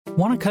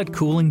Want to cut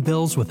cooling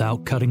bills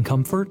without cutting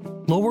comfort?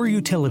 Lower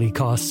utility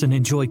costs and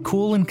enjoy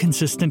cool and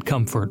consistent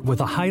comfort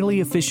with a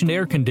highly efficient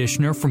air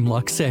conditioner from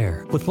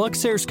Luxair. With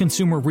Luxair's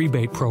consumer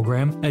rebate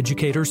program,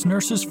 educators,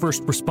 nurses,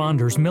 first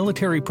responders,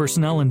 military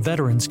personnel, and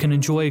veterans can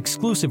enjoy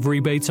exclusive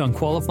rebates on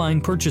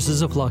qualifying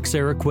purchases of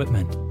Luxair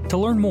equipment. To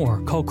learn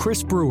more, call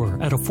Chris Brewer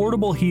at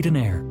Affordable Heat and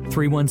Air,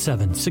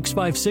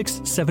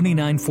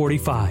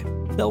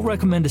 317-656-7945. They'll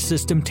recommend a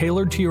system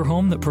tailored to your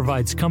home that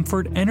provides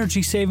comfort,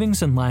 energy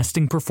savings, and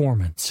lasting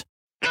performance.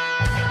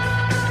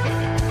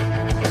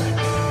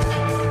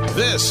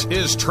 This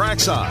is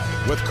Trackside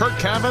with Kurt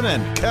Cavan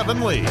and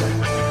Kevin Lee.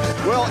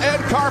 Will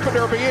Ed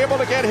Carpenter be able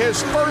to get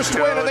his first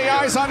win in the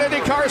Eyes on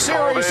IndyCar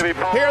Series?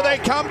 Here they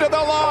come to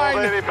the line,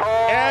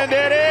 and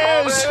it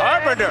is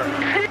Carpenter.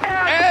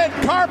 Ed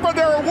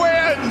Carpenter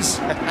wins.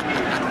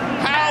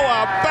 How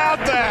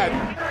about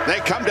that? They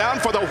come down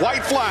for the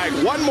white flag.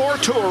 One more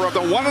tour of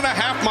the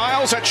 1.5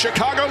 miles at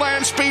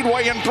Chicagoland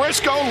Speedway, and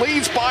Briscoe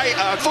leads by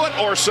a foot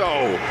or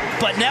so.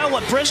 But now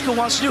what Briscoe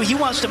wants to do, he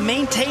wants to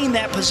maintain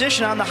that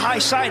position on the high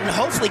side and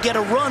hopefully get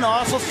a run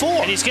off of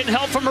 4. And he's getting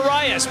help from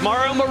Marias.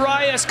 Mario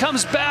Marias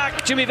comes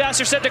back. Jimmy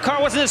Vasser said the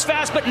car wasn't as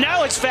fast, but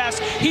now it's fast.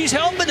 He's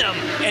helping him.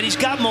 And he's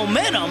got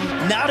momentum,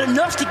 not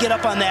enough to get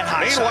up on that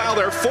high side. Meanwhile,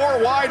 they're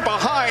 4 wide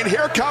behind.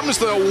 Here comes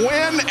the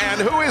win,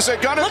 and who is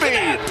it going to be? Look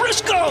at that,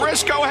 Briscoe!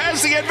 Briscoe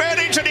has the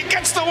advantage, and he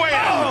gets the win.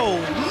 Oh,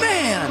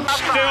 man.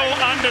 Still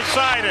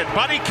undecided.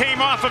 Buddy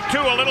came off of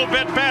 2 a little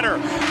bit better.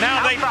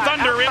 Now they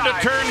thunder into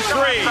turn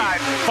 3.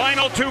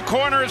 Final 2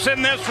 corners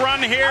in this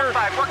run here,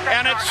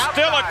 and it's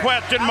still a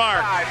question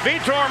mark.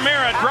 Vitor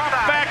Meira dropped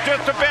back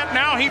just a bit.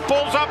 Now he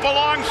pulls up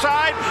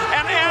alongside,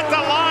 and at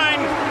the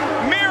line,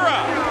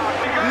 Meira.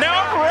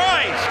 Now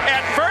Rice.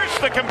 At first,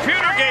 the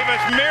computer gave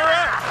us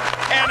Meira,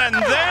 and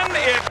then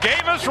it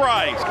gave us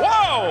Rice.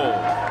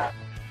 Whoa!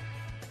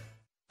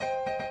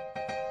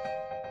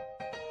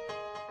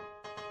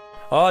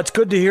 Oh, it's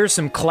good to hear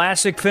some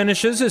classic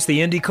finishes as the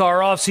IndyCar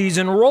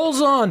offseason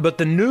rolls on, but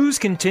the news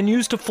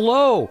continues to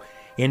flow.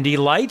 Indy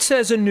Lights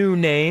has a new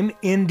name,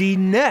 Indy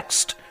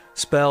Next,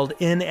 spelled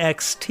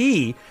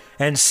NXT,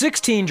 and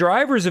 16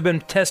 drivers have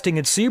been testing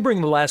at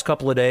Sebring the last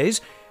couple of days,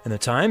 and the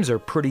times are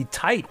pretty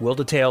tight. We'll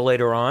detail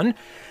later on.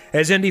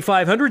 As Indy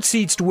 500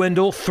 seats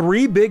dwindle,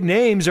 3 big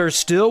names are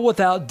still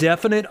without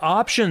definite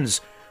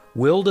options.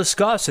 We'll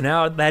discuss and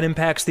how that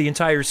impacts the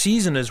entire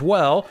season as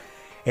well.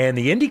 And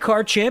the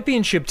IndyCar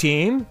Championship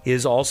team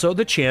is also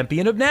the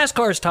champion of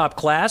NASCAR's top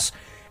class.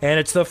 And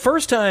it's the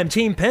first time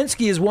Team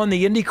Penske has won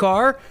the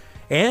IndyCar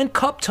and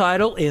Cup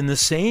title in the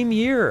same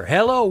year.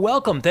 Hello,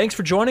 welcome. Thanks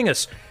for joining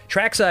us.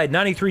 Trackside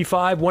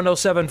 93.5,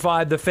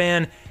 107.5, The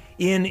Fan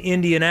in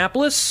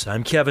Indianapolis.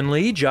 I'm Kevin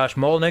Lee. Josh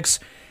Molnix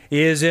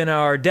is in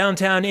our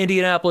downtown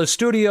Indianapolis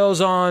studios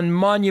on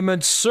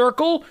Monument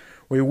Circle.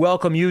 We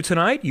welcome you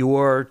tonight.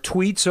 Your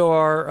tweets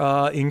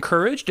are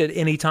encouraged at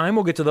any time.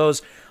 We'll get to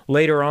those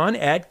later on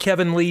at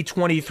Kevin Lee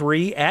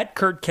 23, at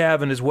Kurt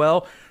Cavan as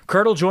well.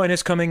 Kurt will join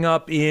us coming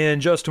up in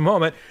just a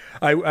moment.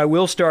 I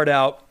will start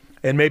out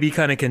and maybe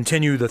kind of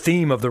continue the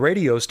theme of the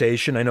radio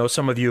station. I know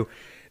some of you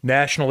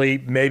nationally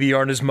maybe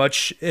aren't as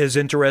much as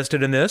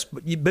interested in this,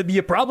 but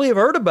you probably have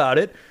heard about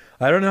it.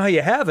 I don't know how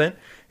you haven't,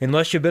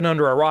 unless you've been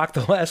under a rock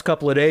the last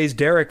couple of days.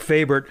 Derek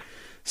Fabert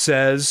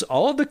says,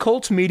 all of the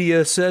Colts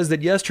media says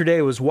that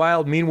yesterday was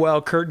wild.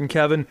 Meanwhile, Kurt and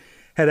Kevin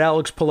had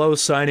Alex Palou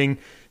signing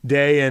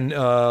day and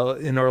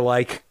are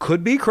like,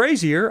 could be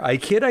crazier. I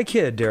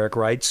kid, Derek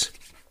writes.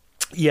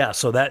 Yeah,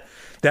 so that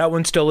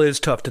one still is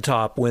tough to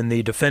top when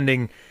the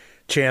defending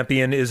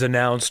champion is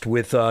announced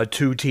with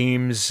 2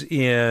 teams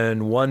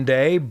in one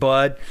day.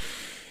 But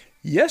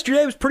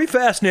yesterday was pretty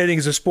fascinating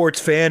as a sports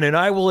fan, and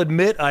I will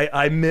admit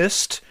I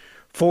missed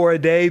for a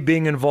day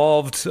being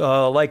involved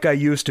like I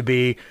used to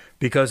be,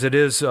 because it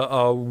is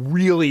a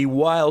really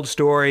wild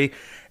story.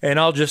 And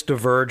I'll just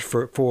diverge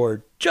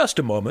for just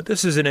a moment.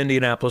 This is an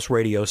Indianapolis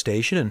radio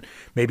station, and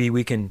maybe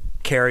we can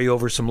carry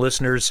over some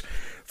listeners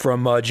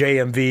from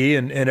JMV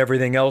and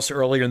everything else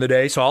earlier in the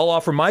day. So I'll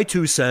offer my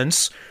 2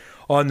 cents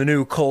on the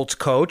new Colts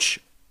coach.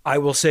 I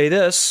will say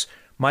this,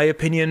 my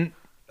opinion,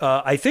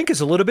 I think,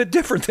 is a little bit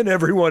different than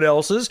everyone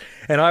else's,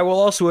 and I will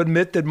also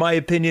admit that my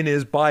opinion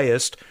is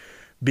biased,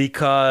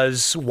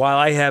 because while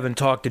I haven't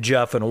talked to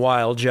Jeff in a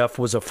while, Jeff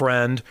was a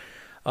friend.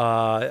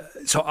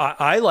 So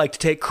I like to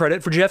take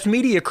credit for Jeff's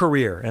media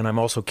career, and I'm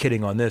also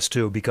kidding on this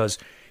too, because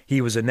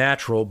he was a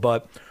natural.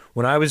 But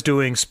when I was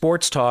doing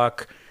sports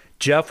talk,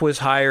 Jeff was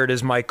hired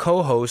as my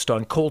co-host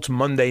on Colts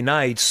Monday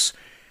nights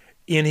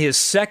in his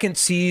 2nd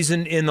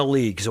season in the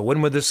league. So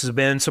when would this have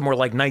been? Somewhere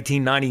like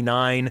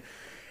 1999.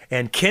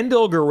 And Ken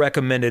Dilger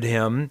recommended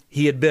him.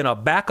 He had been a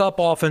backup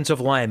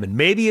offensive lineman.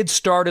 Maybe had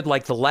started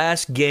like the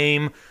last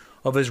game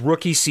of his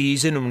rookie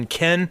season. And when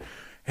Ken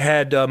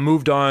had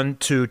moved on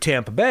to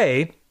Tampa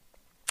Bay,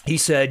 he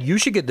said, you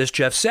should get this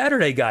Jeff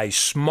Saturday guy. He's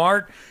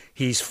smart,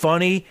 he's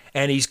funny,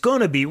 and he's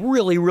going to be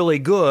really, really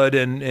good.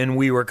 And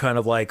we were kind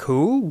of like,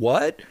 who?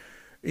 What?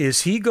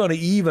 Is he going to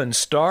even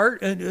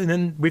start? And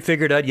then we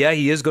figured out, yeah,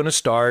 he is going to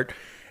start,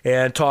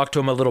 and talked to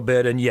him a little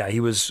bit. And yeah,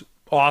 he was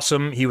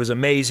awesome. He was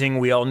amazing.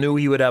 We all knew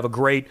he would have a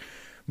great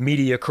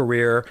media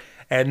career.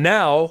 And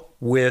now,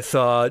 with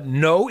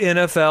no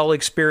NFL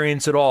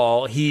experience at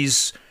all,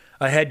 he's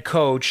a head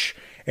coach,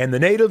 and the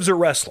natives are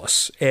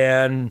restless.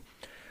 And,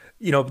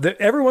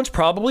 everyone's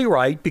probably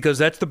right because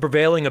that's the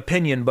prevailing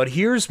opinion. But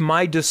here's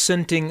my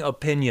dissenting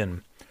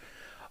opinion.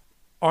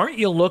 Aren't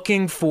you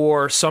looking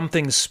for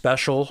something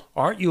special?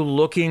 Aren't you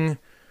looking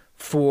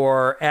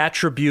for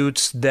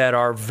attributes that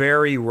are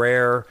very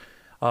rare,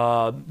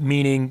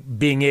 meaning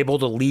being able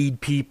to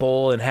lead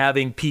people and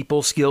having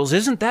people skills?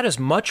 Isn't that as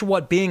much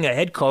what being a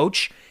head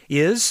coach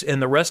is,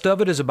 and the rest of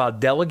it is about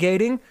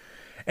delegating?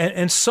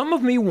 And some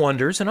of me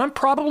wonders, and I'm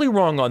probably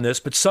wrong on this,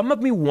 but some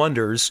of me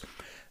wonders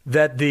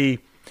that the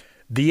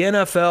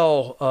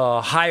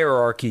NFL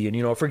hierarchy,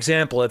 and, for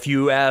example, if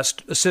you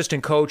asked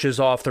assistant coaches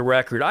off the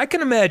record, I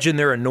can imagine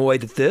they're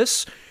annoyed at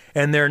this,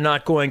 and they're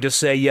not going to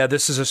say, yeah,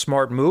 this is a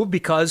smart move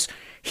because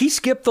he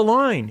skipped the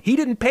line. He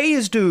didn't pay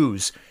his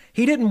dues.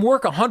 He didn't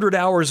work 100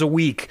 hours a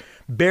week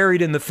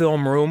buried in the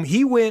film room.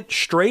 He went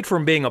straight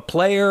from being a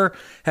player,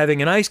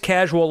 having a nice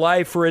casual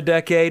life for a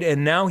decade,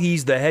 and now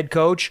he's the head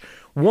coach.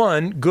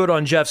 One, good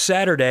on Jeff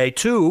Saturday.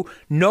 Two,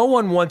 no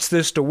one wants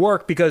this to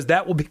work because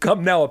that will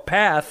become now a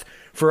path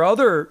for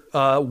other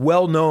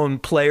well-known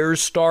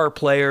players, star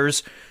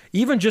players,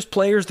 even just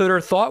players that are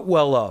thought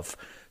well of,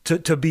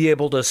 to be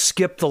able to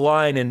skip the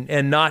line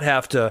and not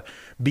have to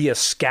be a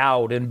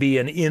scout and be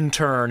an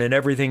intern and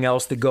everything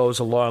else that goes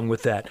along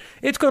with that.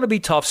 It's going to be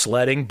tough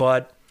sledding,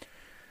 but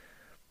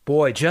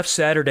boy, Jeff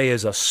Saturday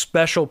is a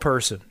special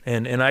person.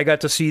 And I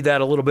got to see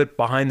that a little bit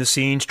behind the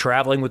scenes,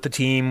 traveling with the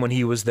team when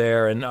he was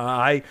there. And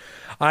I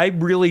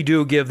really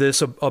do give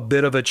this a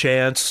bit of a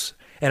chance.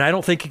 And I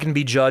don't think it can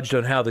be judged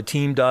on how the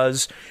team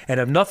does. And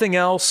if nothing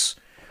else,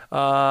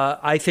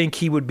 I think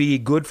he would be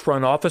good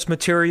front office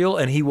material,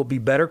 and he will be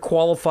better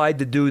qualified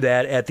to do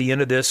that at the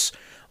end of this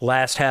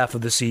last half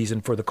of the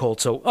season for the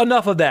Colts. So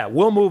enough of that.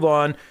 We'll move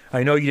on.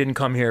 I know you didn't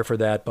come here for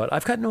that, but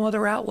I've got no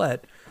other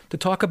outlet to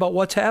talk about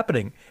what's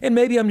happening. And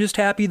maybe I'm just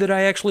happy that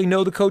I actually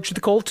know the coach of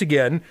the Colts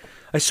again.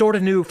 I sort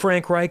of knew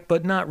Frank Reich,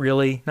 but not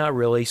really.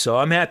 So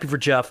I'm happy for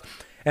Jeff,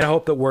 and I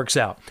hope that works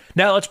out.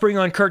 Now let's bring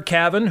on Curt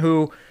Cavin,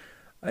 who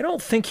I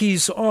don't think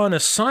he's on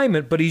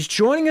assignment, but he's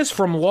joining us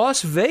from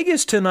Las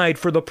Vegas tonight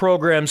for the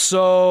program.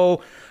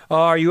 So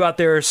are you out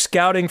there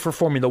scouting for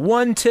Formula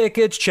One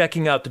tickets,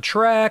 checking out the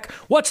track?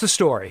 What's the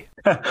story?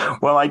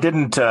 Well, I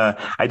didn't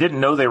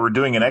know they were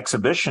doing an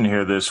exhibition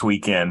here this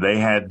weekend. They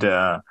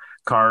had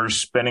cars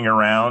spinning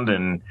around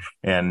and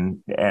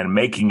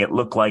making it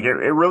look like it.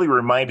 It really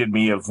reminded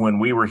me of when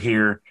we were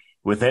here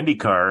with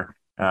IndyCar,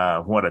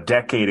 a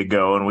decade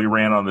ago, and we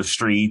ran on the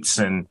streets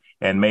and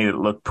made it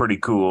look pretty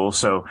cool.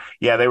 So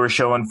yeah, they were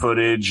showing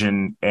footage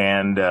and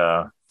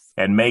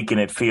making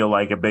it feel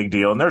like a big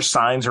deal. And there's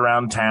signs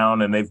around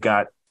town, and they've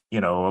got, a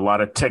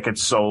lot of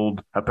tickets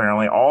sold,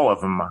 apparently all of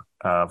them,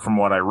 from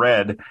what I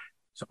read,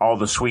 all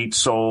the suites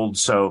sold.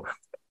 So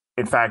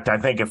in fact, I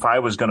think if I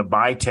was going to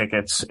buy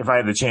tickets, if I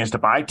had the chance to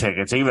buy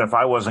tickets, even if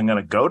I wasn't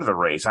going to go to the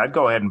race, I'd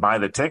go ahead and buy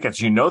the tickets.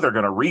 They're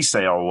going to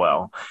resale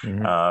well.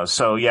 Mm-hmm.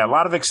 So yeah, a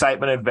lot of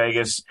excitement in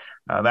Vegas.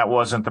 That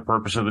wasn't the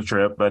purpose of the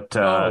trip, but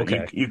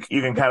okay. you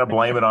can kind of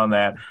blame it on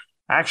that.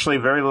 Actually,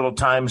 very little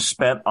time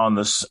spent on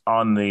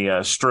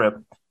the strip.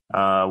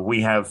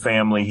 We have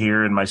family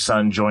here, and my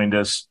son joined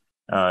us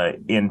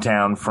in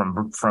town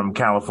from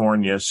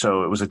California,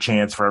 so it was a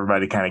chance for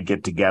everybody to kind of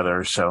get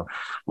together. So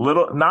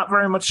not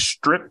very much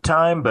strip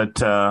time, but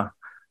a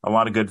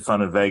lot of good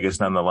fun in Vegas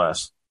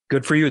nonetheless.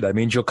 Good for you. That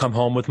means you'll come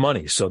home with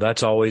money. So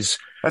that's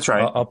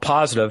right. A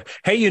positive.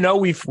 Hey,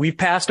 we've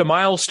passed a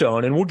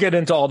milestone, and we'll get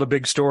into all the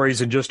big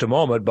stories in just a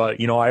moment. But,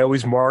 I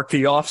always mark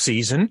the off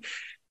season.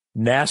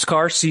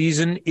 NASCAR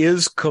season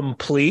is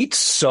complete,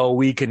 so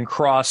we can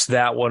cross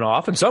that one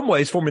off. In some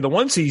ways, Formula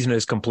One season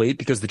is complete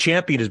because the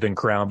champion has been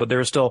crowned, but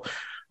there's still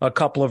a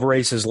couple of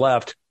races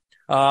left.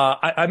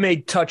 I may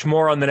touch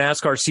more on the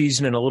NASCAR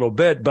season in a little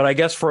bit, but I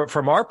guess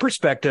from our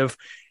perspective,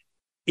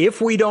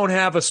 if we don't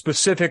have a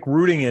specific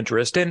rooting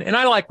interest, and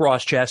I like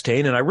Ross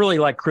Chastain, and I really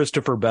like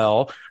Christopher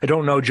Bell. I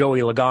don't know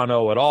Joey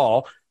Logano at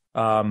all,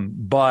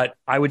 but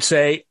I would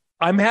say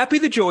I'm happy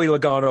that Joey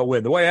Logano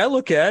win. The way I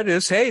look at it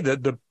is, hey,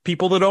 the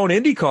people that own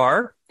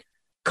IndyCar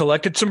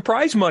collected some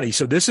prize money,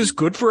 so this is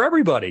good for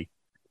everybody.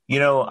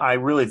 I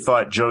really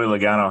thought Joey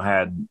Logano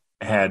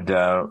had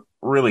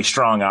really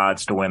strong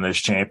odds to win this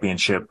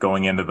championship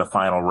going into the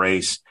final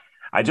race.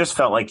 I just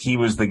felt like he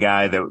was the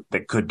guy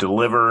that could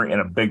deliver in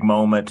a big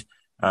moment.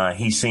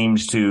 He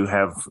seems to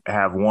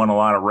have won a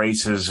lot of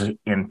races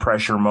in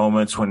pressure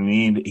moments when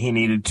he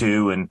needed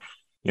to, and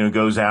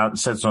goes out and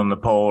sits on the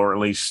pole, or at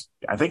least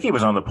I think he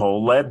was on the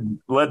pole,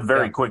 led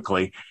very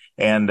quickly,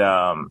 and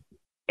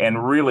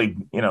really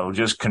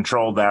just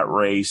controlled that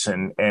race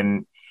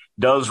and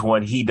does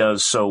what he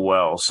does so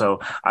well. So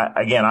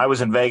I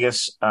was in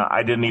Vegas.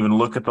 I didn't even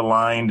look at the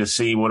line to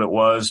see what it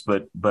was,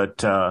 but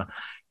Joey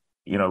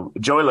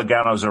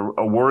Logano's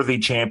a worthy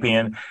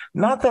champion.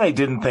 Not that I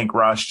didn't think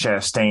Ross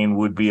Chastain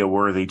would be a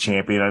worthy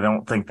champion. I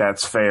don't think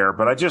that's fair,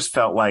 but I just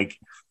felt like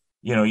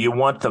you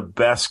want the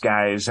best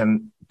guys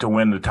to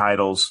win the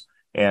titles.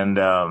 And,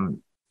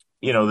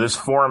 this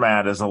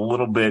format is a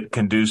little bit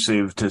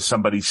conducive to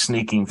somebody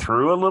sneaking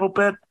through a little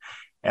bit.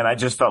 And I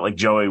just felt like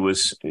Joey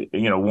was,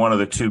 one of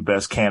the two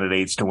best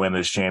candidates to win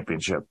this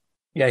championship.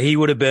 Yeah, he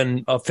would have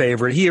been a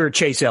favorite. He or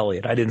Chase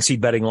Elliott. I didn't see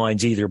betting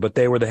lines either, but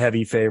they were the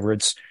heavy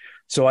favorites.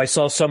 So I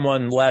saw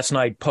someone last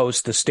night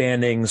post the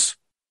standings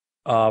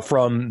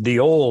from the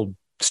old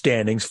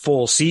standings,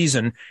 full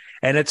season,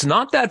 and it's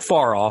not that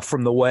far off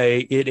from the way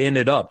it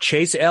ended up.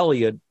 Chase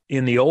Elliott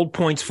in the old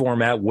points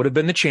format would have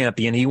been the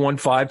champion. He won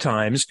 5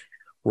 times.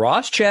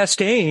 Ross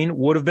Chastain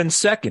would have been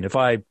second, if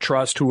I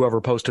trust whoever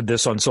posted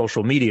this on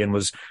social media and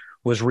was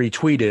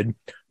retweeted.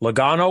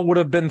 Logano would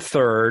have been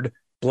third,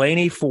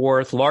 Blaney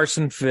fourth,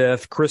 Larson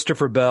fifth,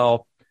 Christopher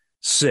Bell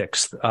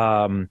sixth.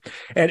 And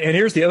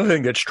here's the other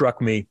thing that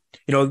struck me.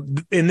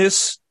 In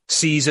this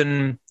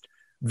season,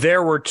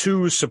 there were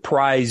 2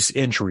 surprise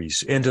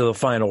entries into the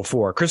Final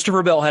Four.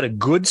 Christopher Bell had a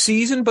good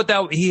season, but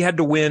he had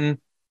to win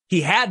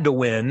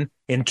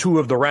in 2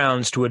 of the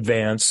rounds to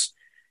advance.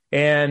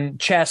 And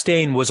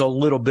Chastain was a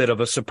little bit of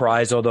a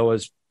surprise, although,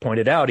 as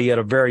pointed out, he had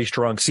a very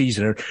strong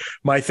season. And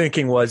my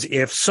thinking was,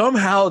 if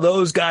somehow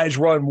those guys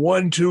run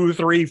 1, 2,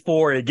 3,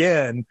 4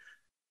 again,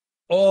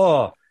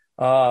 but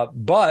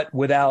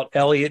without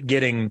Elliott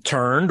getting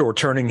turned or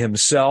turning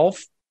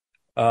himself,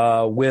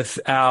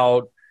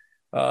 without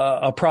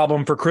a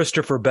problem for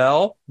Christopher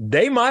Bell,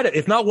 they might have,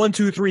 if not 1,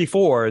 2, 3,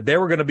 4, they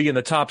were going to be in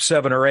the top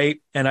 7 or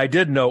 8. And I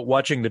did note,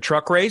 watching the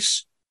truck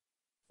race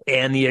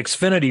and the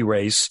Xfinity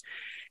race,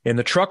 in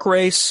the truck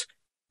race,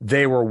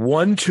 they were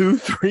 1, 2,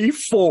 3,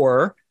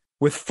 4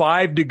 with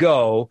 5 to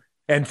go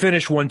and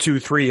finished 1,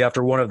 2, 3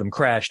 after one of them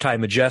crashed. Ty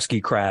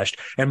Majeski crashed.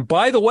 And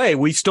by the way,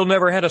 we still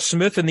never had a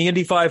Smith in the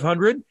Indy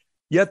 500,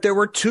 yet there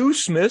were 2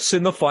 Smiths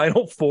in the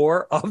Final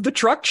Four of the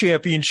truck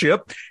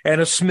championship,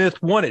 and a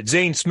Smith won it.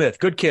 Zane Smith,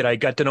 good kid. I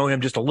got to know him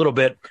just a little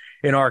bit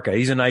in ARCA.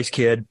 He's a nice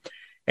kid.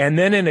 And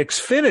then in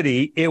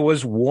Xfinity, it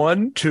was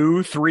 1,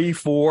 2, 3,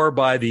 4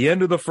 by the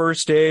end of the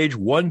first stage,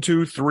 1,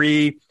 2,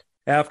 3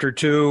 after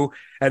 2,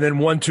 and then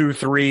 1, 2,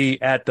 3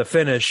 at the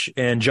finish,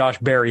 and Josh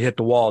Berry hit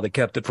the wall that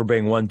kept it from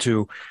being 1,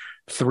 2,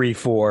 3,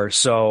 4.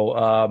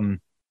 So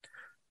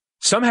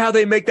somehow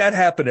they make that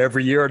happen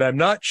every year, and I'm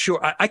not sure.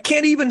 I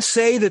can't even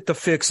say that the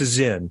fix is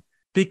in,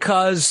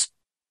 because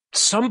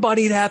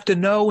somebody'd have to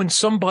know and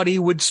somebody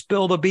would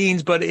spill the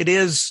beans, but it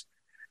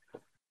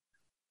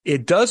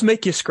does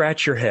make you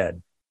scratch your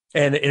head.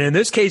 And in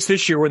this case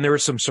this year, when there were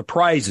some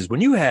surprises,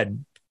 when you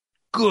had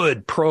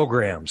good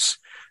programs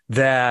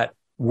that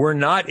were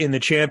not in the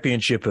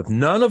championship, if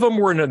none of them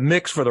were in a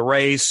mix for the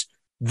race,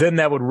 then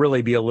that would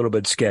really be a little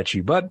bit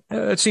sketchy. But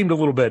it seemed a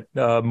little bit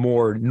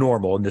more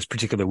normal in this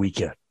particular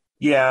weekend.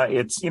 Yeah,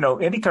 it's,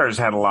 IndyCar's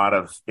had a lot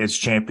of its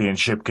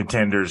championship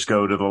contenders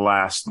go to the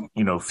last,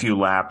 few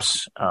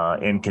laps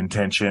in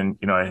contention.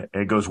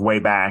 It goes way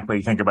back, but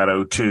you think about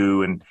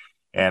 2002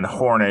 and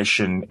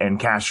Hornish and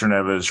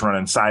Castroneves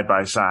running side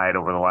by side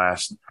over the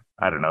last,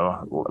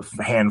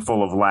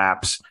 handful of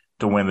laps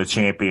to win the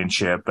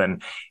championship.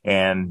 And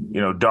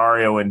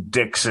Dario and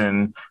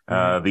Dixon,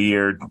 the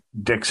year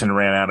Dixon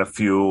ran out of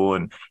fuel,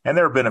 and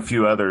there have been a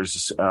few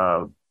others,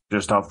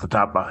 just off the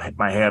top of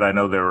my head. I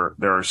know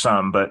there are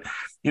some, but,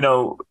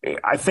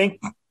 I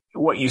think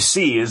what you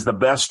see is the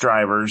best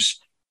drivers,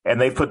 and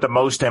they put the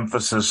most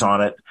emphasis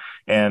on it,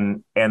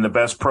 and the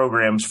best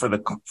programs for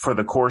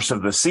the course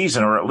of the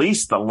season, or at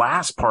least the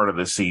last part of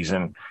the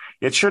season.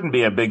 It shouldn't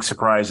be a big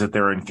surprise that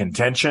they're in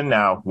contention.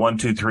 Now, 1,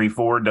 2, 3,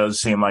 4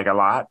 does seem like a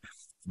lot,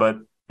 but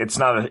it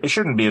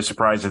shouldn't be a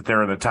surprise that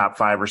they're in the top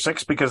 5 or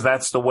 6, because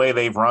that's the way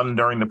they've run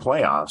during the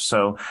playoffs.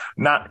 So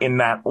not in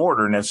that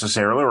order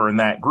necessarily, or in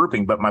that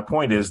grouping, but my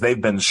point is they've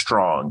been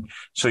strong.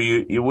 So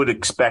you would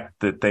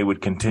expect that they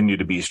would continue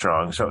to be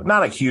strong. So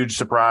not a huge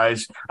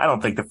surprise. I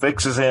don't think the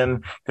fix is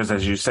in, because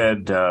as you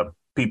said,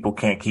 people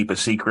can't keep a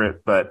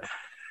secret, but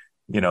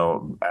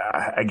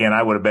again,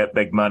 I would have bet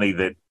big money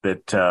that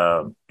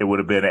it would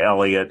have been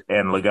Elliott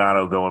and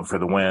Logano going for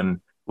the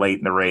win late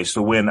in the race,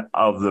 the win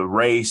of the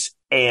race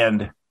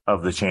and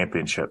of the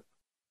championship.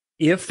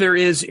 If there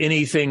is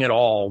anything at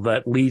all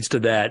that leads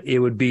to that, it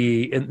would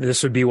be, and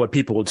this would be what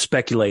people would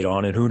speculate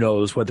on, and who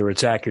knows whether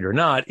it's accurate or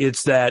not,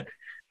 it's that,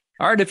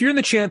 all right, if you're in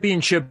the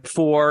championship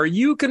 4,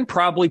 you can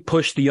probably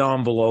push the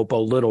envelope a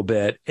little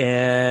bit,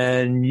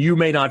 and you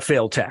may not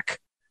fail tech.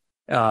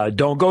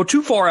 Don't go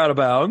too far out of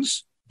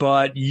bounds,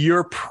 but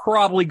you're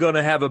probably going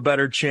to have a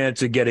better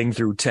chance of getting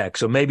through tech.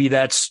 So maybe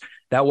that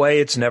way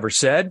it's never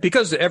said,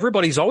 because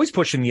everybody's always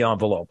pushing the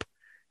envelope.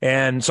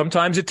 And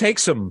sometimes it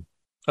takes them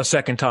a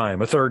second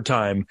time, a third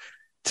time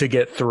to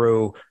get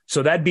through.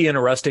 So that'd be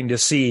interesting to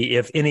see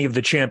if any of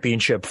the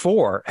championship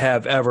 4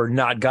 have ever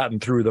not gotten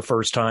through the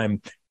first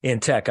time in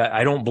tech.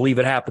 I don't believe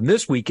it happened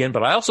this weekend,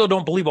 but I also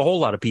don't believe a whole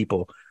lot of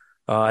people.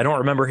 I don't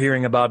remember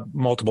hearing about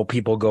multiple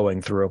people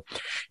going through.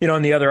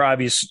 And the other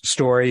obvious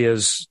story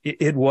is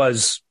it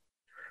was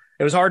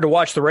hard to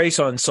watch the race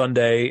on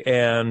Sunday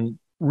and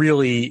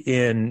really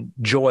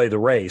enjoy the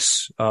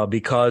race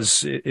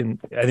because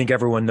I think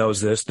everyone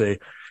knows this. The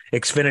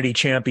Xfinity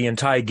champion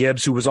Ty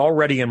Gibbs, who was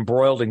already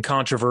embroiled in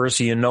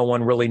controversy, and no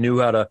one really knew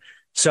how to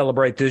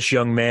celebrate this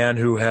young man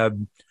who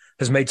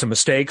has made some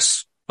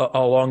mistakes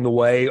along the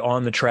way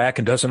on the track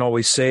and doesn't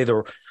always say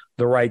the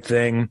right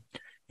thing.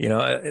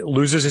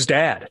 Loses his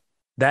dad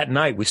that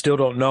night. We still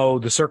don't know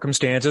the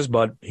circumstances,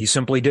 but he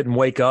simply didn't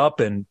wake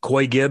up, and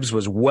Coy Gibbs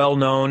was well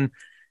known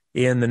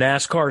in the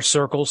NASCAR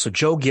circle. So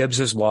Joe Gibbs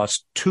has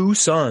lost two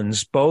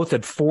sons, both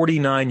at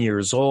 49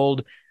 years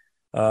old.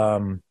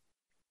 There's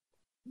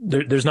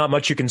not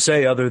much you can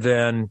say other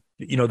than,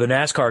 the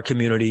NASCAR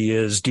community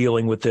is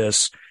dealing with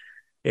this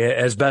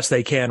as best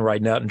they can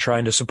right now and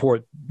trying to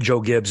support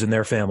Joe Gibbs and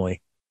their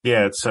family.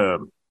 Yeah, it's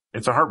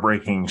a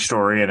heartbreaking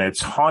story, and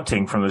it's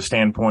haunting from the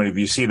standpoint of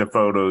you see the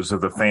photos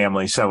of the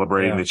family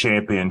celebrating the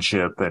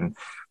championship and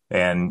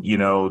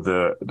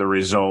the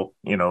result,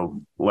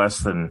 less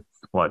than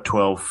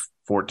 12,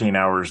 14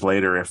 hours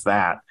later, if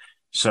that.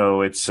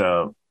 So it's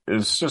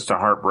just a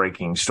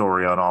heartbreaking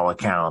story on all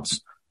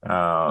accounts.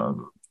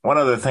 One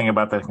other thing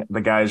about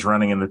the guys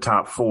running in the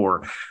top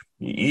four,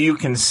 you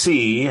can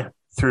see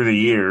through the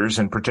years,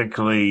 and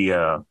particularly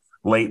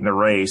late in the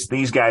race,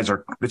 these guys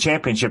the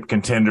championship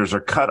contenders are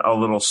cut a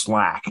little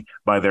slack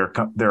by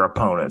their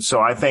opponents.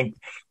 So I think,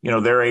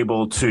 they're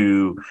able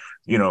to,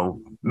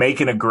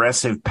 make an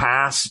aggressive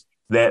pass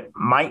that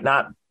might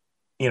not,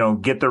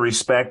 get the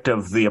respect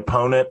of the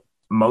opponent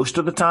most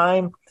of the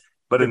time.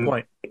 But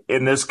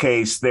in this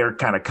case, they're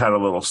kind of cut a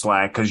little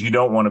slack because you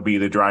don't want to be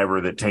the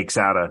driver that takes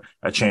out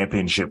a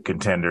championship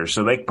contender.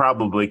 So they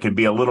probably could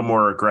be a little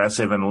more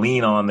aggressive and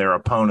lean on their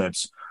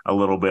opponents a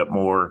little bit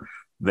more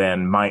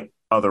than might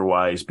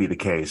otherwise be the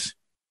case.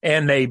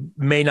 And they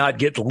may not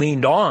get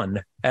leaned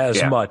on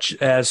as much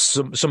as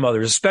some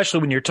others,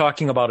 especially when you're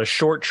talking about a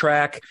short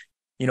track.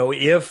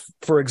 If,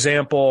 for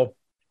example,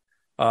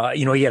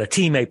 he had a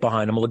teammate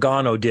behind him,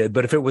 Logano did,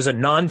 but if it was a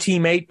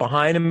non-teammate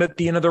behind him at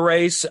the end of the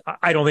race,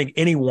 I don't think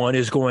anyone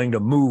is going to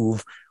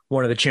move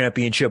one of the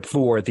championship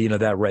four at the end of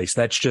that race.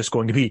 That's just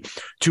going to be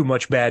too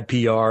much bad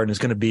PR, and it's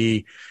going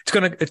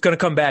to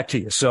come back to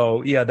you.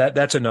 So yeah,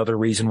 that's another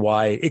reason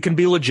why it can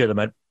be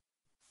legitimate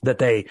that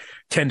they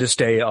tend to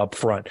stay up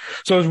front.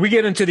 So as we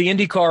get into the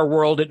IndyCar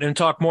world and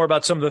talk more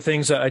about some of the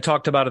things that I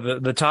talked about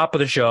at the top of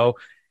the show,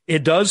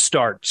 it does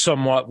start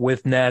somewhat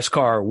with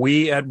NASCAR.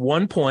 We, at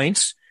one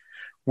point,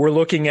 we're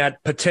looking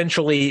at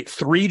potentially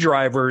three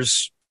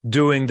drivers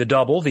doing the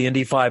double, the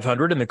Indy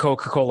 500 and the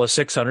Coca-Cola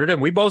 600.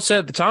 And we both said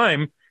at the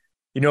time,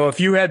 if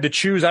you had to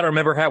choose, I don't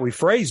remember how we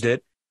phrased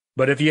it,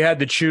 but if you had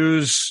to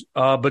choose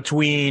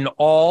between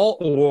all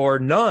or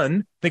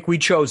none, I think we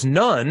chose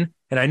none.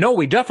 And I know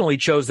we definitely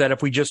chose that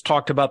if we just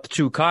talked about the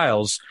two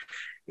Kyles.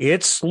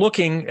 It's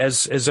looking,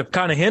 as I've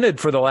kind of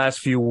hinted for the last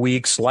few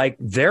weeks, like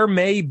there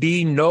may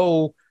be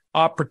no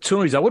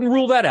opportunities. I wouldn't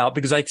rule that out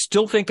because I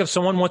still think if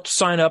someone wants to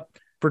sign up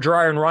for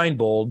Dreyer and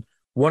Reinbold,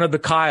 one of the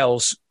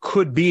Kyles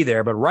could be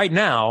there. But right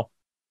now,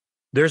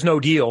 there's no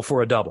deal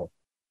for a double.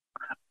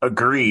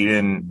 Agreed.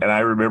 And I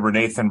remember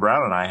Nathan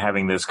Brown and I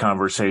having this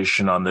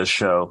conversation on this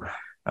show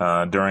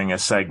during a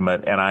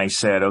segment. And I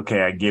said,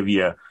 okay, I give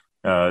you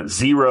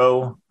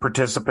 0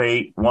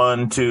 participate,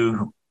 1,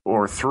 2,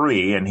 or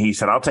 3. And he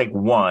said, I'll take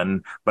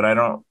 1, but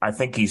I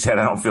think he said,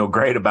 I don't feel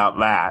great about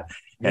that.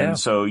 Yeah. And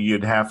so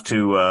you'd have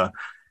to,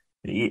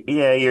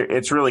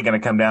 it's really going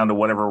to come down to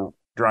whatever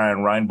Dreyer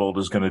and Reinbold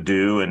is going to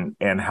do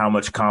and how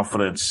much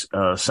confidence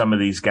some of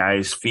these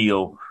guys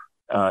feel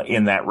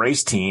in that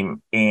race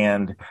team.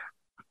 And,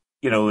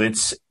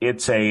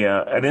 it's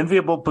an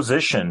enviable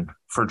position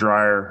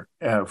for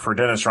for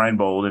Dennis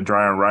Reinbold and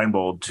Dreyer and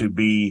Reinbold to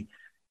be,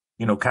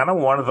 kind of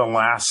one of the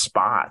last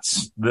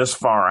spots this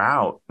far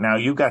out. Now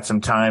you've got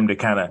some time to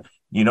kind of,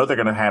 they're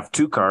going to have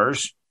 2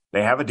 cars.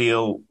 They have a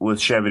deal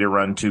with Chevy to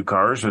run 2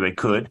 cars, or they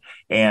could.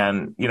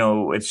 And,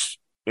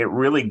 it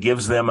really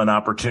gives them an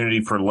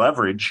opportunity for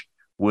leverage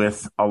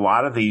with a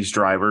lot of these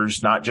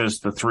drivers, not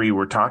just the 3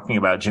 we're talking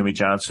about, Jimmy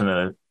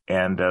Johnson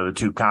and the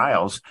 2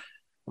 Kyles,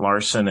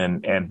 Larson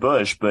and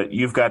Busch, but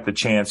you've got the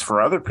chance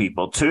for other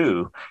people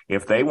too.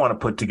 If they want to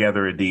put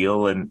together a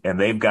deal and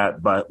they've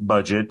got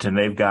budget and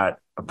they've got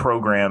a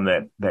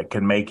program that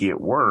can make it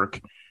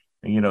work,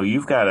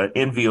 you've got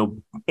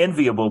an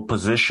enviable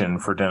position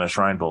for Dennis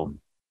Reinbold.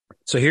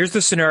 So here's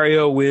the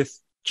scenario with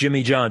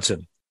Jimmy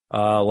Johnson.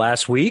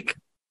 Last week,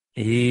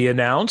 he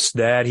announced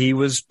that he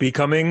was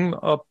becoming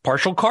a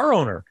partial car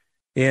owner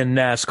in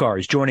NASCAR.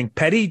 He's joining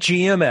Petty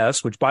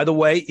GMS, which, by the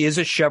way, is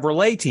a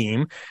Chevrolet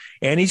team,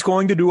 and he's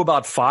going to do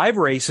about 5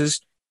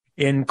 races,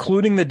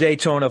 including the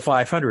Daytona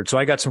 500. So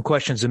I got some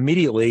questions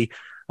immediately.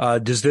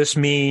 Does this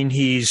mean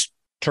he's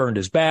turned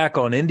his back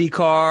on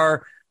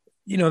IndyCar?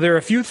 There are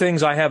a few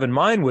things I have in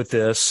mind with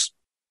this.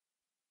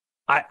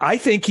 I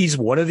think he's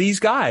one of these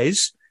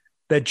guys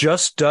that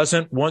just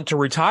doesn't want to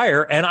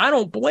retire, and I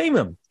don't blame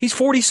him. He's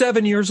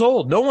 47 years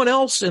old. No one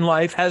else in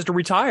life has to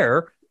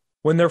retire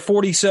when they're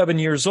 47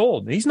 years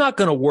old. He's not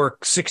going to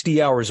work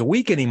 60 hours a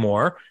week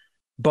anymore,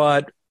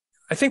 but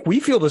I think we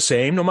feel the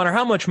same. No matter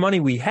how much money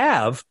we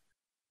have,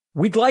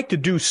 we'd like to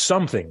do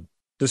something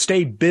to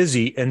stay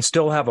busy and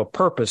still have a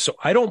purpose. So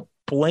I don't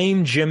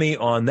blame Jimmy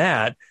on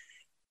that.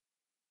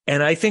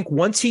 And I think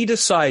once he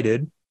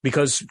decided,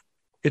 because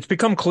it's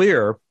become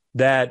clear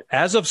that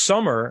as of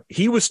summer,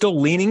 he was still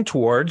leaning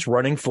towards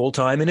running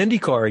full-time in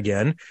IndyCar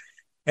again.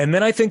 And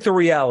then I think the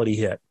reality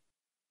hit.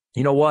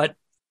 You know what?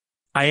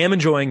 I am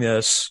enjoying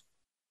this,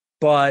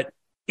 but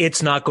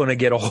it's not going to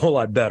get a whole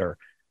lot better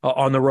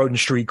on the road and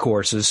street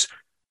courses.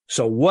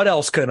 So what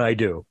else can I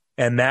do?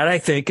 And that, I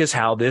think, is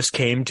how this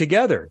came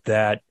together,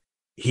 that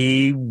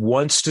he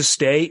wants to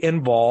stay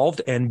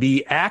involved and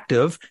be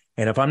active.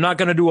 And if I'm not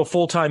going to do a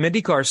full-time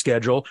IndyCar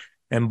schedule,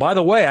 and by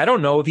the way, I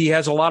don't know if he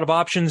has a lot of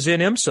options in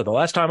IMSA. The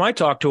last time I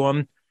talked to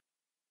him,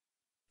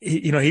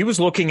 he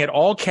was looking at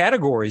all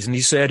categories, and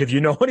he said, if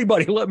you know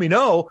anybody, let me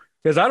know,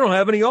 because I don't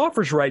have any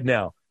offers right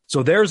now.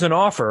 So there's an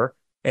offer,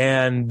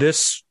 and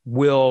this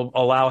will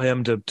allow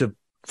him to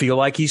feel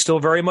like he's still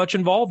very much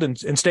involved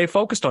and stay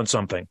focused on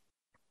something.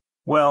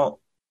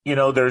 Well,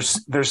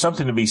 there's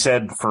something to be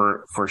said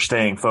for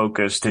staying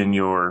focused in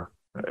your,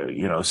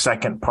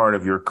 second part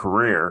of your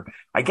career.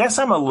 I guess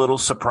I'm a little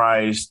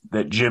surprised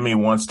that Jimmy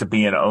wants to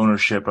be in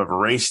ownership of a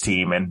race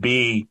team and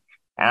be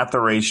at the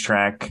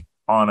racetrack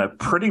on a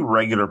pretty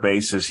regular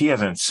basis. He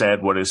hasn't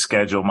said what his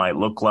schedule might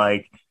look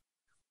like,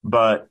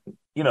 but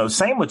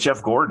same with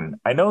Jeff Gordon.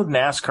 I know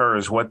NASCAR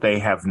is what they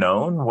have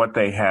known, what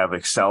they have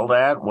excelled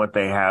at, what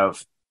they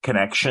have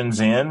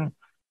connections in,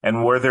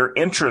 and where their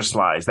interest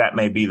lies. That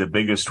may be the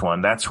biggest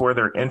one. That's where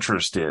their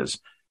interest is.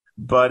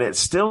 But it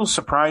still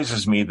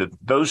surprises me that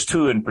those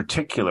two in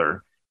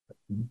particular,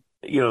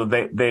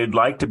 they'd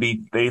like to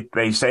be,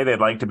 they say they'd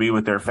like to be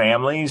with their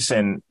families,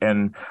 and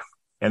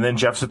then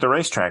Jeff's at the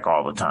racetrack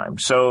all the time.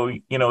 So,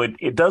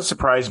 it does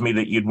surprise me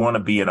that you'd want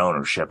to be in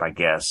ownership, I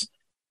guess.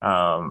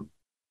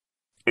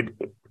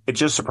 It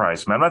just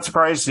surprised me. I'm not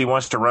surprised he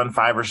wants to run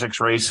 5 or 6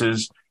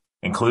 races,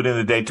 including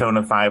the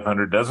Daytona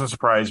 500. Doesn't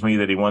surprise me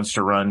that he wants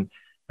to run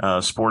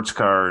sports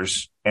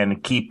cars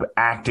and keep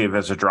active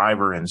as a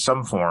driver in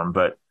some form.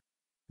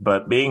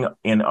 But being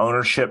in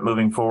ownership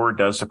moving forward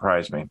does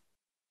surprise me.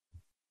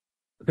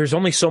 There's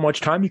only so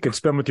much time you can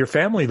spend with your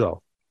family,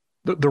 though.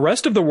 The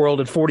rest of the world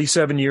at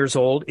 47 years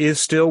old is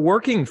still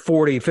working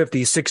 40,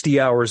 50, 60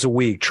 hours a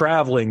week,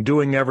 traveling,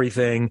 doing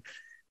everything.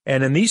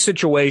 And in these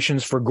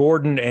situations for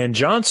Gordon and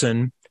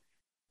Johnson,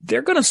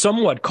 they're going to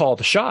somewhat call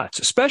the shots,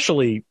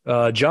 especially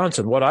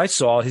Johnson. What I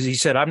saw is he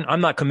said,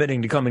 I'm not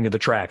committing to coming to the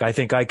track. I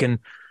think I can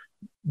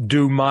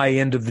do my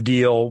end of the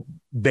deal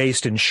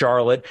based in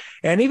Charlotte.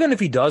 And even if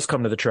he does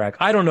come to the track,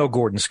 I don't know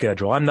Gordon's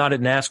schedule. I'm not at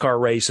NASCAR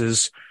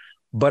races,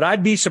 but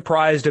I'd be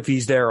surprised if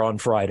he's there on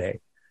Friday.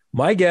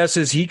 My guess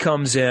is he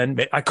comes in.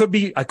 I could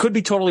be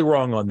totally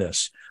wrong on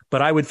this,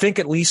 but I would think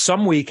at least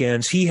some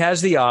weekends he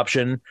has the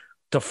option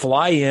to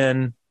fly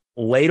in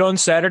late on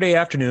Saturday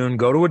afternoon,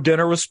 go to a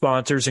dinner with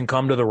sponsors, and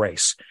come to the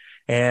race.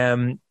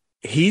 And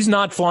he's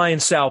not flying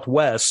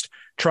Southwest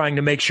trying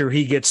to make sure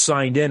he gets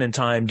signed in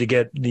time to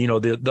get,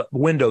 the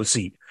window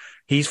seat.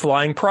 He's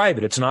flying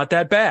private. It's not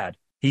that bad.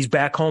 He's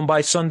back home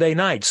by Sunday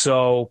night.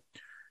 So,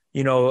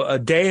 a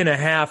day and a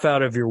half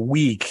out of your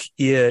week.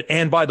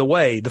 And by the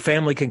way, the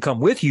family can come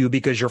with you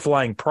because you're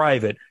flying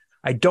private.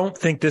 I don't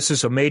think this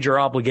is a major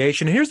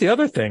obligation. Here's the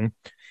other thing.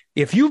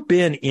 If you've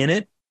been in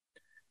it,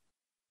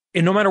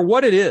 and no matter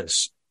what it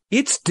is,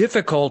 it's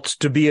difficult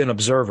to be an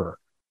observer.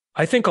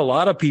 I think a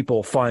lot of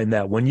people find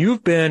that when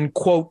you've been,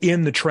 quote,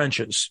 in the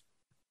trenches,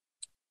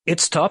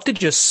 it's tough to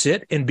just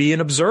sit and be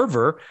an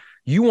observer.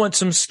 You want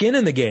some skin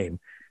in the game.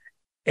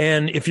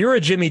 And if you're a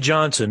Jimmy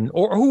Johnson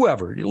or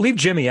whoever, leave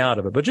Jimmy out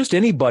of it, but just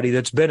anybody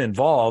that's been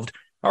involved,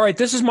 all right,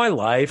 this is my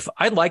life.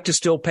 I'd like to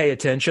still pay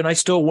attention. I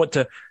still want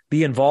to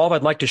be involved.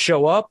 I'd like to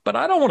show up, but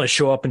I don't want to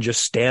show up and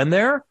just stand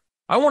there.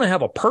 I want to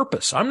have a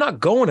purpose. I'm not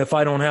going if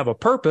I don't have a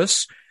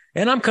purpose.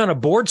 And I'm kind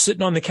of bored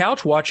sitting on the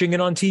couch watching it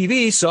on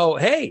TV. So,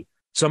 hey,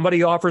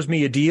 somebody offers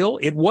me a deal.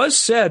 It was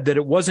said that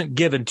it wasn't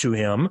given to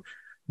him,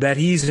 that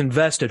he's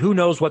invested. Who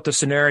knows what the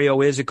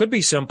scenario is? It could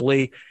be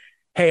simply,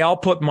 hey, I'll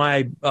put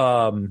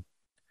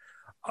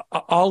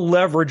I'll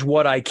leverage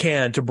what I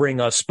can to bring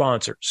us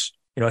sponsors.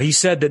 He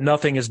said that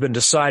nothing has been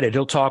decided.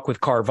 He'll talk with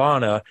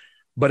Carvana.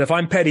 But if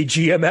I'm petty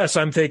GMS,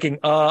 I'm thinking,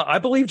 I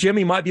believe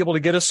Jimmy might be able to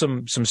get us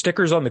some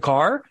stickers on the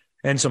car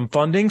and some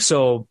funding.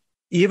 So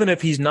even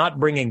if he's not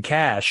bringing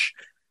cash,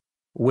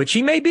 which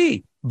he may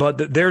be,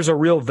 but there's a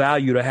real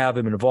value to have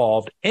him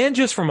involved. And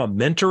just from a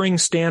mentoring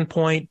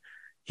standpoint,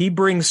 he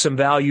brings some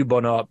value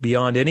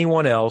beyond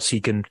anyone else. He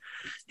can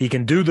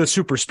do the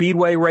super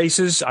speedway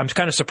races. I'm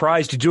kind of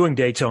surprised he's doing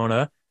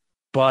Daytona,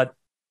 but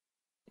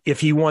if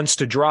he wants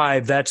to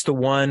drive, that's the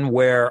one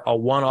where a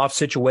one-off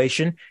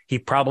situation, he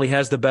probably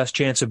has the best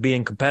chance of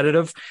being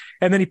competitive.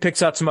 And then he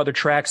picks out some other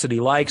tracks that he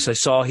likes. I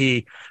saw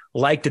he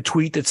liked a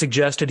tweet that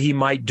suggested he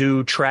might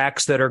do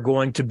tracks that are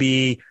going to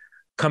be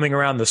coming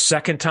around the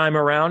second time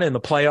around in the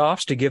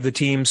playoffs to give the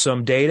team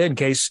some data in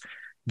case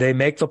they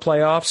make the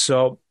playoffs.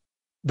 So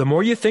the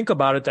more you think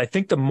about it, I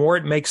think the more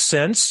it makes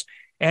sense,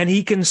 and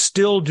he can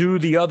still do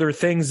the other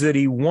things that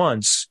he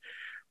wants.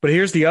 But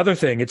here's the other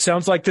thing. It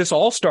sounds like this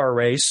all-star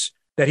race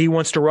that he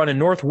wants to run in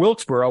North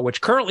Wilkesboro,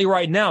 which currently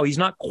right now he's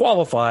not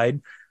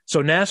qualified.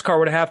 So NASCAR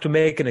would have to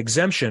make an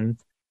exemption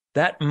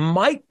that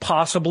might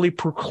possibly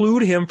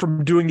preclude him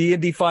from doing the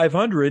Indy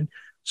 500.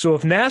 So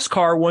if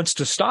NASCAR wants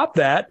to stop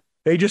that,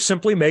 they just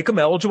simply make him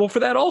eligible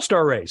for that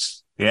All-Star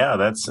race. Yeah,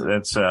 that's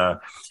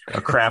a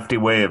crafty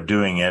way of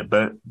doing it.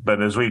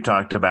 But as we've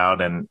talked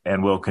about and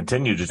we'll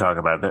continue to talk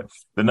about,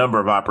 the number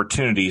of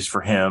opportunities for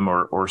him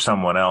or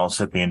someone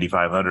else at the Indy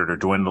 500 are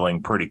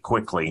dwindling pretty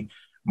quickly,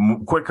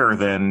 quicker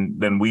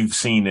than we've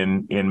seen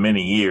in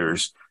many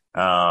years.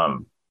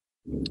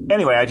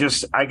 Anyway,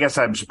 I guess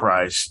I'm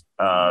surprised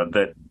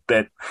that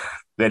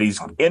he's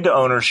into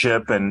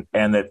ownership and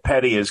that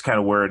Petty is kind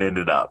of where it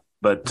ended up.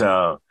 But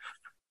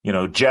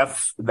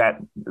Jeff,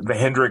 the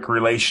Hendrick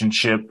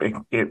relationship,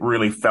 it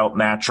really felt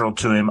natural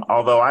to him.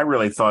 Although I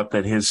really thought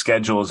that his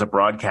schedule as a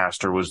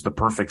broadcaster was the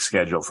perfect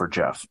schedule for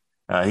Jeff.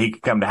 He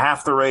could come to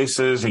half the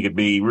races. He could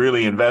be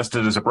really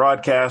invested as a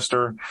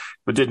broadcaster,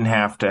 but didn't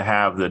have to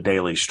have the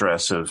daily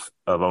stress of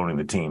owning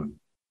the team.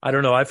 I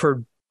don't know. I've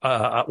heard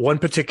one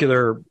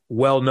particular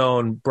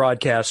well-known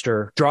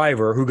broadcaster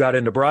driver who got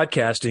into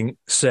broadcasting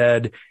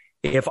said,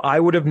 if I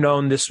would have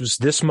known this was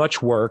this much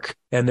work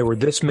and there were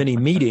this many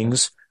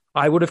meetings,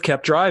 I would have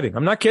kept driving.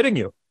 I'm not kidding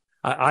you.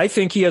 I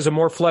think he has a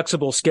more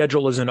flexible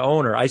schedule as an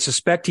owner. I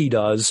suspect he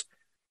does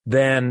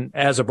than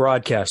as a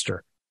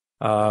broadcaster.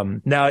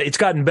 Now, it's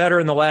gotten better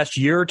in the last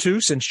year or two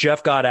since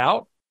Jeff got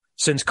out,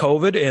 since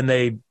COVID, and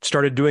they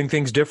started doing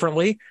things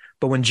differently.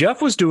 But when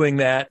Jeff was doing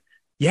that,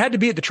 you had to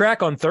be at the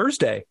track on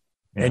Thursday.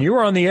 Yeah. And you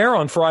were on the air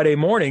on Friday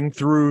morning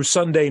through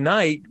Sunday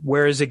night.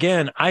 Whereas,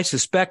 again, I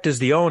suspect as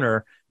the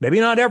owner,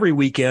 maybe not every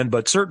weekend,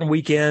 but certain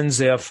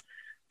weekends, if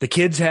the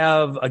kids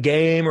have a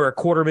game or a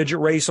quarter midget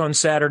race on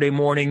Saturday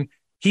morning,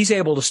 he's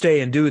able to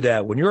stay and do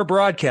that. When you're a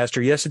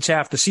broadcaster, yes, it's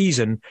half the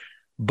season,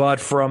 but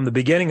from the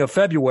beginning of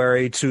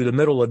February to the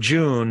middle of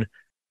June,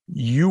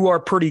 you are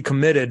pretty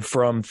committed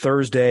from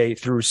Thursday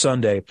through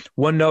Sunday.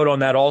 One note on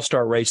that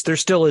All-Star race, there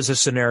still is a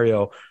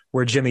scenario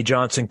where Jimmie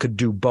Johnson could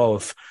do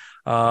both,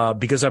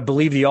 because I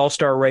believe the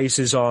All-Star race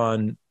is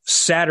on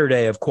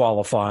Saturday of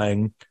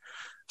qualifying.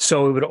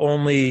 So it would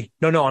only,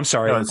 on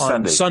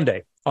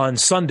Sunday.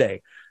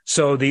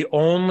 So the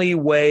only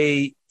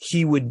way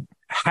he would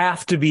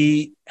have to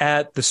be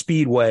at the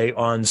Speedway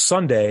on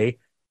Sunday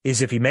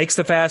is if he makes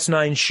the Fast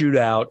 9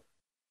 shootout,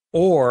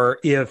 or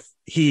if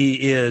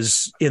he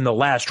is in the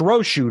last row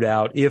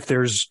shootout, if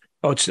there's,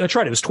 that's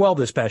right, it was 12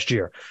 this past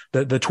year,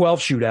 the 12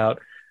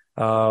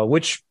 shootout,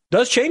 which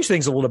does change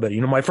things a little bit.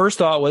 My first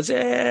thought was,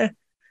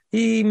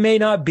 he may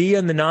not be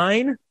in the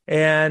 9,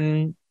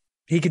 and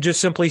he could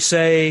just simply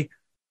say,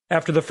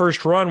 after the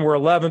first run, we're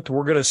 11th,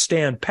 we're going to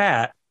stand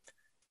pat.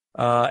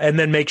 And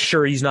then make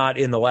sure he's not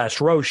in the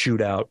last row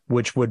shootout,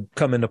 which would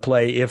come into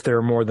play if there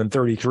are more than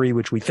 33,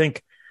 which we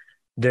think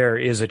there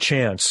is a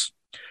chance.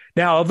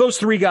 Now, of those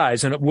three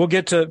guys, and we'll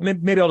get to,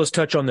 maybe I'll just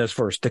touch on this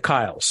first, the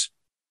Kyles.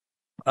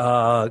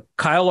 Kyle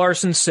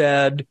Larson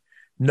said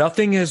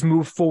nothing has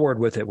moved forward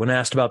with it when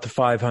asked about the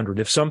 500.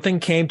 If something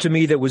came to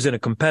me that was in a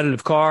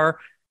competitive car,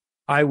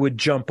 I would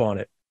jump on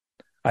it.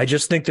 I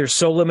just think there's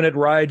so limited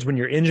rides when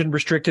you're engine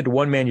restricted to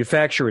one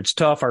manufacturer. It's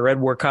tough. I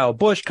read where Kyle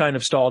Busch kind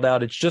of stalled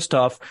out. It's just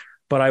tough,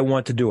 but I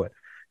want to do it.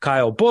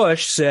 Kyle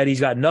Busch said he's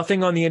got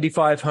nothing on the Indy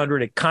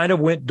 500. It kind of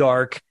went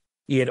dark.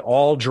 It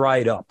all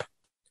dried up.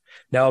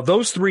 Now,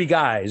 those three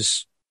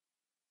guys,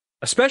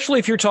 especially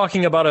if you're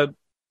talking about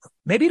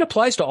maybe it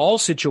applies to all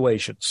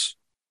situations.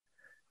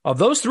 Of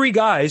those three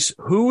guys,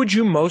 who would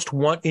you most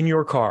want in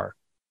your car?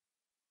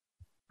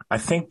 I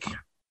think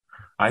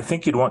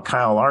you'd want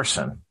Kyle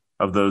Larson.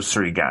 Of those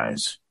three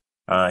guys,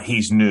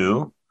 he's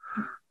new.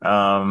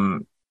 I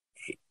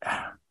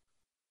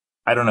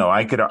don't know.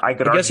 I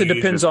guess it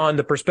depends on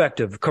the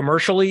perspective,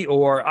 commercially,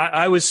 or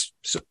I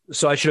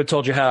should have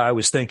told you how I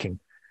was thinking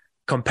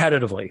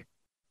competitively.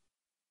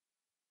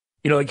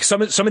 Like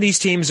some of these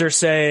teams are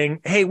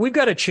saying, hey, we've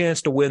got a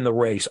chance to win the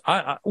race.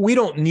 We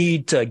don't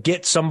need to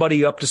get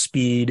somebody up to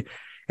speed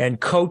and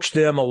coach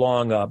them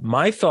along up.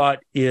 My thought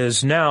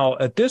is now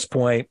at this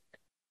point,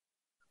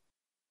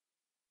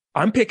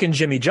 I'm picking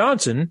Jimmie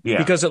Johnson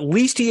because at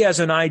least he has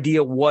an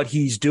idea what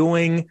he's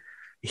doing.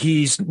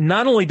 He's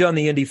not only done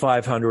the Indy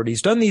 500,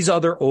 he's done these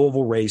other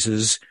oval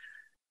races.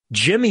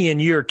 Jimmy in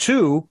year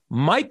 2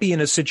 might be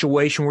in a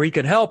situation where he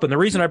can help. And the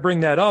reason I bring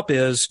that up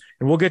is,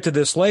 and we'll get to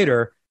this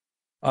later,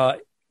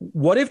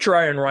 what if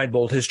Dreyer and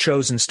Reinbold has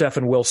chosen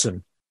Stefan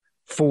Wilson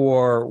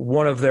for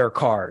one of their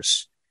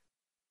cars?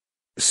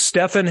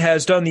 Stefan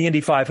has done the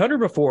Indy 500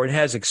 before and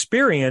has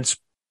experience,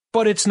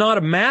 but it's not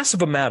a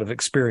massive amount of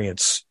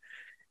experience.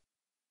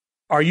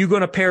 Are you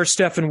going to pair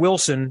Stefan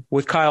Wilson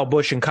with Kyle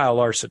Busch and Kyle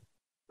Larson?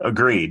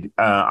 Agreed.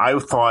 I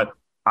thought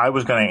I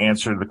was going to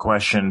answer the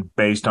question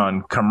based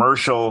on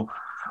commercial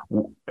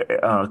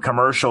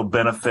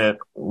benefit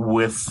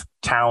with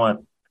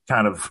talent,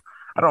 kind of,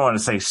 I don't want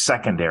to say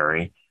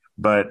secondary,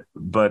 but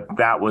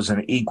that was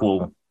an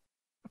equal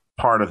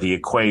part of the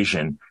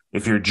equation.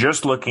 If you're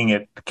just looking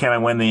at, can I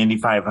win the Indy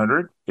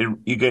 500?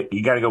 You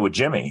got to go with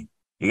Jimmy.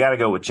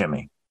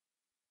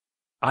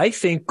 I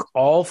think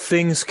all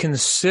things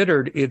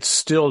considered, it's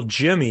still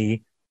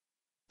Jimmy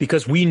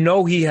because we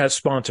know he has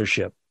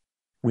sponsorship.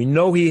 We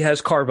know he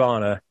has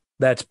Carvana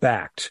that's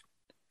backed.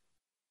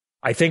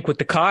 I think with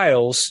the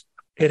Kyles,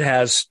 it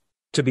has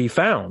to be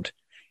found.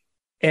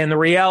 And the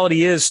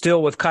reality is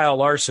still with Kyle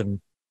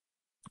Larson,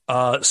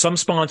 some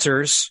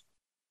sponsors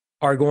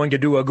are going to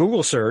do a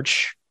Google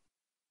search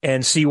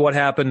and see what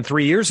happened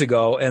 3 years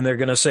ago, and they're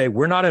going to say,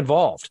 we're not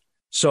involved.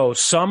 So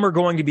some are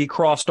going to be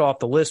crossed off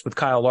the list with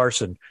Kyle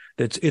Larson.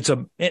 That's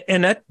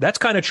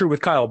kind of true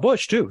with Kyle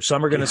Busch too.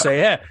 Some are going to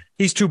say,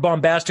 he's too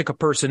bombastic a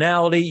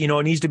personality.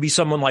 It needs to be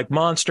someone like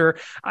Monster.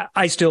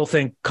 I still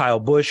think Kyle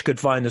Busch could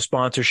find the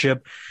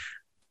sponsorship.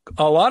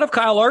 A lot of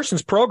Kyle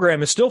Larson's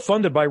program is still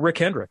funded by Rick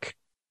Hendrick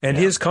and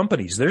his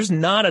companies. There's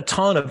not a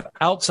ton of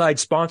outside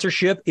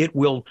sponsorship. It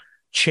will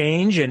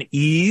change and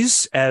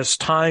ease as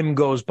time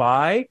goes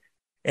by,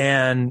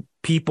 and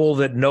people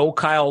that know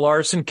Kyle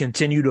Larson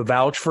continue to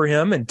vouch for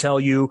him and tell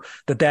you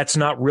that that's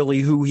not really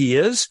who he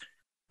is.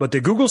 But the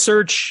Google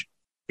search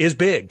is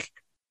big,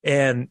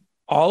 and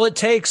all it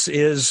takes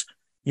is,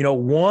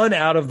 one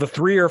out of the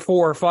 3 or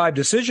 4 or 5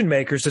 decision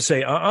makers to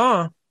say,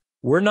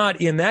 we're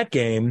not in that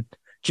game.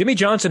 Jimmie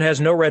Johnson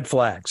has no red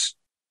flags,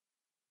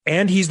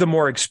 and he's the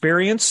more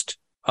experienced,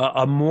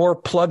 a more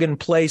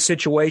plug-and-play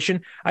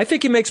situation. I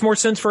think it makes more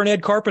sense for an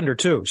Ed Carpenter,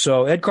 too.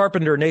 So Ed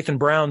Carpenter, Nathan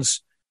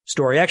Brown's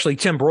story, actually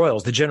Tim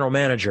Broyles, the general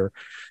manager.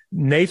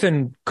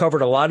 Nathan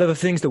covered a lot of the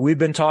things that we've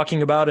been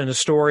talking about in a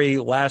story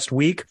last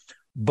week,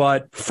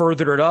 but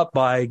furthered it up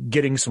by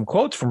getting some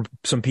quotes from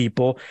some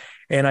people.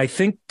 And I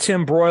think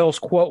Tim Broyles'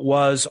 quote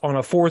was, on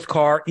a 4th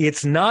car,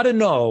 it's not a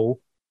no,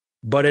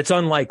 but it's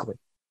unlikely.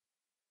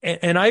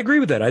 And I agree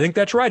with that. I think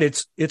that's right.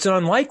 It's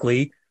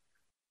unlikely.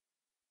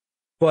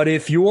 But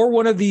if you're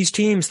one of these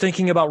teams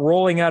thinking about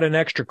rolling out an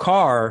extra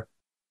car,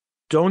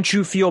 don't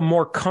you feel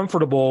more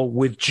comfortable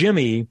with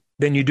Jimmy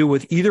than you do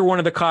with either one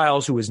of the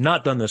Kyles who has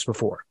not done this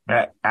before?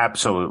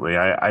 Absolutely.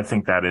 I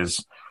think that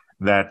is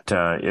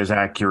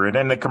accurate.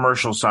 And the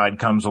commercial side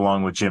comes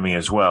along with Jimmy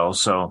as well.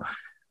 So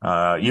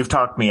you've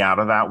talked me out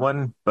of that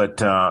one, but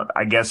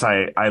I guess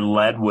I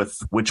led with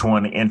which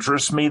one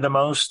interests me the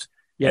most.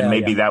 And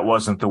maybe that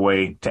wasn't the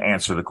way to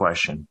answer the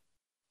question.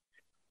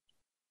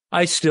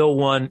 I still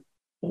want,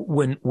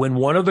 when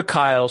one of the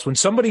Kyles, when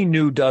somebody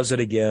new does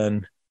it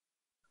again,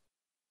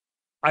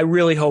 I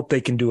really hope they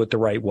can do it the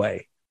right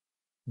way,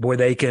 where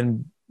they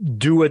can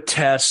do a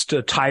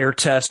tire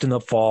test in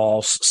the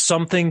fall.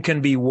 Something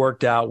can be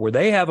worked out where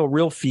they have a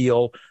real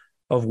feel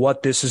of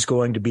what this is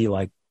going to be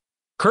like.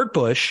 Kurt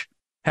Busch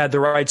had the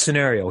right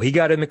scenario. He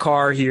got in the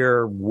car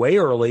here way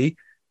early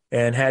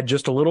and had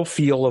just a little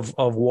feel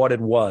of what it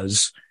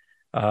was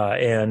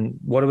and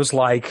what it was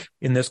like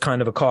in this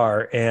kind of a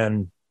car.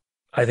 And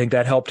I think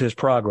that helped his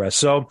progress.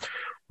 So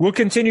we'll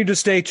continue to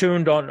stay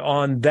tuned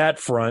on that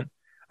front.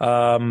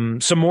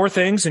 Some more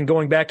things, and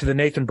going back to the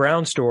Nathan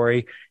Brown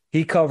story,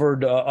 he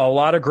covered a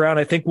lot of ground.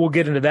 I think we'll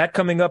get into that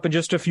coming up in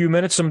just a few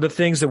minutes. Some of the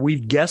things that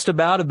we've guessed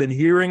about, have been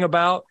hearing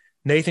about,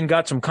 Nathan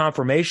got some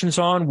confirmations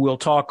on. We'll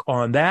talk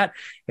on that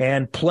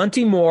and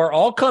plenty more,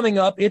 all coming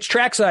up. It's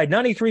Trackside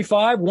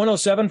 93.5,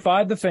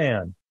 107.5 The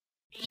Fan.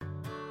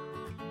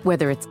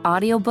 Whether it's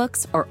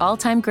audiobooks or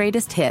all-time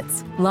greatest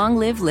hits, long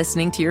live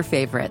listening to your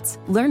favorites.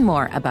 Learn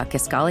more about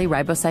Kisqali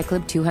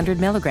Ribociclib 200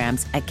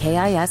 milligrams at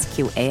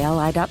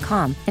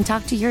KISQALI.com and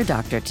talk to your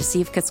doctor to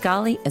see if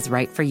Kisqali is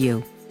right for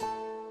you.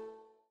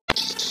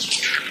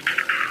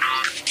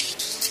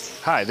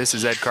 Hi, this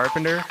is Ed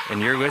Carpenter,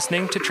 and you're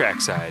listening to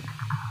Trackside.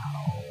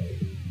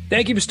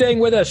 Thank you for staying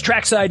with us.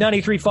 Trackside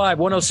 93.5,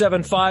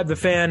 107.5 The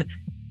Fan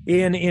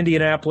in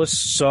Indianapolis.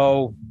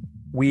 So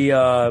we're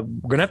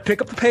going to have to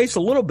pick up the pace a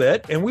little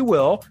bit, and we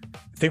will.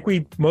 I think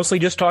we mostly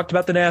just talked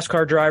about the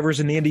NASCAR drivers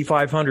in the Indy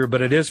 500,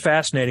 but it is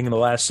fascinating in the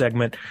last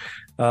segment.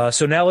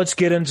 So now let's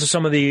get into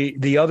some of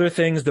the other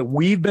things that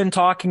we've been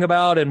talking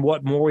about and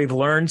what more we've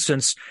learned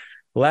since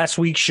last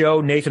week's show.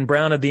 Nathan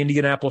Brown of the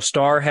Indianapolis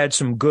Star had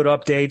some good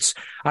updates.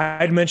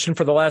 I'd mentioned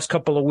for the last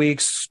couple of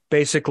weeks,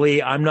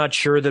 basically, I'm not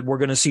sure that we're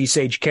going to see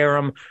Sage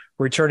Karam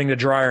returning to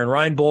Dreyer and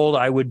Reinbold.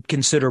 I would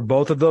consider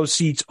both of those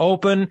seats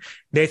open.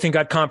 Nathan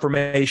got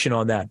confirmation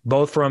on that,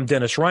 both from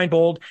Dennis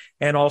Reinbold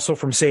and also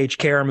from Sage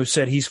Karam, who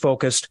said he's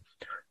focused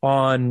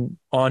on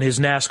his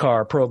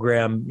NASCAR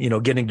program,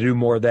 getting to do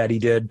more of that. He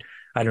did,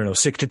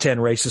 6 to 10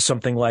 races,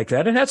 something like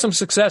that, and had some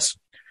success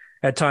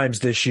at times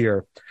this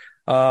year.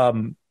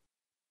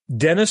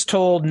 Dennis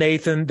told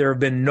Nathan there have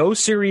been no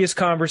serious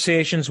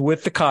conversations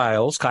with the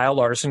Kyles, Kyle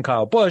Larson,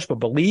 Kyle Busch, but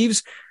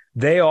believes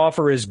they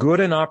offer as good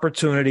an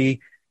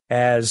opportunity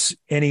as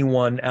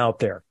anyone out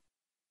there.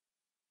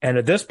 And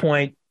at this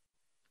point,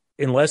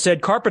 unless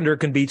Ed Carpenter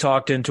can be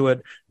talked into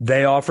it,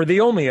 they offer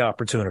the only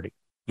opportunity.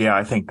 Yeah,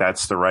 I think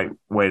that's the right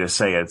way to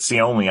say it. It's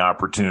the only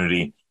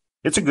opportunity.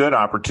 It's a good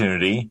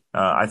opportunity.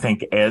 I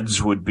think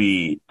Ed's would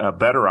be a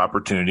better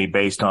opportunity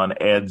based on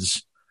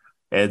Ed's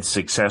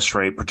success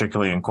rate,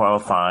 particularly in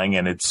qualifying,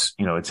 and it's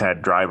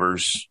had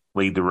drivers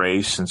lead the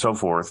race and so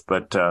forth,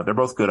 but they're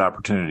both good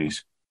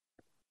opportunities.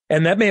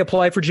 And that may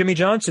apply for Jimmie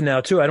Johnson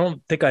now too. I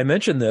don't think I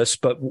mentioned this,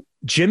 but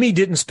Jimmy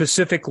didn't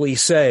specifically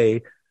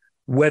say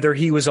whether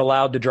he was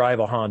allowed to drive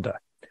a Honda.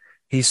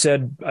 He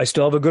said, I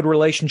still have a good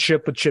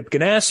relationship with Chip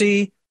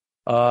Ganassi,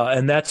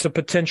 and that's a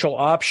potential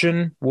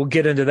option. We'll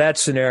get into that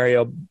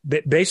scenario.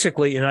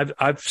 Basically, and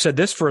I've said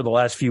this for the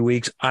last few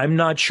weeks, I'm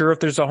not sure if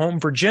there's a home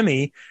for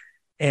Jimmy,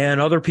 and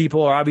other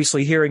people are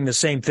obviously hearing the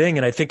same thing,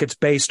 and I think it's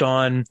based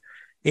on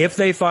if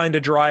they find a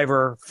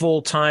driver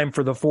full-time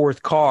for the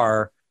fourth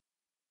car,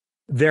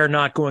 they're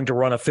not going to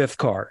run a fifth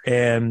car.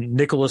 And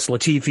Nicholas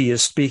Latifi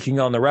is speaking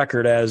on the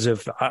record as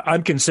if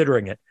I'm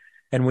considering it.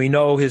 And we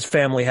know his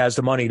family has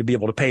the money to be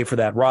able to pay for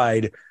that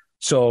ride.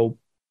 So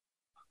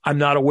I'm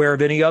not aware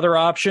of any other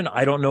option.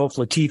 I don't know if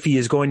Latifi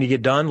is going to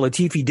get done.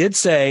 Latifi did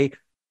say,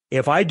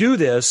 if I do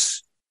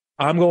this,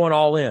 I'm going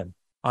all in.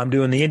 I'm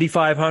doing the Indy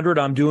 500.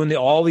 I'm doing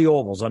all the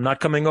ovals. I'm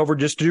not coming over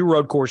just to do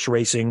road course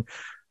racing.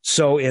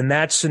 So in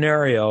that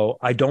scenario,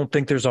 I don't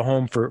think there's a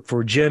home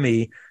for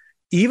Jimmy.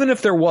 Even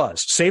if there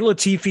was, say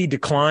Latifi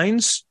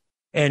declines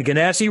and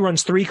Ganassi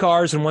runs 3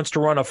 cars and wants to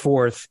run a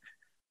fourth,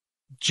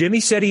 Jimmy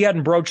said he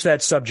hadn't broached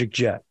that subject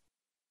yet.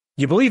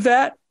 You believe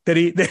that? That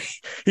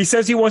he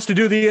says he wants to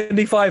do the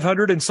Indy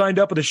 500 and signed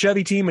up with a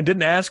Chevy team and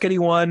didn't ask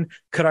anyone,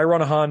 could I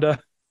run a Honda?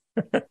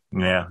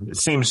 Yeah, it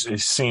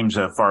seems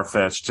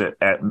far-fetched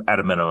at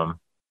a minimum.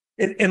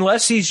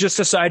 Unless he's just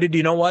decided,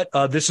 you know what,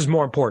 this is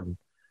more important.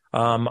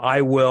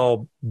 I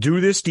will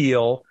do this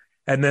deal,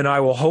 and then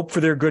I will hope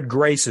for their good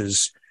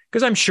graces.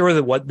 Because I'm sure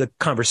that what the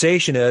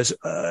conversation is,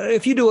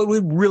 if you do it,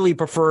 we'd really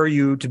prefer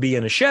you to be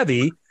in a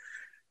Chevy.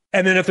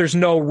 And then if there's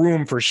no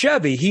room for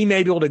Chevy, he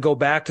may be able to go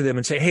back to them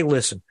and say, hey,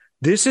 listen,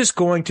 this is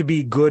going to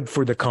be good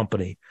for the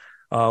company.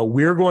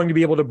 We're going to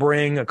be able to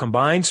bring a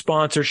combined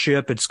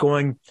sponsorship.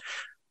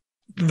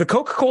 The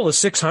Coca-Cola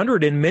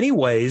 600 in many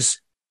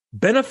ways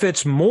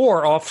benefits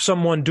more off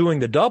someone doing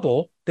the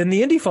double than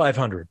the Indy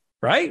 500,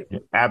 right?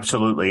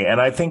 Absolutely.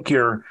 And I think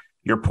your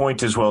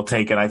point is well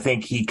taken. I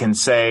think he can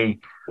say,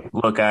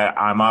 look,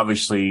 I'm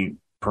obviously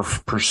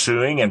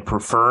pursuing and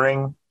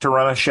preferring to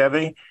run a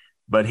Chevy,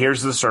 but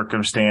here's the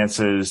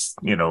circumstances.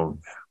 You know,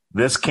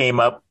 this came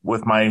up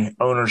with my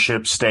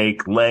ownership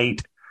stake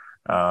late.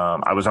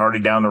 I was already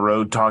down the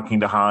road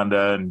talking to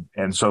Honda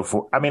and so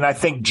forth. I mean, I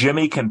think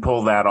Jimmy can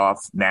pull that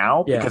off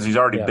now because he's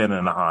already been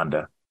in a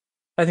Honda.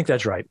 I think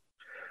that's right.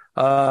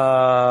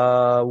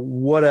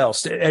 What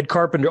else? Ed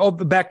Carpenter. Oh,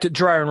 back to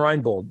Dreyer and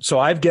Reinbold. So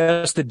I've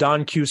guessed that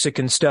Don Cusick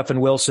and Stephen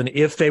Wilson,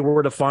 if they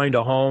were to find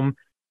a home,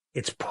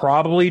 it's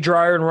probably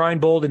Dreyer and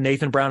Reinbold, and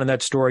Nathan Brown in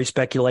that story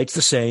speculates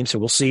the same. So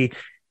we'll see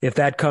if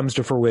that comes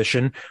to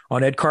fruition.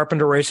 On Ed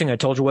Carpenter Racing, I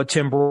told you what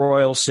Tim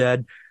Broyle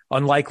said,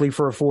 unlikely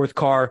for a fourth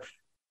car.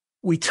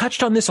 We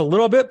touched on this a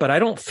little bit, but I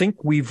don't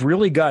think we've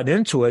really gotten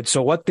into it.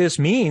 So what this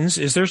means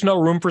is there's no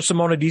room for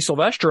Simona Di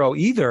Silvestro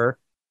either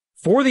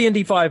for the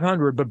Indy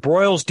 500, but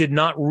Broyles did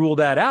not rule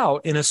that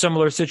out in a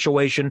similar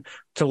situation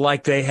to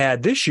like they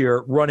had this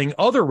year running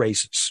other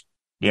races.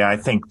 Yeah, I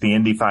think the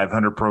Indy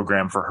 500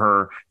 program for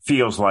her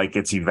feels like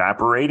it's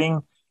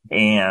evaporating.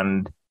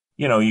 And,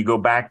 you know, you go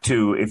back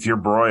to if you're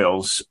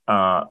Broyles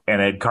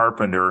and Ed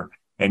Carpenter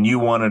and you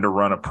wanted to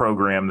run a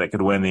program that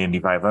could win the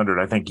Indy 500,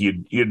 I think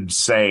you'd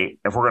say,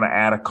 if we're going to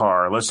add a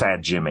car, let's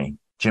add Jimmy.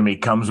 Jimmy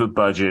comes with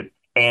budget,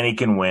 and he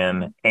can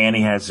win, and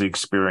he has the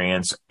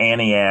experience,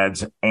 and he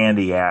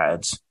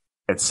adds,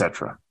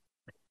 etc.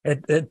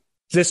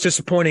 It's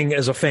disappointing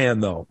as a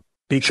fan, though,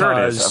 because sure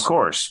it is, of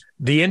course.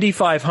 The Indy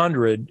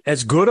 500,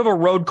 as good of a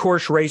road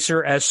course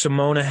racer as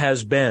Simona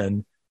has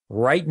been,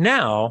 right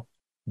now,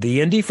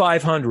 the Indy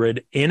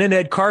 500 in an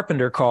Ed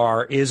Carpenter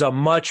car is a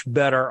much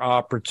better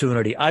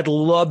opportunity. I'd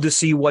love to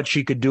see what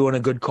she could do in a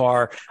good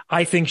car.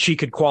 I think she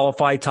could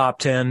qualify top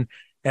 10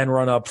 and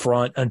run up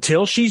front.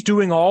 Until she's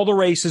doing all the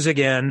races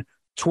again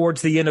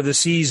towards the end of the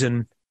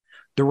season,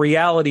 the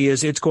reality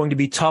is it's going to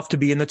be tough to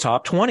be in the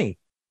top 20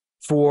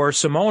 for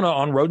Simona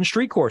on road and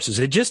street courses.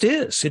 It just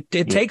is.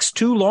 It takes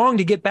too long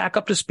to get back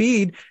up to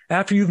speed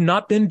after you've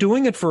not been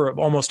doing it for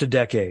almost a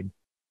decade.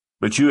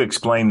 But you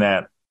explained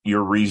that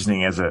your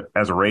reasoning as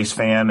a race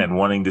fan and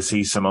wanting to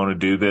see Simona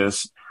do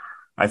this.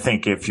 I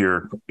think if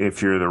you're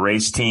the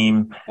race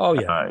team,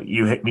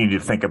 you need to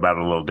think about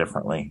it a little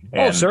differently.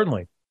 And,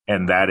 certainly.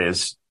 And that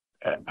is,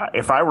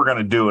 if I were going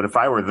to do it, if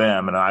I were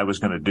them and I was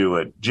going to do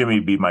it, Jimmy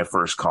would be my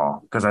first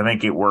call because I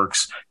think it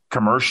works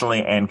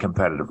commercially and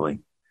competitively.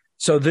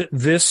 So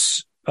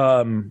this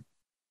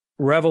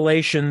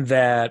revelation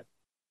that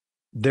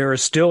there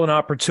is still an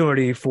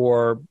opportunity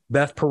for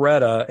Beth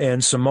Paretta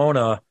and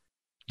Simona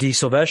Di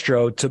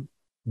Silvestro to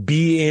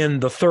be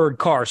in the third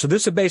car. So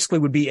this basically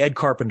would be Ed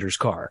Carpenter's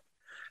car.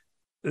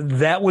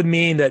 That would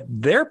mean that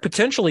they're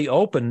potentially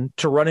open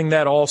to running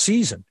that all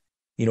season.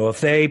 You know,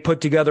 if they put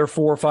together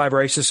 4 or 5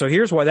 races. So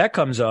here's why that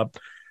comes up.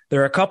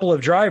 There are a couple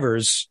of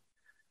drivers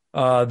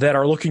that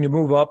are looking to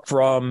move up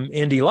from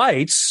Indy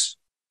Lights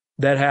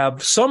that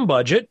have some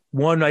budget,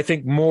 one I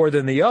think more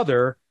than the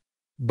other,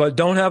 but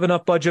don't have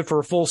enough budget for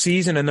a full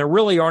season, and there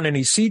really aren't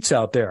any seats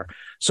out there.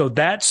 So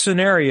that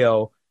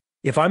scenario,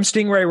 if I'm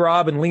Stingray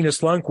Robb and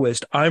Linus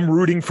Lundqvist, I'm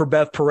rooting for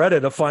Beth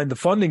Paretta to find the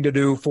funding to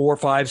do 4,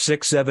 5,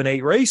 6, 7,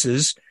 8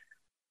 races.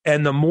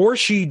 And the more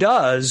she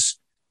does,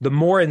 the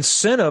more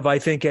incentive I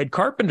think Ed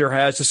Carpenter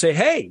has to say,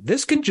 hey,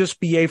 this can just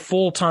be a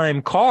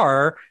full-time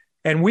car,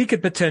 and we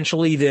could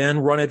potentially then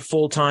run it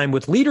full-time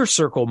with Leader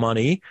Circle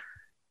money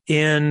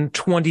in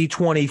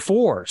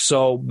 2024.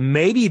 So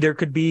maybe there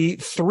could be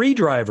 3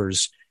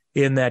 drivers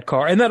in that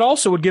car, and that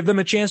also would give them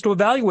a chance to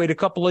evaluate a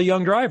couple of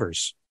young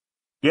drivers.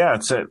 Yeah,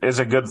 it's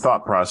a good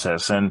thought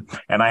process. And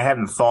I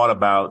hadn't thought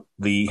about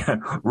the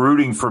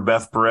rooting for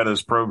Beth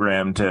Paretta's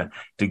program to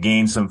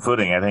gain some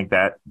footing. I think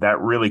that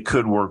really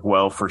could work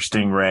well for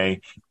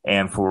Stingray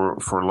and for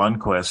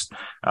Lundqvist.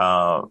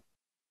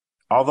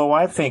 Although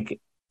I think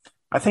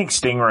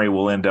Stingray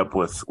will end up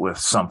with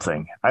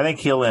something. I think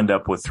he'll end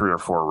up with 3 or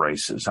 4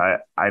 races.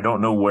 I don't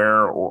know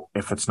where, or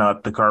if it's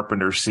not the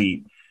Carpenter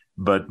seat,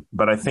 but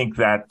I think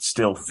that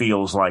still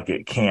feels like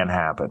it can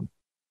happen.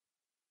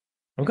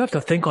 I'm going to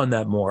have to think on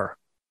that more,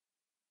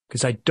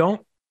 because I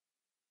don't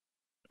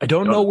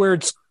know where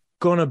it's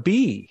going to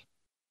be.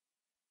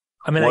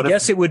 I mean, I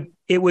guess it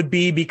would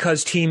be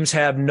because teams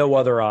have no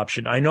other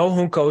option. I know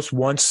Juncos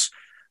wants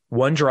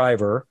one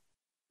driver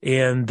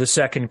in the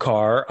second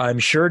car. I'm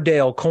sure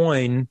Dale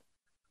Coyne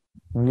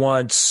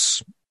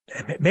wants,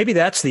 maybe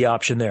that's the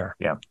option there.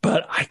 Yeah.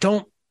 But I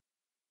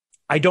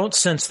don't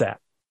sense that.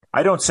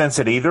 I don't sense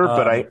it either,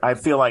 but I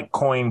feel like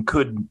Coyne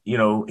could,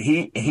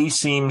 he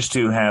seems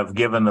to have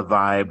given the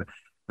vibe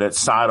that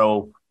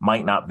Sato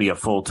might not be a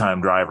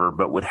full-time driver,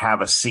 but would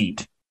have a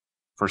seat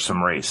for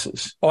some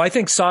races. Oh, I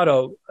think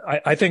Sato,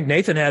 I think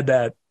Nathan had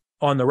that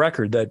on the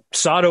record, that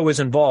Sato is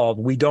involved.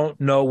 We don't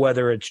know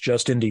whether it's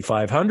just Indy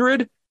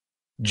 500,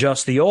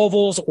 just the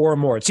ovals, or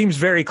more. It seems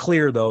very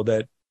clear, though,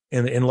 that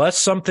unless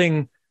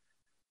something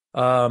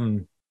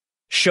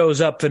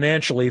shows up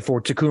financially for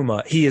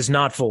Takuma, he is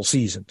not full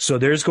season. So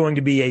there's going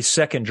to be a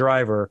second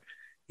driver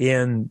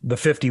in the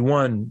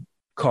 51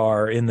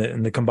 car in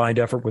the combined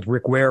effort with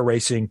Rick Ware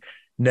Racing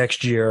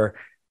next year.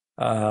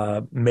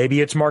 Maybe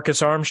it's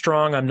Marcus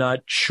Armstrong. I'm not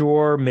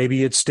sure.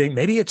 Maybe it's Sting.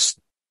 Maybe it's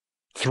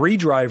 3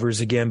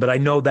 drivers again, but I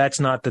know that's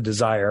not the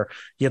desire.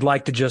 You'd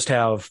like to just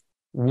have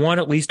one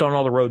at least on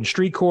all the road and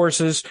street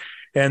courses,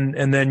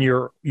 and then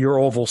your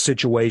oval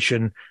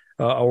situation,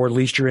 or at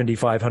least your Indy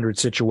 500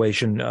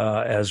 situation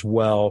as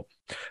well.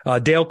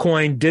 Dale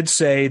Coyne did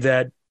say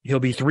that he'll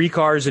be 3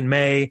 cars in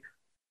May,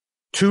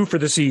 2 for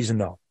the season,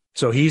 though.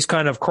 So he's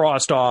kind of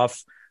crossed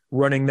off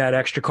running that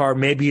extra car.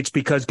 Maybe it's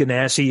because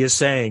Ganassi is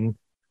saying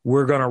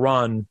we're going to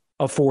run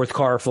a 4th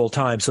car full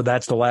time. So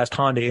that's the last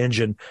Honda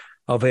engine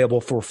available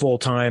for full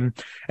time.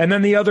 And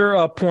then the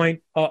other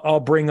point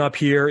I'll bring up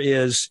here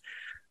is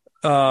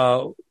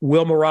Will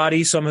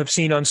Marotti. Some have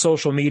seen on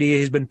social media,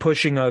 he's been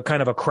pushing a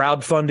kind of a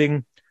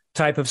crowdfunding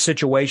type of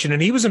situation.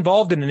 And he was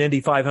involved in an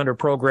Indy 500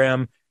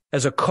 program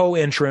as a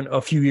co-entrant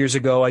a few years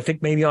ago, I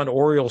think maybe on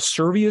Oriol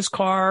Servia's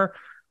car.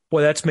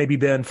 Boy, that's maybe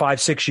been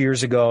 5-6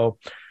 years ago.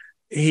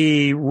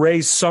 He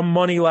raised some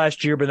money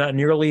last year, but not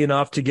nearly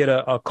enough to get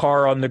a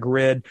car on the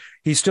grid.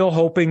 He's still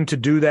hoping to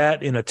do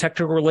that in a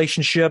technical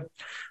relationship.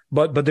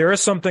 But there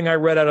is something I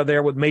read out of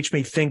there that makes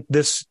me think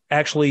this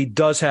actually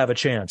does have a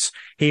chance.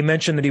 He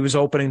mentioned that he was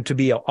opening to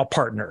be a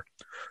partner.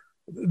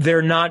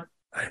 They're not,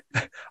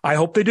 I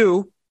hope they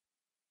do,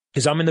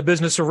 because I'm in the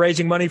business of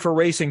raising money for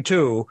racing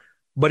too,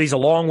 but he's a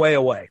long way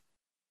away.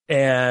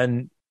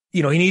 And,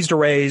 he needs to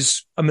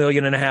raise $1.5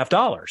 million.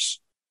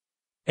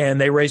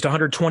 And they raised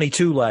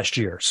 122 last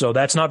year. So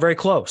that's not very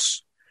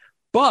close.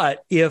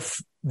 But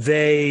if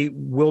they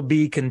will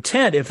be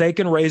content, if they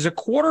can raise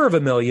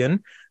 $250,000,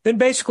 then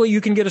basically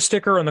you can get a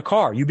sticker on the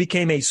car. You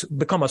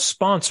become a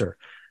sponsor.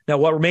 Now,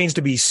 what remains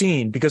to be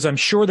seen, because I'm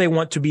sure they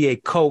want to be a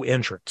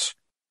co-entrant,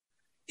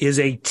 is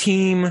a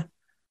team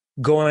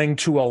going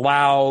to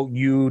allow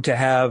you to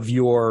have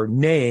your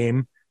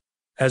name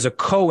as a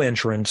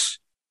co-entrant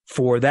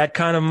for that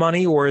kind of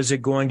money, or is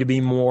it going to be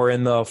more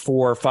in the $400,000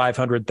 or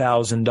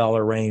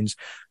 $500,000 range?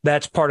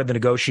 That's part of the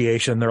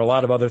negotiation. There are a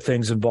lot of other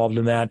things involved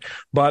in that,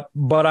 but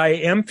I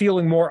am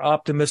feeling more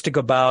optimistic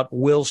about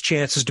Will's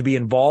chances to be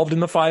involved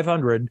in the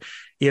 500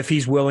 if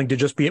he's willing to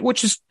just be,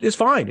 which is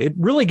fine. It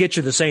really gets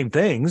you the same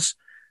things.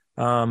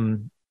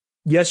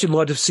 Yes, you'd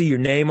love to see your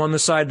name on the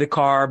side of the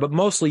car, but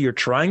mostly you're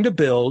trying to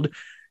build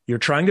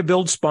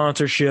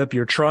sponsorship.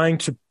 You're trying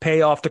to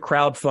pay off the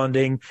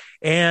crowdfunding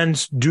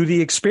and do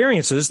the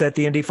experiences that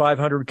the Indy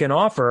 500 can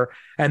offer.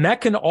 And that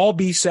can all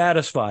be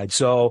satisfied.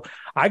 So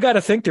I got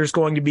to think there's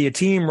going to be a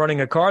team running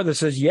a car that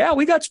says, yeah,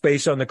 we got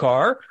space on the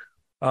car.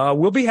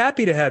 We'll be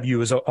happy to have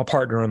you as a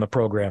partner on the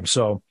program.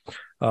 So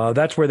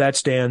that's where that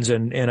stands.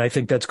 And I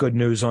think that's good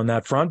news on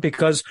that front,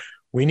 because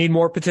we need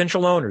more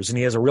potential owners. And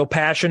he has a real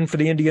passion for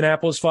the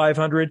Indianapolis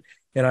 500.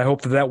 And I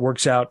hope that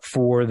works out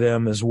for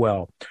them as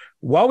well.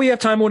 While we have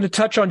time, I want to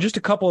touch on just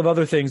a couple of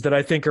other things that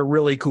I think are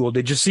really cool.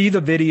 Did you see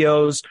the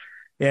videos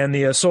and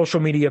the social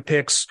media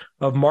pics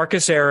of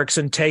Marcus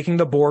Ericsson taking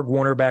the Borg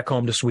Warner back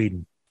home to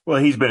Sweden?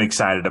 Well, he's been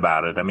excited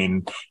about it. I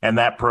mean, and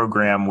that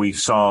program we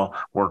saw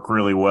work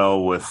really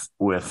well with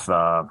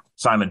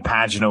Simon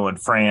Pagenaud in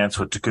France,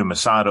 with Takuma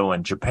Sato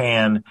in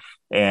Japan,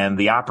 and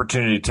the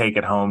opportunity to take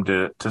it home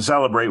to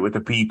celebrate with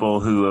the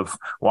people who have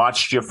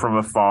watched you from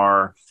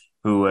afar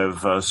who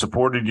have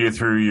supported you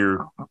through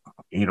your,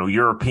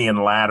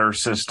 European ladder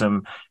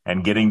system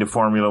and getting to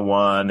Formula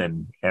One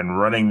and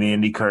running the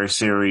IndyCar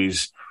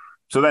series.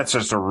 So that's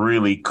just a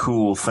really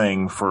cool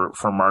thing for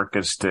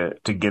Marcus to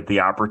get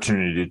the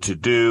opportunity to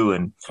do.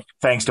 And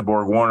thanks to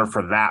Borg Warner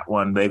for that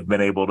one, they've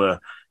been able to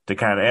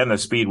kind of, and the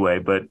Speedway,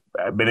 but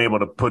I've been able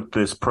to put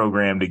this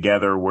program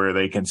together where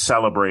they can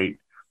celebrate,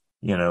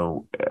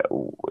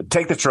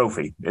 take the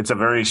trophy. It's a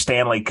very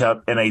Stanley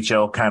Cup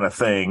NHL kind of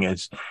thing.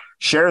 It's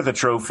share the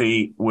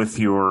trophy with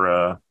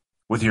your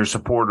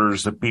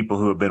supporters, the people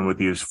who have been with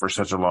you for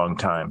such a long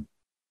time.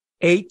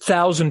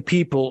 8,000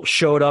 people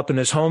showed up in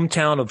his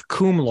hometown of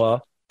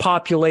Kumla,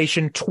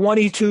 population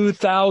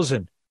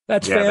 22,000.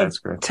 That's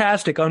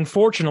fantastic. That's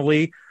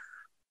unfortunately,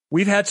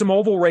 we've had some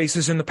oval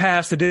races in the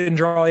past that didn't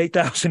draw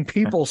 8,000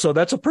 people, so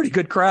that's a pretty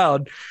good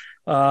crowd.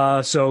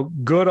 So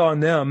good on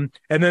them.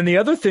 And then the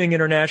other thing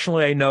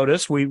internationally I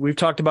noticed, we've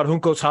talked about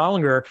Juncos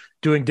Hollinger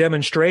doing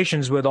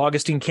demonstrations with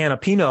Agustin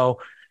Canapino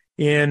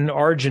in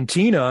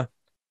Argentina.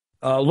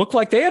 Looked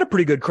like they had a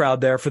pretty good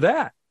crowd there for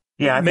that.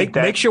 Yeah, I think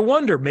that makes you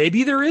wonder.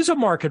 Maybe there is a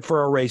market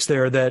for a race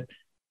there that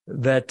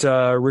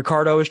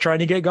Ricardo is trying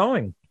to get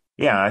going.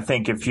 Yeah, I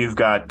think if you've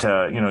got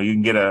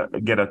you can get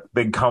a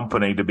big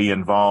company to be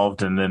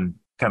involved and then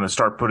kind of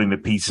start putting the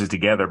pieces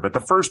together. But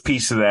the first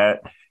piece of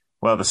that,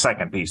 the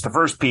second piece, the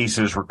first piece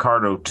is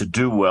Ricardo to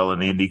do well in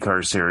the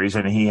IndyCar series,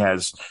 and he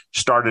has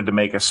started to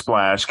make a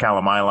splash.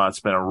 Callum Ilot's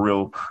been a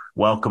real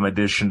welcome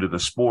addition to the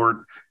sport.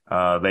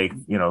 They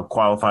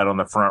qualified on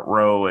the front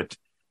row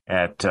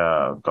at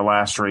the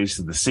last race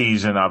of the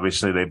season.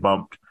 Obviously, they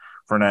bumped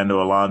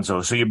Fernando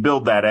Alonso. So you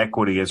build that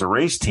equity as a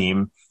race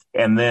team,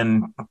 and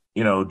then,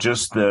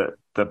 just the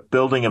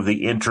building of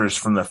the interest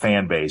from the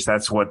fan base.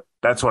 That's what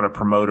a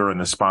promoter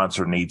and the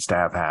sponsor needs to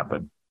have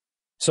happen.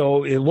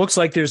 So it looks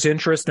like there's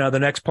interest. Now, the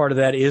next part of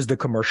that is the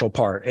commercial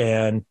part.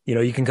 And,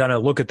 you can kind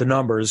of look at the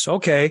numbers.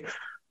 Okay.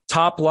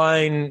 Top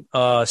line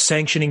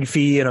sanctioning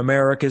fee in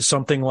America is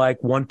something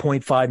like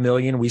 $1.5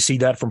 million. We see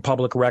that from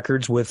public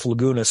records with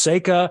Laguna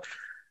Seca.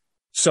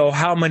 So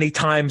how many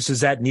times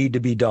does that need to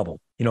be doubled?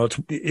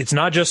 It's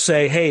not just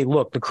say, hey,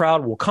 look, the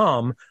crowd will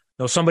come.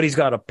 No, somebody's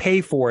got to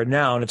pay for it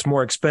now, and it's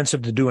more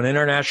expensive to do an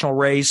international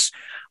race.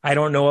 I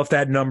don't know if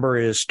that number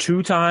is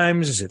 2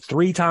 times, is it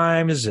 3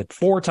 times, is it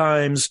 4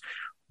 times,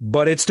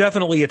 but it's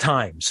definitely a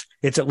times.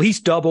 It's at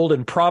least doubled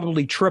and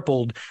probably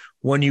tripled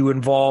when you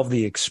involve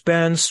the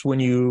expense, when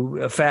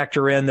you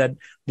factor in that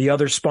the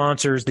other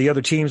sponsors, the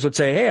other teams would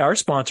say, hey, our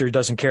sponsor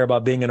doesn't care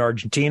about being in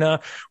Argentina.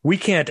 We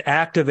can't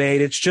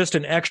activate. It's just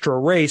an extra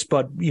race,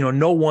 but,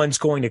 no one's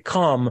going to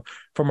come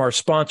from our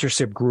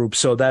sponsorship group.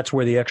 So that's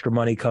where the extra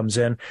money comes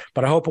in.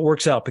 But I hope it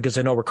works out because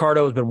I know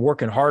Ricardo has been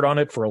working hard on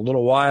it for a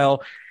little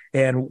while.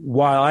 And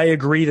while I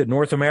agree that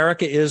North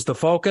America is the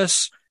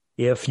focus,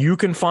 if you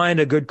can find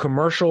a good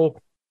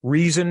commercial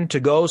reason to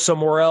go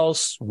somewhere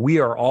else, we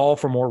are all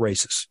for more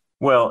races.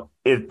 Well,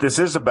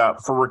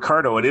 for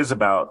Ricardo, it is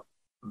about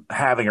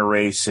having a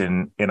race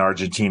in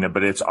Argentina,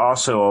 but it's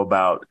also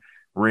about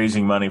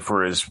raising money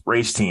for his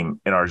race team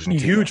in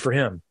Argentina. Huge for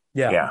him.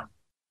 Yeah. Yeah.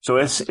 So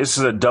this is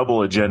a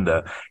double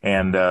agenda.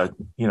 And, the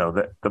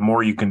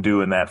more you can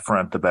do in that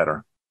front, the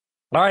better.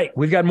 All right.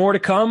 We've got more to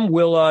come.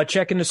 We'll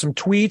check into some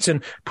tweets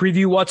and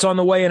preview what's on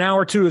the way in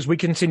hour 2 as we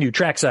continue.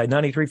 Trackside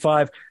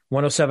 93.5,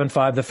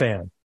 107.5 The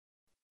Fan.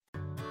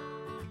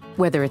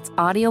 Whether it's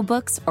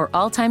audiobooks or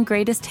all-time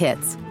greatest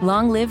hits,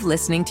 long live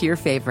listening to your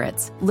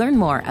favorites. Learn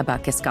more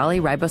about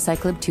Kisqali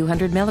Ribociclib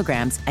 200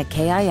 milligrams at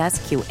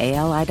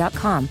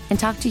KISQALI.com and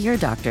talk to your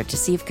doctor to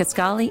see if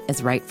Kisqali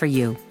is right for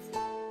you.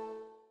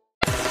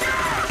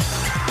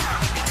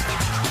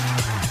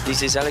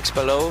 This is Alex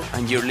Palou,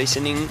 and you're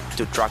listening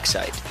to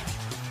Trackside.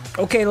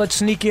 Okay, let's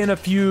sneak in a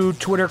few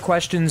Twitter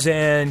questions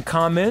and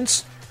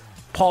comments.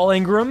 Paul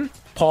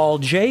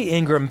J.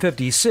 Ingram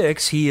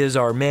 56, he is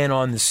our man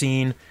on the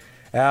scene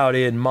out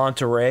in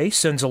Monterey,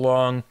 sends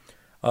along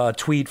a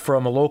tweet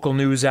from a local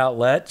news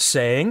outlet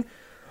saying,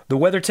 the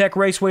WeatherTech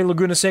Raceway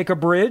Laguna Seca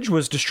Bridge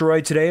was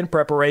destroyed today in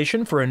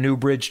preparation for a new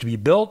bridge to be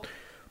built,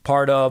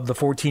 part of the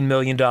 $14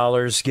 million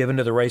given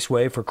to the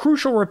raceway for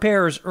crucial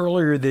repairs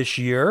earlier this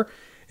year.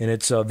 And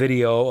it's a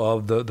video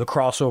of the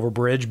crossover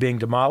bridge being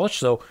demolished.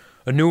 So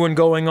a new one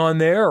going on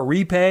there, a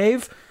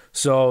repave.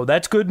 So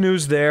that's good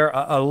news there.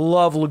 I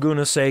love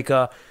Laguna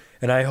Seca.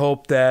 And I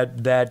hope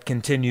that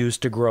continues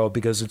to grow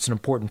because it's an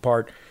important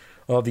part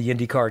of the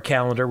IndyCar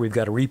calendar. We've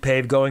got a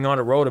repave going on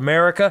at Road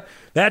America.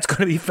 That's going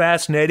to be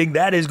fascinating.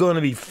 That is going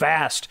to be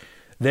fast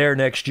there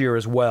next year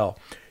as well.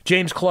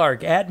 James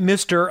Clark, at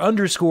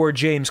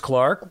Mr._James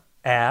Clark,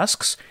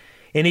 asks,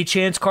 any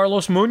chance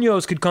Carlos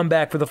Munoz could come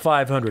back for the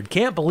 500?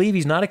 Can't believe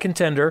he's not a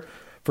contender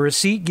for a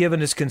seat given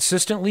his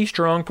consistently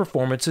strong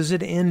performances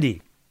at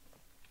Indy.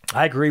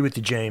 I agree with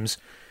you, James.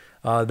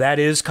 That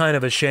is kind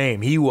of a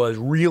shame. He was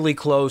really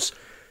close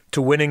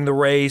to winning the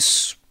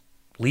race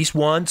at least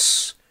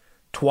once,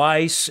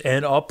 twice,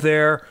 and up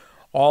there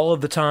all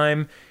of the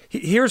time.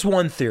 Here's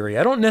one theory.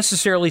 I don't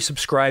necessarily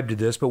subscribe to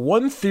this, but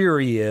one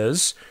theory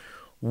is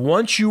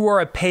once you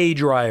are a pay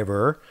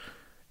driver,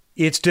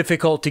 it's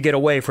difficult to get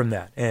away from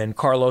that. And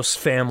Carlos'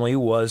 family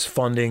was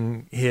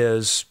funding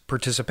his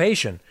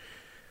participation.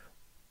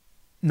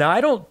 Now,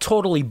 I don't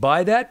totally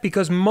buy that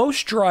because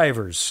most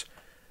drivers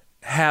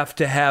have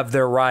to have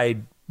their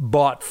ride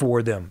bought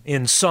for them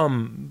in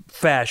some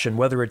fashion,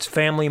 whether it's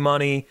family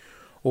money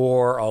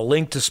or a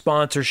link to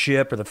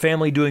sponsorship or the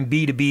family doing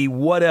B2B,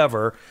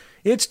 whatever.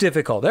 It's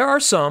difficult. There are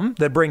some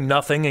that bring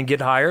nothing and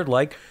get hired,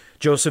 like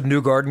Joseph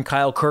Newgarden,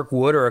 Kyle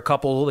Kirkwood, or a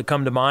couple that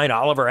come to mind,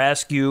 Oliver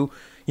Askew.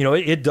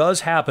 It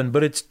does happen,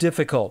 but it's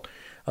difficult.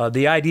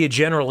 The idea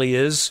generally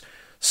is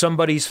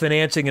somebody's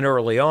financing it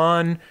early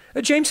on.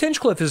 James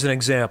Hinchcliffe is an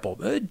example.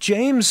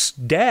 James'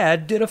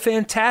 dad did a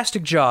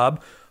fantastic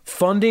job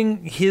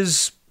funding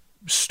his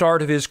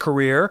start of his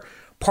career,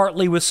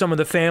 partly with some of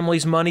the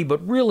family's money,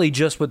 but really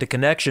just with the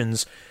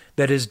connections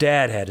that his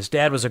dad had. His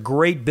dad was a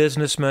great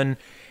businessman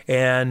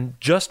and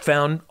just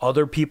found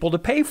other people to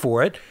pay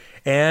for it,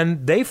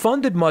 and they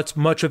funded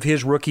much of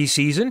his rookie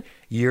season.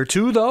 Year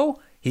 2,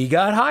 though, he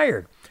got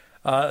hired.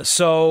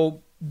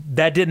 So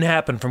that didn't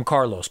happen from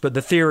Carlos. But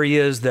the theory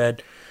is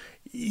that,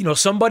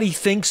 somebody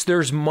thinks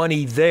there's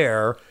money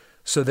there,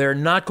 so they're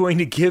not going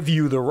to give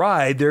you the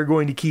ride. They're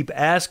going to keep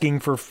asking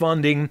for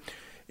funding.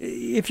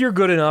 If you're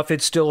good enough,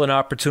 it's still an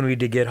opportunity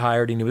to get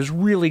hired. And he was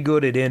really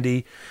good at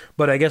Indy.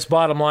 But I guess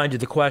bottom line to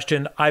the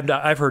question,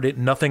 I've heard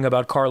nothing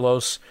about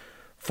Carlos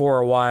for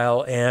a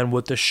while. And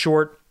with the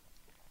short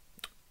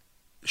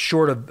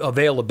of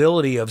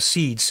availability of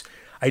seats,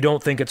 I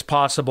don't think it's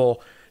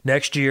possible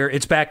next year.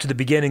 It's back to the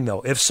beginning,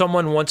 though. If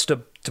someone wants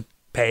to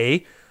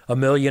pay $1.5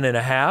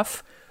 million,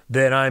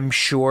 then I'm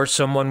sure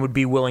someone would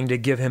be willing to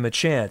give him a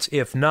chance.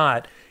 If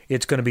not,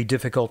 it's going to be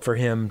difficult for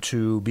him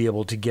to be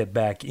able to get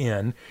back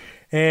in.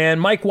 And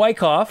Mike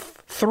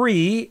Wyckoff,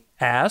 3,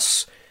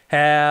 asks,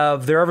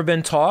 have there ever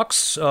been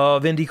talks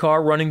of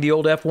IndyCar running the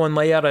old F1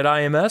 layout at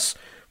IMS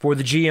for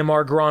the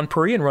GMR Grand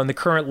Prix and run the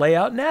current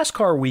layout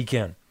NASCAR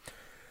weekend?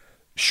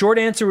 Short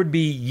answer would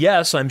be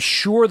yes. I'm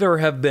sure there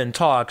have been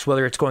talks.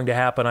 Whether it's going to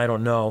happen, I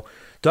don't know.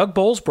 Doug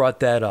Bowles brought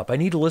that up. I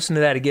need to listen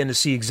to that again to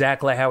see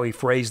exactly how he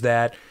phrased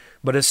that.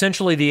 But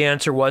essentially the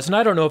answer was, and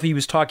I don't know if he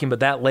was talking about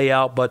that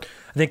layout, but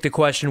I think the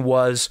question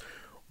was,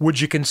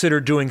 would you consider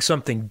doing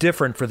something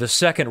different for the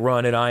second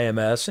run at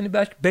IMS? And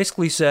he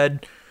basically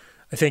said,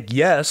 I think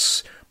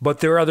yes, but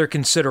there are other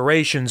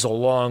considerations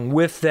along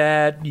with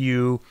that.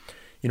 You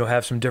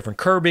have some different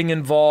curbing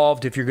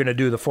involved. If you're going to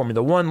do the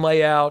Formula One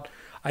layout,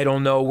 I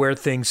don't know where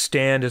things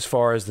stand as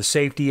far as the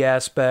safety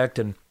aspect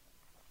and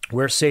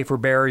where safer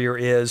barrier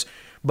is.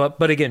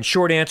 But again,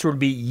 short answer would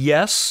be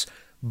yes,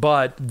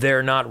 but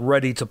they're not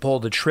ready to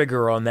pull the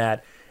trigger on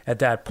that at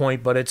that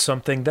point. But it's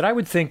something that I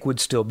would think would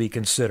still be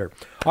considered.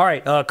 All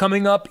right,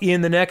 coming up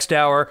in the next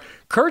hour,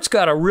 Kurt's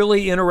got a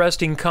really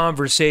interesting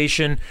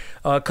conversation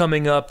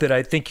coming up that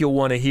I think you'll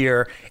want to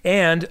hear.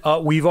 And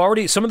we've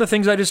already, some of the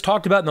things I just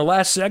talked about in the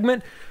last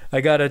segment, I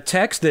got a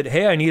text that,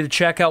 hey, I need to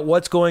check out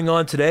what's going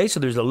on today. So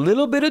there's a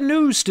little bit of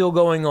news still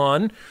going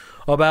on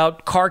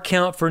about car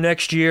count for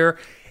next year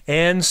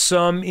and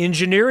some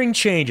engineering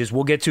changes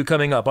we'll get to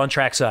coming up on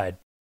Trackside.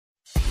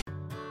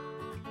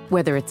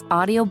 Whether it's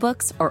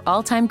audiobooks or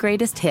all-time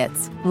greatest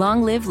hits,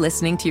 long live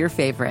listening to your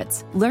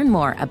favorites. Learn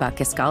more about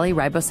Kisqali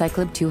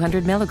Ribociclib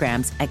 200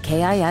 milligrams at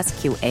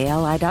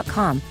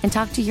KISQALI.com and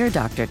talk to your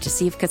doctor to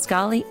see if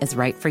Kisqali is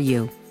right for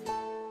you.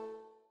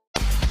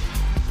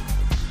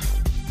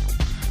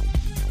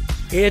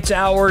 It's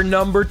hour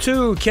number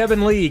 2.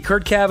 Kevin Lee,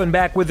 Kurt Cavan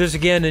back with us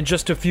again in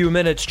just a few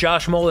minutes.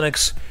 Josh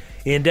Mullenix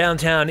in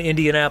downtown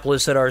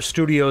Indianapolis at our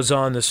studios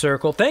on the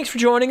Circle. Thanks for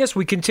joining us.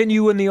 We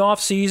continue in the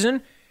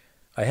off-season.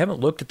 I haven't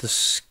looked at the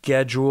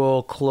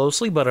schedule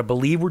closely, but I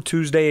believe we're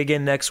Tuesday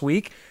again next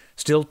week.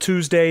 Still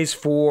Tuesdays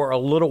for a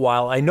little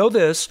while. I know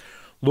this.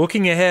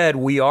 Looking ahead,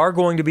 we are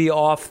going to be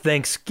off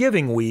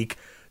Thanksgiving week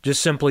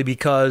just simply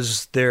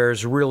because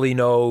there's really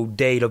no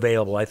date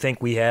available. I think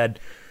we had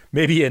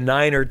maybe a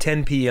 9 or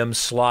 10 p.m.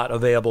 slot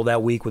available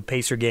that week with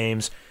Pacer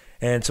games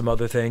and some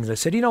other things. I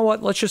said, you know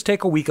what, let's just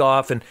take a week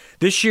off. And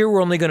this year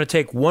we're only going to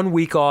take 1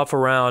 week off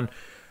around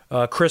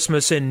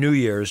Christmas and New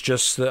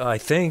Year's. I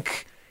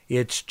think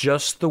it's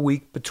just the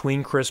week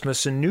between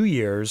Christmas and New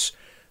Year's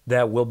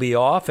that we'll be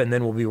off, and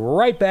then we'll be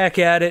right back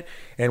at it,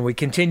 and we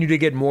continue to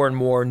get more and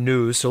more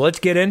news. So let's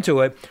get into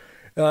it.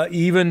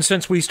 Even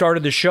since we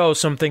started the show,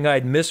 something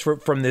I'd missed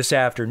from this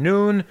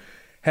afternoon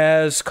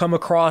has come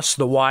across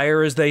the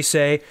wire, as they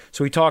say.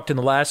 So we talked in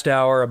the last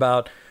hour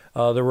about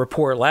the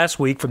report last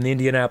week from the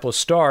Indianapolis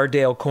Star,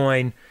 Dale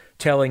Coyne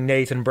telling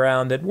Nathan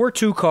Brown that we're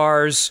 2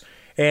 cars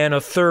and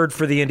a third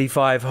for the Indy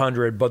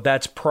 500, but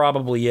that's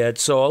probably it.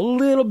 So a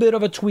little bit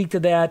of a tweak to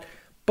that,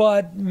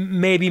 but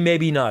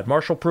maybe not.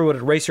 Marshall Pruitt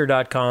at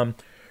Racer.com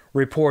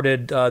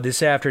reported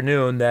this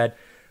afternoon that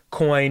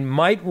Coyne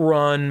might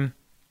run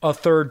a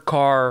third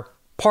car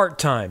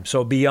part-time,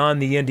 so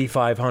beyond the Indy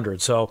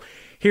 500. So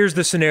here's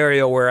the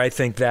scenario where I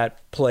think that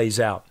plays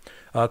out.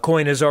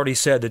 Coyne has already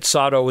said that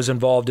Sato is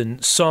involved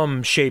in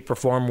some shape or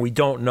form. We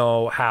don't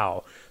know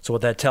how. So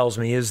what that tells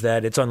me is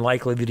that it's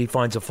unlikely that he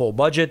finds a full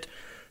budget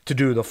to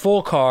do the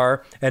full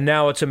car, and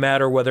now it's a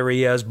matter whether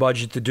he has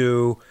budget to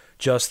do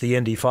just the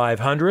Indy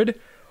 500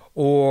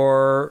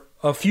 or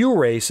a few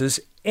races,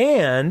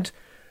 and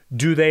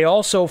do they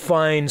also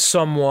find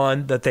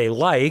someone that they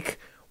like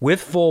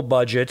with full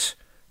budget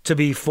to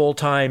be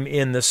full-time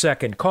in the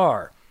second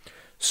car?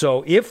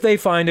 So if they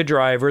find a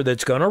driver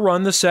that's going to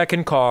run the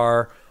second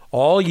car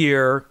all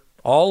year,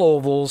 all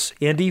ovals,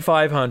 Indy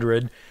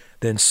 500,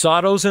 then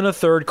Sato's in a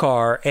third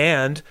car,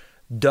 and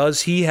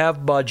does he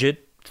have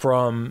budget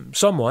from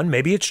someone?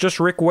 Maybe it's just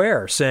Rick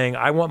Ware saying,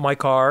 I want my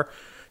car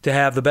to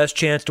have the best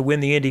chance to win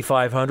the Indy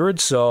 500,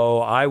 so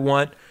I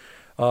want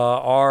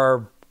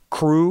our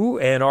crew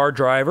and our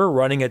driver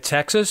running at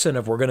Texas, and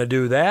if we're going to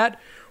do that,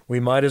 we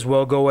might as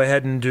well go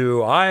ahead and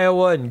do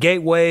Iowa and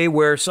Gateway,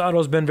 where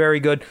Sato's been very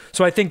good.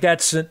 So I think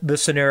that's the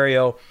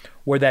scenario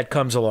where that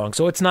comes along.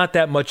 So it's not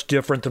that much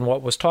different than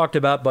what was talked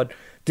about, but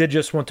did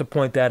just want to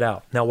point that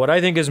out. Now, what I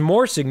think is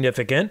more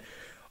significant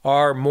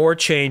are more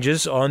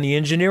changes on the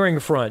engineering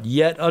front.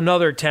 Yet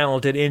another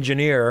talented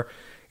engineer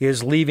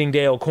is leaving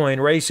Dale Coyne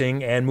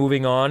Racing and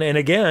moving on. And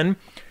again,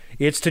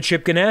 it's to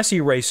Chip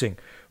Ganassi Racing.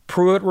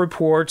 Pruitt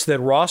reports that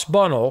Ross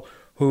Bunnell,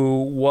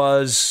 who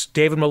was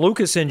David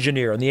Malukas'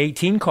 engineer on the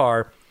 18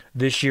 car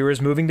this year,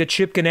 is moving to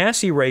Chip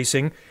Ganassi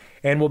Racing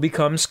and will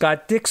become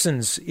Scott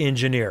Dixon's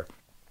engineer.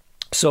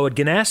 So at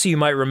Ganassi, you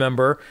might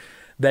remember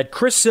that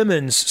Chris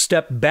Simmons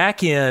stepped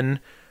back in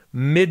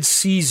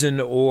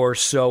mid-season or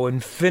so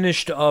and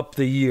finished up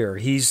the year.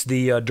 He's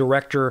the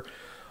director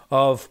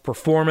of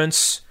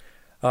performance.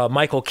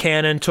 Michael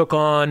Cannon took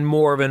on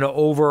more of an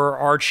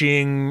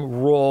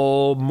overarching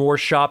role, more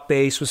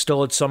shop-based, was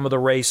still at some of the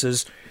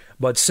races,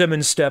 but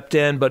Simmons stepped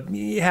in. But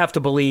you have to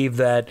believe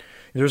that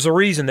there's a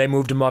reason they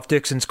moved him off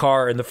Dixon's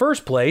car in the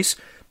first place,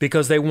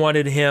 because they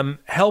wanted him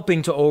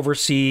helping to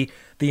oversee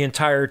the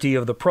entirety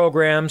of the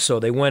program. So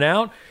they went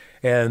out,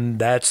 and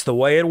that's the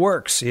way it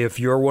works. If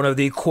you're one of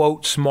the,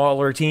 quote,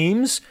 smaller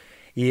teams,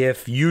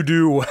 if you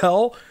do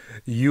well,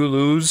 you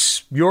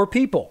lose your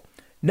people.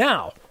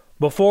 Now,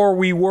 before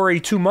we worry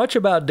too much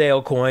about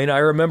Dale Coyne, I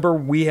remember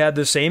we had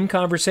the same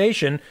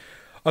conversation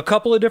a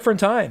couple of different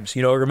times.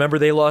 You know, remember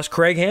they lost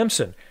Craig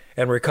Hampson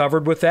and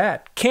recovered with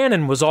that.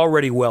 Cannon was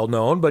already well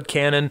known, but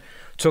Cannon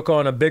took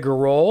on a bigger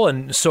role,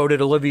 and so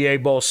did Olivier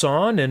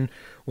Bolson. And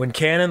when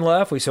Cannon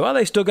left, we said, well,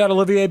 they still got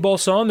Olivier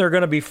Bolson. They're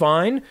going to be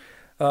fine.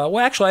 Well,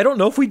 actually, I don't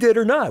know if we did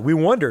or not. We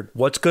wondered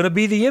what's going to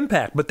be the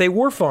impact, but they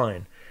were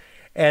fine.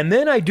 And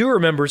then I do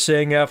remember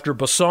saying after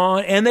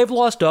Bolson, and they've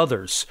lost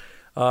others,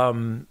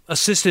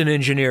 assistant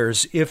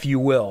engineers, if you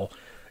will,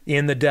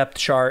 in the depth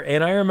chart.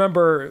 And I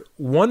remember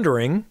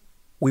wondering,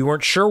 we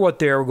weren't sure what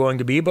they were going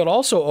to be, but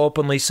also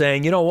openly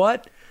saying, you know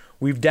what?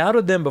 We've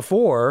doubted them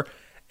before,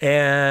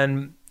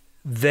 and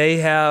they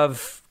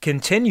have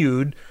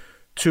continued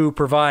to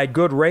provide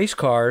good race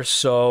cars,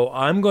 so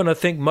I'm going to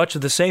think much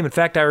of the same. In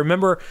fact, I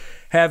remember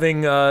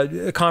having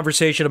a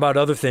conversation about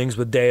other things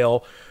with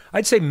Dale,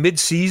 I'd say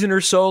mid-season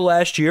or so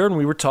last year, and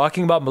we were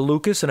talking about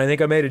Malukas, and I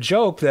think I made a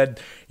joke that,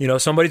 you know,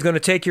 somebody's going to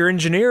take your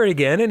engineer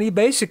again, and he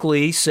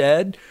basically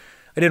said,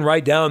 I didn't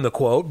write down the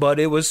quote, but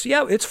it was,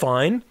 yeah, it's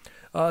fine.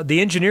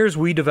 The engineers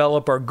we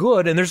develop are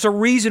good, and there's a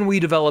reason we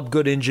develop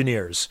good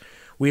engineers.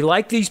 We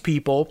like these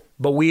people,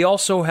 but we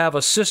also have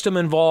a system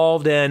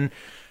involved, and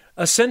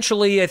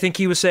essentially, I think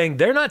he was saying,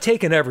 they're not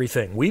taking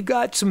everything. We've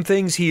got some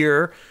things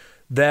here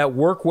that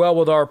work well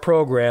with our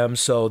program,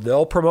 so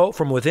they'll promote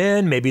from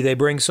within. Maybe they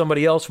bring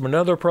somebody else from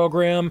another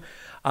program.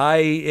 I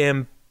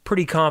am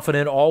pretty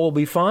confident all will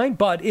be fine,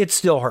 but it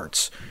still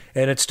hurts,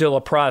 and it's still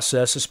a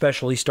process,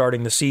 especially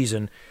starting the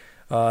season.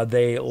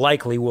 They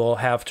likely will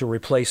have to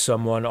replace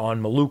someone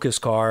on Malukas'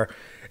 car,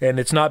 and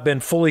it's not been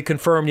fully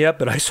confirmed yet,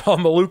 but I saw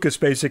Malukas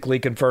basically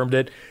confirmed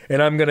it,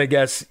 and I'm going to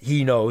guess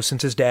he knows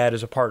since his dad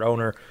is a part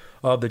owner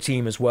of the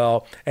team as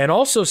well. And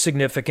also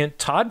significant,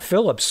 Todd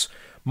Phillips,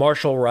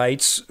 Marshall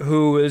writes,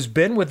 who has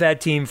been with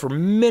that team for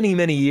many,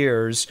 many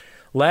years.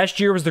 Last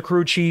year was the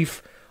crew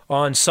chief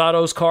on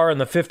Sato's car in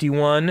the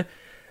 51.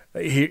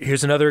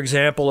 Here's another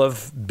example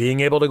of being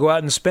able to go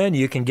out and spend.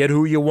 You can get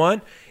who you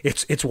want.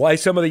 It's why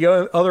some of the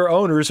other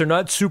owners are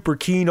not super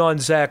keen on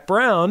Zach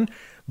Brown,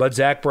 but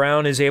Zach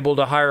Brown is able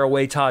to hire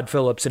away Todd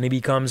Phillips, and he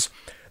becomes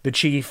the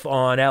chief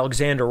on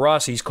Alexander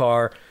Rossi's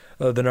car,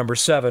 the number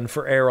 7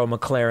 for Arrow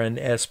McLaren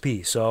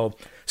SP. So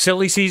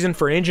silly season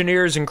for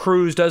engineers and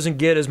crews, doesn't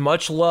get as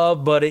much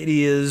love, but it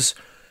is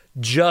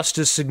just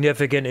as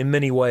significant in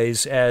many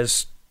ways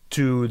as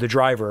to the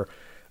driver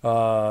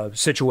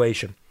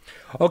situation.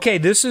 Okay,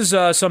 this is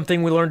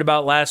something we learned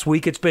about last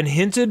week. It's been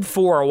hinted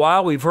for a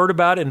while. We've heard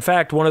about it. In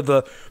fact, one of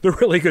the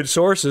really good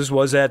sources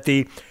was at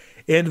the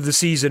end of the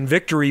season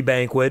victory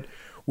banquet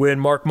when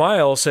Mark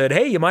Miles said,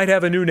 hey, you might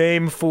have a new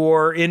name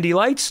for Indy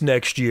Lights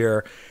next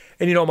year.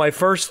 And, you know, my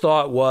first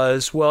thought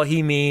was, well,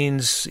 he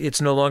means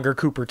it's no longer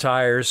Cooper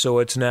Tires, so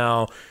it's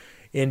now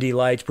Indy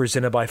Lights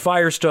presented by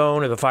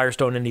Firestone or the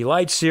Firestone Indy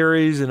Lights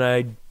series. And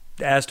I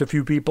asked a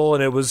few people,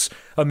 and it was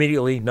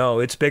immediately, no,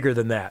 it's bigger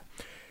than that.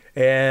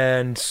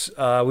 And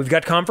we've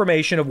got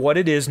confirmation of what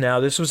it is now.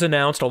 This was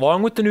announced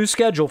along with the new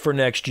schedule for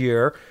next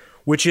year,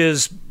 which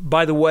is,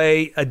 by the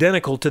way,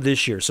 identical to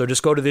this year. So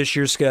just go to this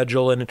year's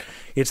schedule, and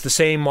it's the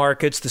same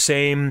markets, the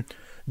same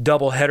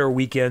doubleheader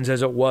weekends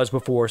as it was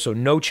before. So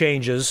no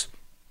changes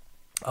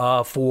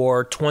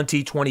for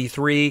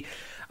 2023.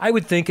 I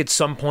would think at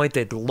some point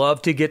they'd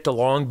love to get to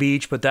Long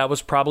Beach, but that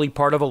was probably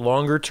part of a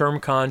longer-term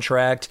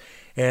contract,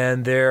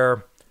 and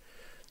there's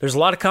a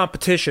lot of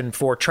competition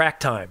for track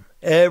time.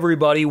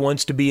 Everybody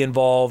wants to be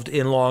involved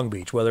in Long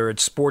Beach, whether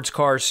it's Sports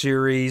Car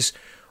Series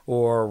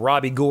or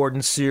Robbie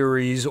Gordon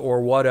Series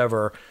or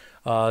whatever.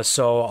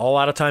 So a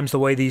lot of times the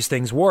way these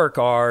things work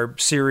are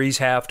series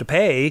have to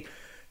pay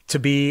to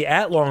be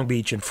at Long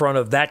Beach in front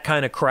of that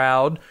kind of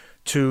crowd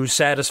to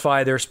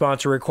satisfy their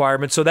sponsor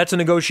requirements. So that's a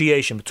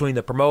negotiation between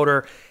the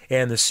promoter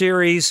and the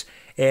series,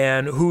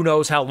 and who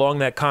knows how long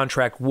that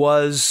contract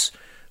was.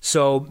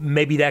 So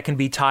maybe that can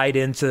be tied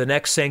into the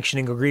next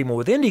sanctioning agreement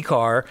with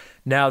IndyCar.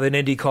 Now that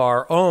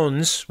IndyCar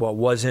owns what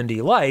was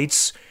Indy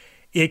Lights,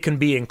 it can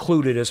be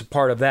included as a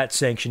part of that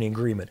sanctioning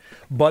agreement.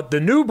 But the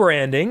new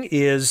branding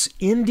is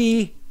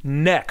Indy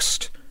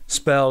Next,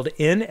 spelled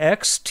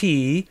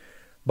NXT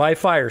by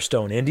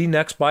Firestone. Indy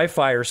Next by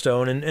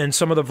Firestone. And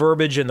some of the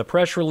verbiage in the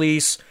press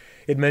release,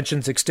 it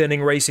mentions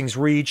extending racing's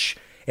reach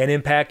and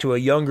impact to a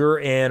younger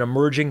and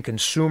emerging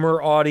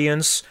consumer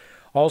audience.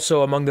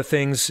 Also, among the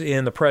things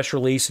in the press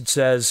release, it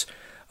says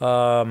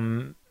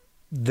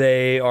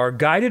they are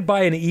guided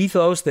by an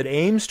ethos that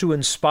aims to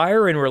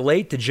inspire and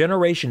relate to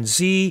Generation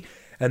Z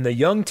and the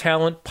young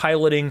talent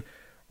piloting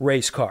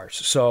race cars.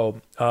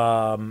 So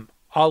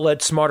I'll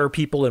let smarter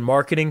people in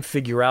marketing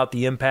figure out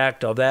the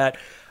impact of that.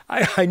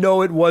 I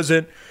know it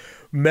wasn't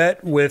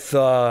met with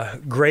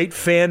great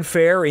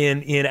fanfare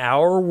in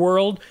our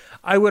world.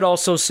 I would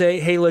also say,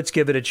 hey, let's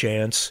give it a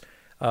chance.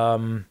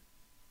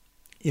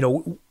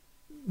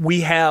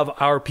 We have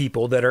our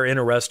people that are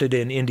interested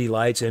in Indy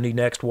Lights, Indy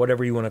Next,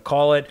 whatever you want to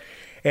call it.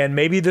 And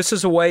maybe this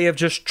is a way of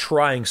just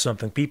trying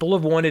something. People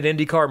have wanted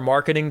IndyCar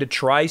marketing to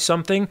try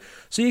something,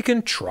 so you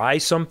can try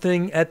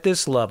something at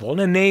this level. And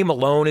a name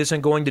alone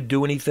isn't going to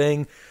do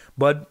anything,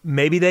 but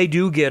maybe they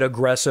do get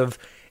aggressive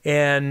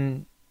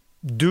and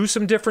do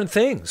some different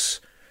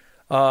things.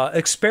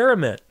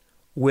 Experiment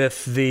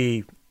with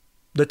the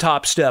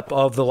top step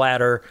of the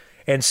ladder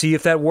and see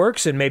if that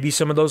works, and maybe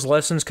some of those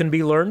lessons can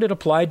be learned and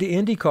applied to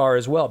IndyCar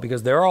as well,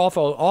 because there are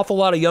awful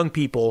lot of young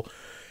people,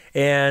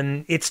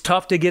 and it's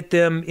tough to get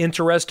them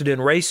interested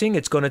in racing.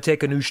 It's going to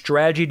take a new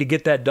strategy to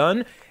get that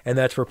done, and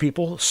that's for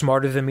people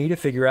smarter than me to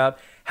figure out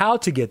how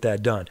to get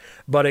that done.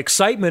 But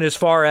excitement as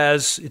far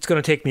as, it's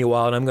going to take me a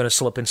while, and I'm going to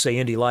slip and say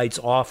Indy Lights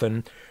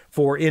often,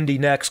 for Indy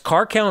Next.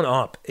 Car count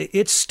up.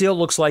 It still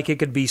looks like it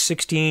could be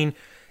 16,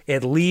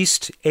 at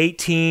least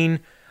 18.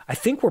 I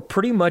think we're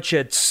pretty much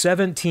at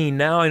 17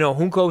 now. I know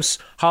Juncos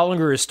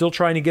Hollinger is still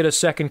trying to get a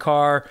second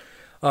car.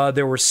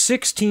 There were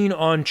 16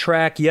 on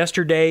track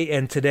yesterday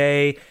and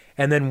today,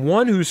 and then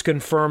one who's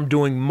confirmed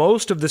doing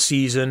most of the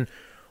season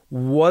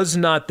was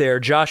not there.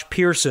 Josh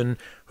Pearson,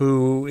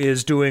 who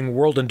is doing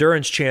World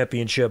Endurance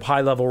Championship,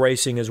 high-level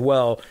racing as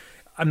well.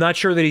 I'm not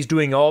sure that he's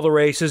doing all the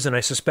races, and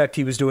I suspect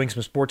he was doing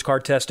some sports car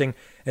testing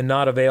and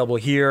not available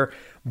here.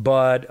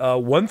 But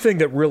one thing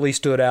that really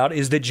stood out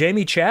is that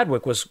Jamie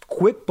Chadwick was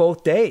quick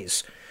both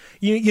days.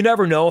 You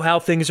never know how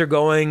things are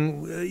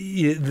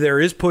going. There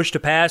is push to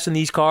pass in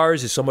these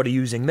cars. Is somebody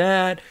using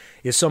that?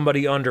 Is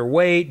somebody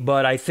underweight?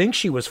 But I think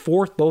she was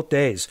fourth both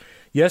days.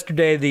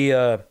 Yesterday,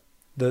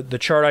 the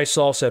chart I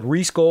saw said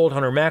Reese Gold,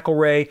 Hunter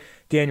McElrea,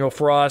 Daniel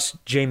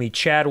Frost, Jamie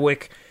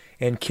Chadwick,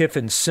 and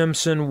Kiffin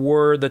Simpson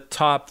were the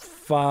top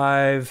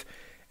 5.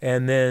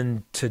 And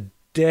then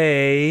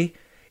today,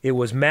 it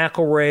was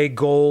McElrea,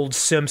 Gold,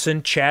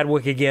 Simpson,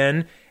 Chadwick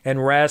again,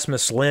 and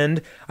Rasmus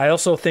Lind. I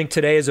also think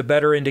today is a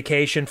better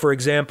indication. For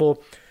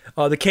example,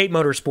 the Cape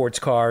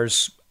Motorsports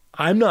cars,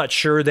 I'm not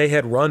sure they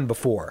had run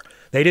before.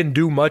 They didn't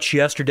do much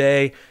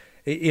yesterday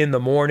in the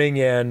morning,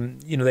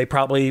 and they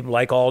probably,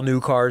 like all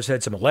new cars,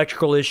 had some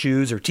electrical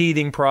issues or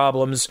teething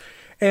problems.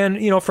 And,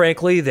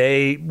 frankly,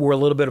 they were a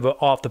little bit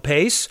off the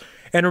pace.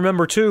 And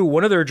remember, too,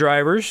 one of their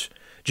drivers,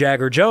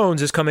 Jagger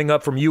Jones, is coming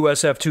up from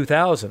USF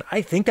 2000.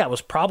 I think that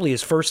was probably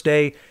his first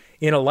day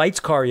in a lights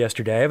car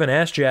yesterday. I haven't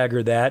asked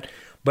Jagger that,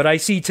 but I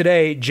see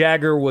today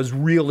Jagger was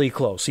really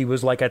close. He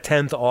was like a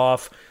 10th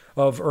off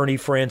of Ernie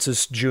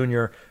Francis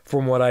Jr.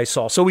 from what I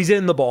saw. So he's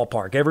in the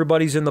ballpark.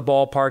 Everybody's in the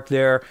ballpark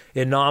there.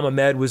 Inam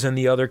Ahmed was in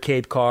the other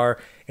Cape car,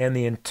 and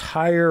the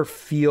entire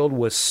field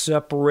was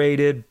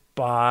separated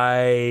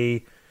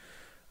by,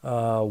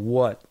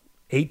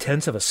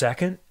 0.8 of a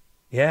second?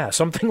 Yeah,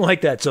 something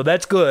like that. So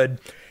that's good.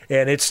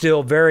 And it's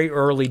still very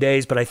early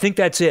days, but I think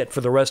that's it for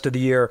the rest of the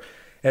year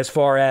as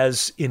far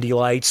as Indy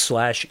Lights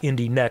 /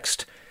 Indy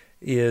Next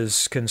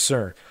is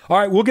concerned. All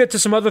right, we'll get to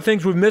some other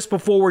things we've missed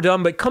before we're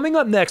done, but coming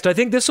up next, I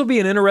think this will be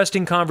an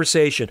interesting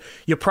conversation.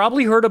 You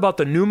probably heard about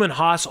the Newman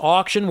Haas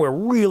auction, where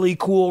really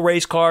cool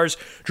race cars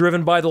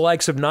driven by the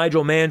likes of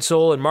Nigel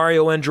Mansell and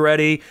Mario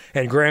Andretti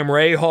and Graham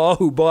Rahal,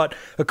 who bought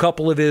a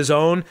couple of his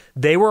own,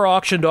 they were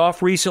auctioned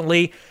off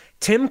recently.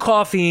 Tim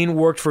Coffeen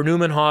worked for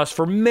Newman Haas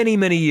for many,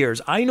 many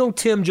years. I know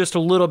Tim just a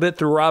little bit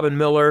through Robin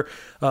Miller.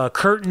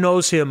 Kurt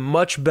knows him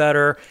much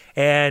better,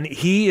 and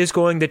he is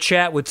going to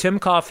chat with Tim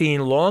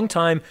Coffeen,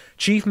 longtime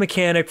chief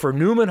mechanic for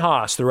Newman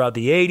Haas throughout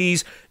the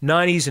 80s,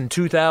 90s, and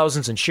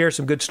 2000s, and share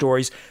some good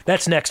stories.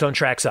 That's next on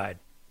Trackside.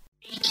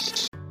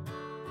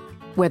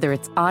 Whether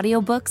it's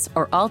audiobooks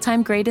or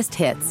all-time greatest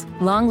hits,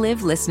 long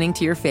live listening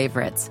to your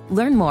favorites.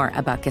 Learn more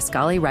about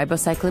Kisqali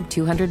Ribociclib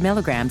 200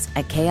 milligrams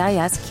at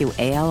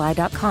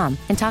KISQALI.com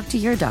and talk to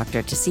your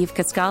doctor to see if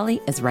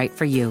Kisqali is right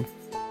for you.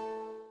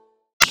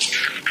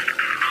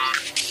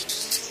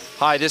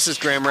 Hi, this is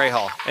Graham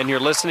Rahal, and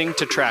you're listening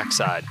to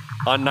Trackside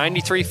on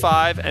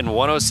 93.5 and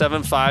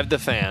 107.5 The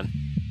Fan.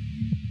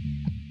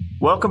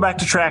 Welcome back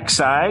to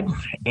Trackside,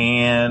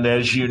 and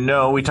as you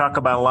know, we talk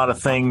about a lot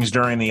of things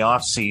during the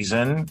off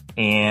season,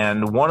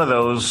 and one of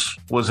those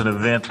was an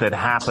event that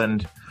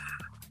happened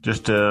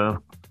just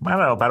about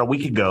a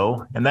week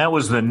ago, and that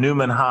was the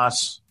Newman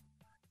Haas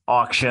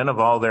auction of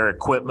all their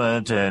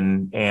equipment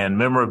and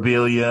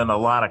memorabilia and a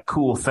lot of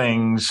cool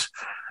things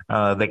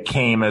that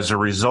came as a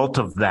result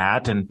of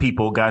that, and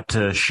people got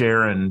to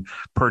share in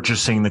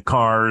purchasing the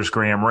cars.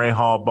 Graham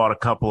Rahal bought a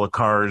couple of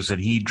cars that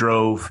he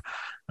drove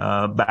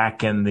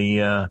back in the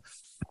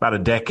about a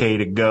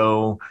decade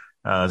ago.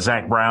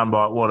 Zach Brown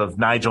bought one of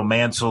Nigel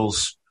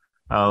Mansell's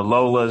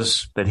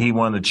Lolas that he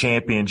won the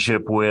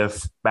championship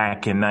with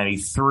back in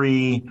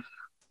 '93.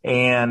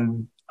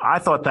 And I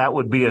thought that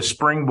would be a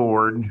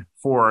springboard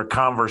for a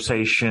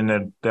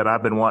conversation that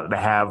I've been wanting to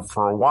have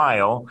for a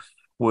while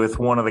with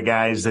one of the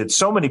guys that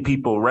so many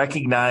people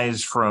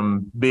recognize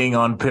from being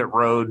on pit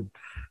road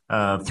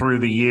through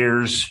the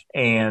years.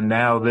 And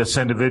now this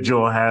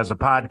individual has a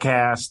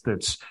podcast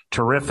that's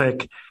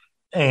terrific.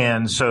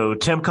 And so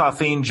Tim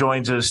Coffeen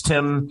joins us.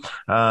 Tim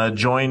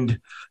joined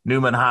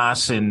Newman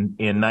Haas in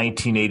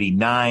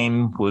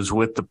 1989, was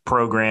with the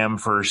program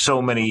for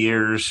so many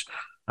years.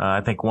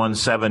 I think won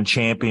 7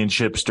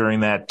 championships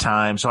during that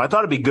time. So I thought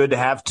it'd be good to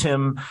have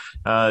Tim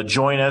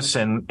join us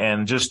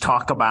and just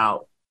talk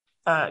about,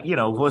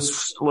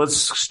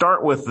 let's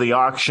start with the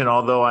auction,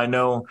 although I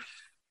know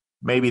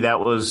maybe that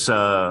was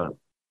a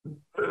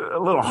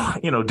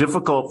little,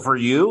 difficult for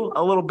you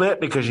a little bit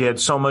because you had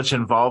so much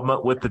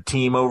involvement with the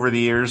team over the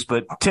years.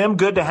 But Tim,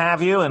 good to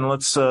have you, and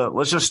let's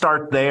just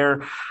start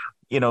there.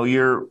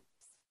 When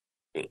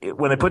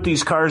they put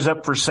these cars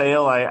up for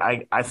sale,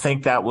 I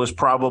think that was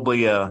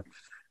probably a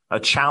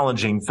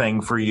challenging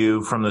thing for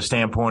you from the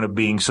standpoint of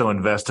being so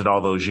invested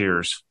all those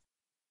years.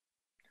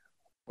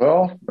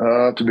 Well,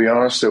 to be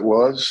honest, it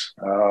was.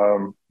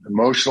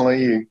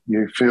 Emotionally,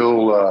 you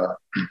feel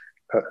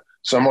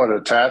somewhat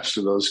attached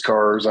to those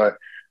cars. I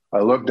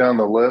looked down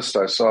the list.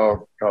 I saw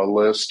a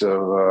list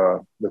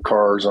of the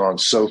cars on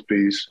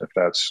Sotheby's, if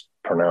that's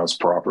pronounced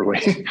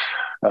properly.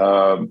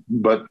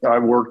 But I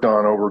worked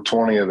on over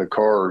 20 of the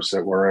cars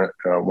that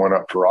went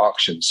up for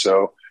auction.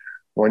 So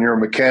when you're a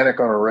mechanic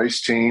on a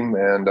race team,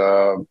 and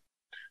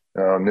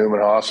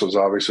Newman Haas was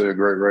obviously a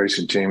great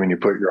racing team, and you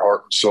put your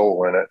heart and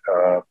soul in it,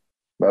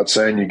 not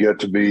saying you get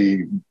to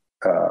be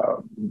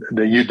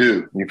that you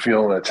do. You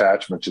feel an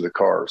attachment to the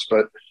cars.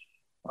 But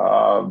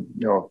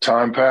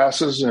time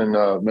passes, and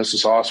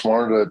Mrs. Haas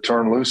wanted to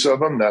turn loose of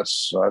them.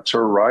 That's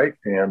her right.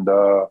 And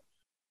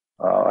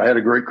I had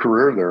a great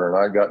career there, and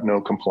I got no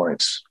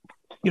complaints.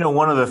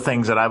 One of the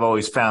things that I've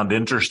always found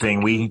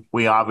interesting,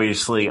 we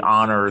obviously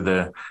honor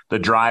the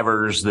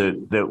drivers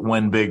that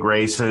win big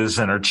races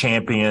and are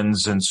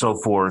champions and so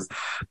forth.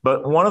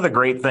 But one of the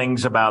great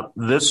things about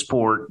this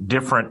sport,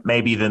 different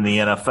maybe than the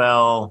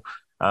NFL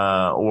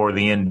or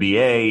the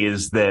NBA,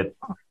 is that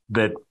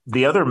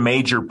the other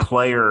major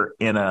player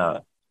in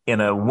a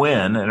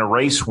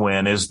race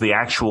win is the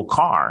actual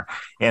car.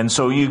 And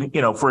so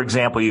for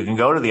example, you can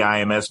go to the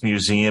IMS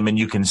museum and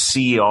you can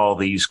see all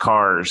these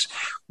cars.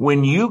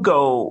 When you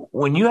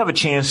have a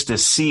chance to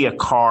see a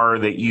car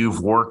that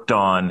you've worked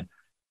on,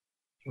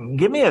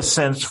 give me a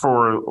sense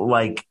for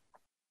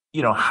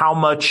how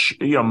much,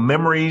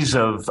 memories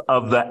of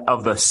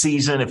the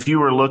season. If you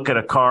were to look at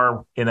a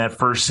car in that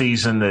first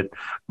season that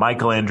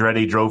Michael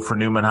Andretti drove for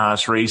Newman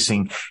Haas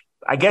Racing,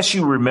 I guess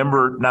you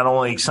remember not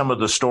only some of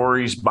the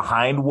stories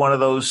behind one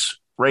of those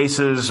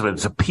races, but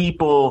it's the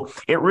people.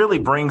 It really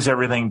brings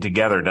everything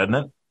together, doesn't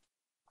it?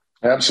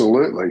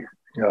 Absolutely.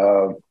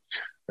 In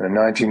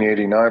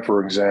 1989,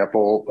 for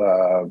example,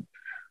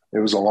 it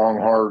was a long,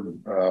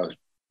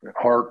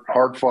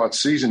 hard-fought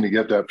season to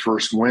get that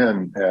first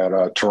win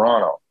at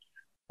Toronto.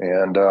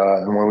 And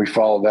when we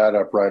followed that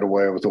up right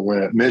away with a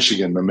win at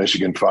Michigan, the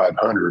Michigan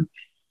 500.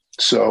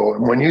 So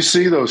when you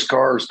see those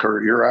cars,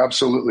 Kurt, you're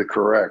absolutely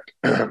correct.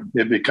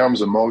 It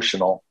becomes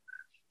emotional.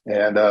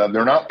 And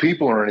they're not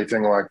people or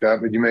anything like that,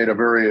 but you made a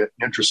very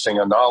interesting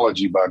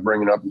analogy by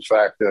bringing up the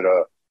fact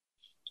that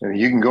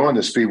you can go in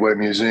the Speedway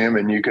Museum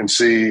and you can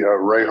see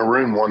Ray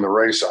Haroon won the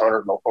race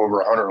over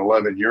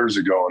 111 years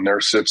ago, and there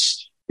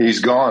sits, he's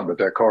gone, but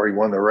that car he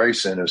won the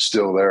race in is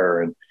still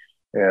there.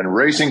 And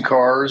racing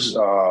cars,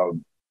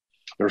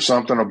 there's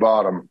something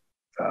about them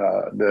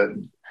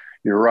that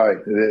you're right.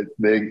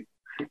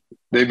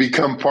 they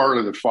become part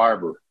of the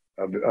fiber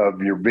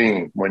of your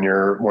being. When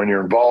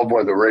you're involved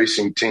with a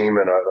racing team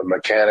and a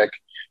mechanic,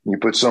 you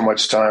put so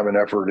much time and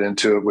effort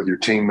into it with your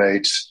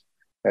teammates,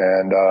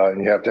 and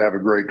you have to have a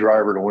great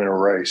driver to win a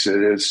race.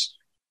 It is,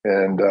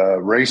 and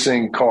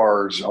racing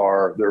cars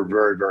they're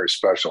very, very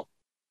special.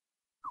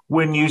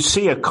 When you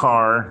see a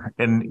car,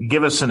 and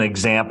give us an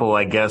example,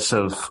 I guess,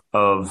 of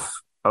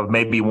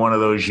maybe one of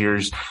those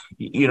years,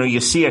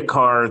 you see a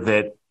car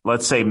that,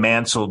 let's say,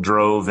 Mansell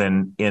drove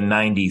in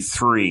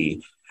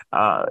 93.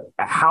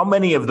 How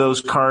many of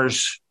those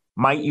cars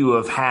might you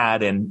have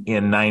had in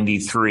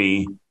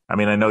 93? I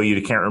mean, I know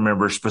you can't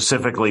remember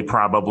specifically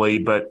probably,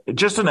 but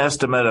just an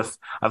estimate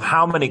of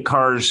how many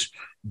cars,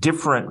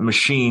 different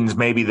machines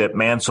maybe that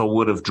Mansell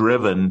would have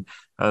driven.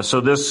 So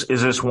is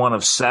this one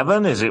of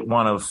 7? Is it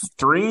one of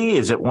 3?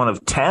 Is it one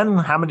of 10?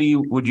 How many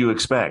would you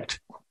expect?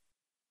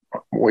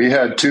 We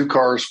had 2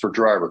 cars per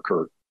driver,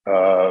 Kurt.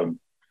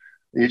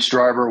 Each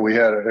driver, we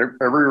had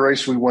every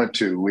race we went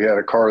to, we had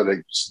a car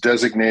that was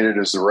designated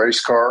as the race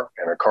car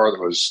and a car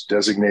that was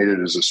designated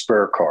as a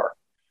spare car.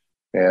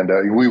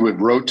 And we would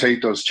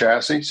rotate those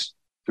chassis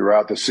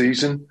throughout the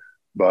season.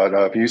 But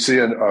if you see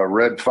a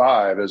red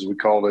 5, as we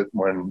called it,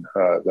 when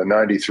the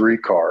 93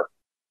 car,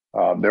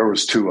 there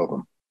was 2 of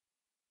them.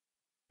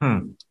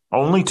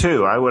 Only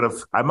 2.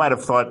 I might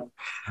have thought,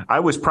 I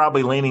was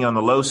probably leaning on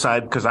the low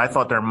side because I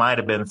thought there might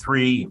have been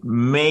 3,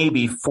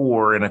 maybe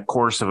 4 in a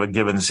course of a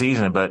given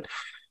season. But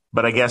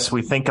I guess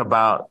we think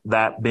about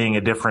that being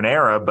a different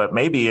era, but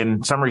maybe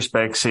in some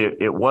respects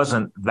it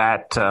wasn't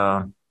that,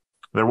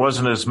 there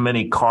wasn't as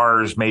many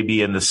cars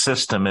maybe in the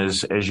system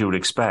as you would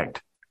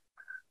expect.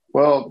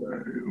 Well,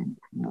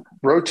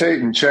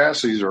 rotating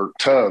chassis, or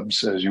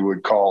tubs, as you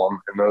would call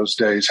them in those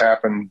days,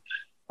 happened.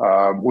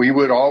 We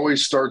would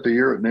always start the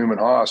year at Newman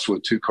Haas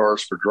with 2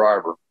 cars per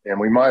driver, and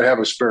we might have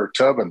a spare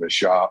tub in the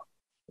shop.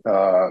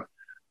 But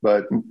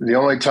the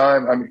only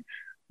time,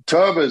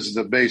 tub is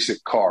the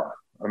basic car.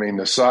 I mean,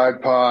 the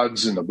side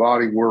pods and the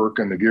body work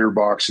and the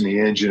gearbox and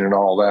the engine and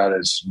all that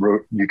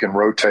you can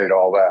rotate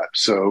all that.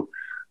 So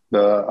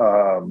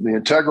the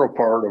integral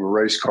part of a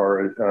race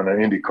car on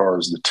an Indy car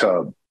is the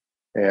tub.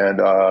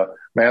 And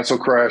Mansell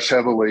crashed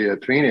heavily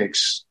at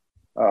Phoenix,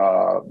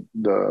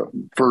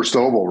 the first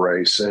oval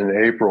race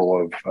in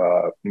April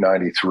of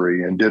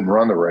 93, and didn't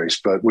run the race,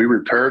 but we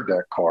repaired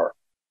that car.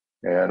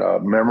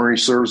 And memory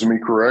serves me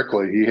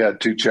correctly, he had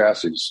 2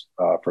 chassis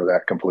for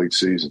that complete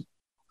season.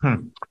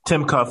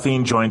 Tim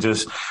Coffeen joins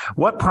us.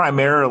 What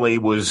primarily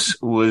was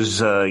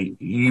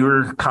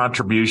your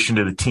contribution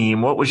to the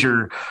team? What was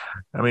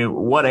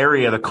what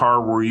area of the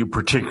car were you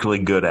particularly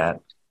good at?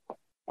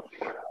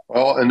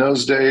 Well, in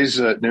those days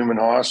at Newman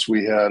Haas,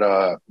 we had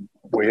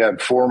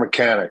 4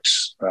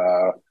 mechanics.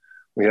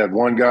 We had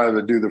one guy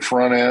that do the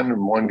front end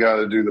and one guy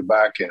that do the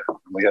back end.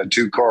 We had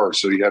 2 cars,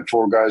 so you had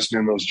 4 guys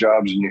doing those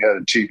jobs, and you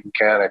had a chief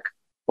mechanic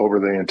over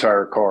the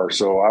entire car.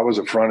 So I was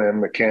a front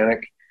end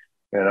mechanic,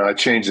 and I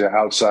changed the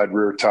outside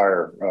rear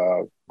tire.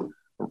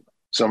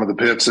 Some of the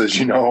pits, as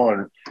you know,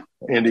 on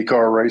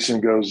IndyCar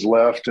racing goes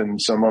left,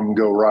 and some of them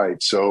go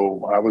right.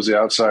 So I was the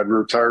outside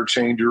rear tire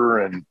changer,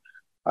 and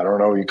I don't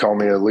know, you call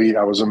me elite.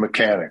 I was a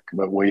mechanic,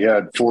 but we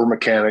had 4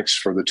 mechanics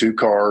for the 2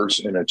 cars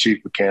and a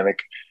chief mechanic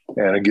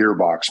and a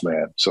gearbox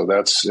man. So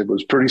it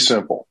was pretty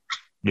simple.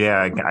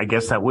 Yeah, I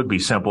guess that would be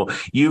simple.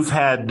 You've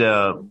had,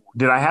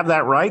 did I have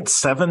that right?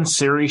 7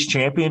 series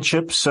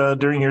championships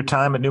during your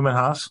time at Newman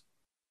Haas?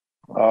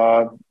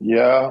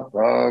 Yeah.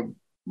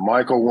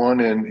 Michael won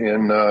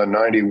in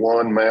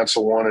 91,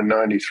 Mansell won in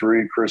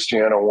 93,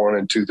 Cristiano won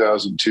in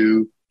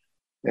 2002.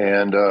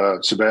 And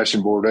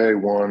Sebastian Bourdais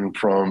won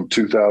from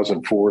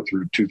 2004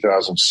 through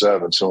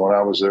 2007. So when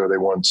I was there, they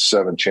won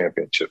 7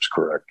 championships,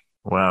 correct?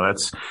 Wow,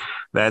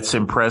 that's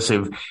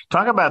impressive.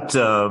 Talk about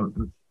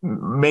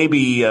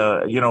maybe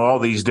all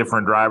these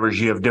different drivers.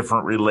 You have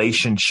different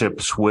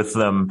relationships with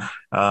them.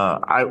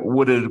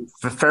 Would it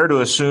be fair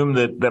to assume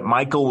that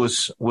Michael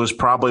was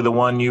probably the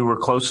one you were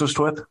closest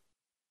with?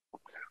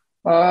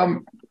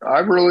 I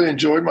really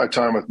enjoyed my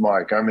time with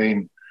Mike. I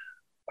mean,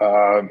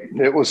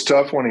 it was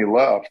tough when he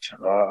left.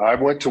 I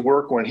went to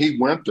work when he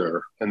went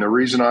there. And the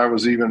reason I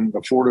was even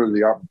afforded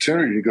the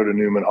opportunity to go to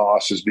Newman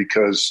Haas is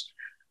because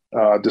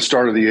at the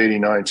start of the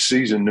 89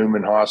 season,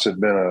 Newman Haas had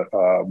been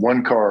a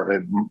one car.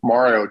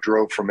 Mario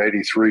drove from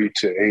 83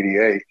 to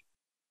 88.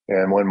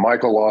 And when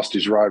Michael lost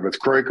his ride with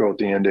Kraco at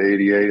the end of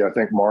 88, I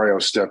think Mario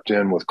stepped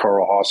in with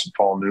Carl Haas and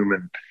Paul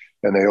Newman,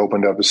 and they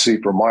opened up a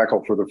seat for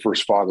Michael for the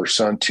first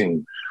father-son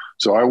team.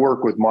 So I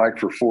worked with Mike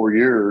for 4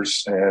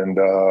 years, and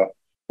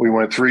we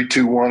went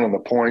 3-2-1 on the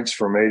points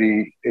from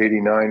 80,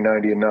 89,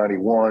 90, and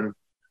 91.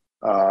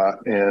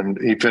 And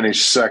he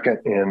finished second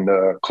in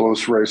a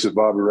close race at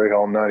Bobby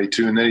Rahal in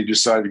 92. And then he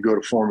decided to go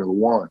to Formula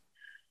One.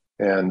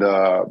 And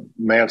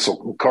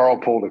Carl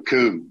pulled a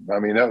coup. I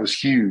mean, that was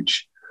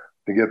huge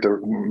to get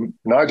there.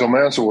 Nigel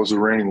Mansell was the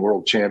reigning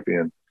world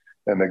champion.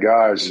 And the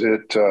guys,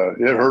 it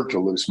hurt to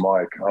lose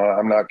Mike.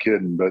 I'm not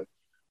kidding. But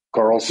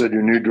Carl said,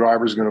 your new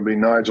driver is going to be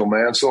Nigel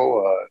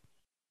Mansell.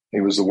 He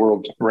was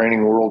the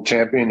reigning world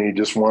champion. He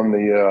just won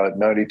the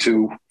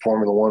 92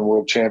 Formula One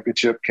World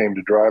Championship, came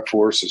to drive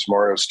for us as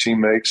Mario's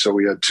teammate. So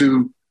we had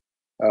two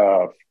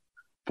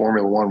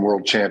Formula One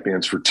World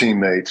Champions for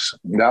teammates.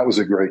 And that was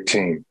a great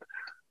team.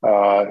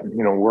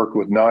 Worked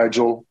with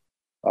Nigel.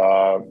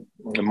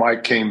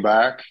 Mike came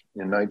back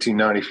in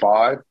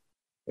 1995,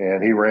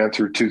 and he ran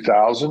through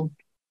 2000.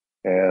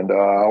 And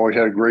I always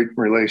had a great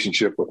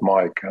relationship with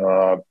Mike.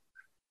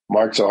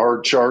 Mike's a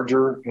hard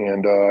charger,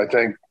 and I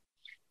think,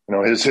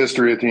 his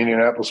history at the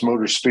Indianapolis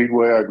Motor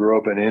Speedway, I grew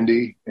up in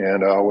Indy,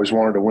 and I always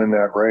wanted to win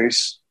that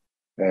race.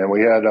 And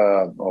we had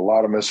a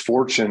lot of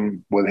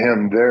misfortune with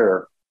him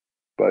there.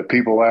 But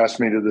people ask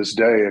me to this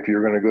day, if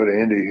you're going to go to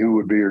Indy, who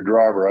would be your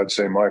driver? I'd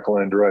say Michael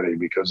Andretti,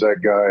 because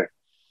that guy,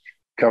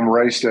 come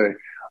race day,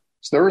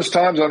 there was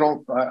times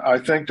I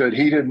think that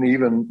he didn't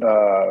even,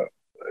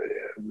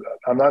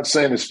 I'm not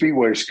saying the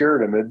Speedway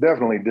scared him. It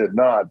definitely did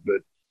not.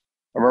 But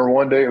I remember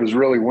one day it was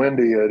really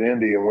windy at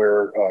Indy, and we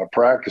were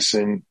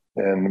practicing,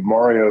 and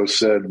Mario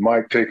said,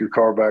 Mike, take your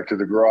car back to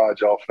the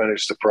garage. I'll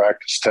finish the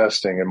practice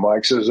testing. And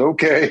Mike says,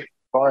 okay,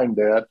 fine,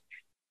 Dad.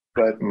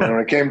 But when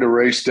it came to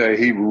race day,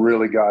 he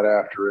really got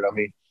after it. I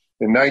mean,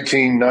 in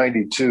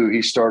 1992,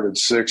 he started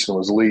sixth and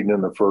was leading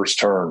in the first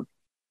turn.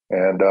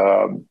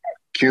 And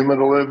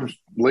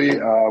cumulatively,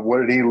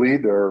 what did he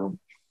lead there?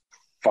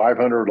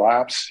 500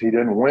 laps. He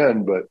didn't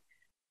win, but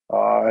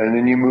and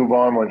then you move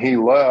on when he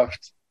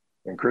left,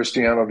 and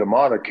Cristiano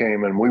D'Amata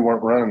came, and we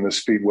weren't running the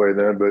Speedway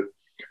then, but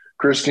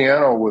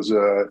Cristiano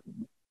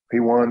he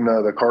won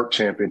the kart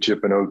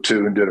championship in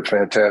 2002 and did a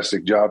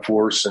fantastic job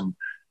for us, and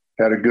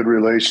had a good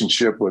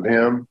relationship with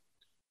him.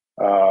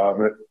 I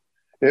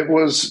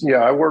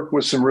worked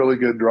with some really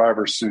good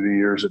drivers through the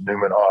years at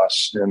Newman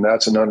Haas, and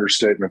that's an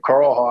understatement.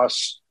 Carl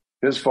Haas,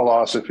 his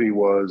philosophy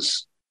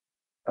was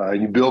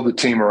you build the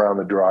team around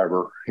the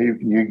driver.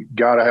 You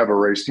got to have a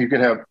race. You can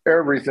have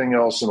everything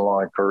else in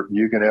line, Kurt.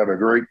 You can have a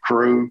great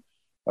crew,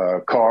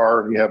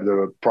 car. You have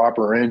the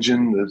proper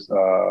engine,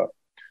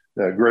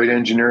 the great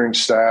engineering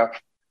staff.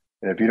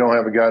 And if you don't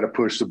have a guy to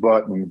push the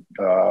button,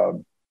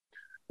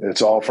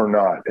 it's all for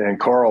naught. And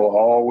Carl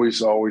always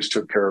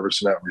took care of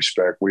us in that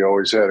respect. We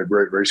always had a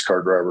great race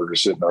car driver to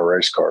sit in our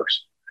race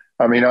cars.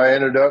 I mean, I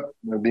ended up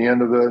at the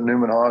end of the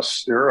Newman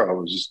Haas era. It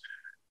was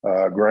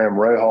Graham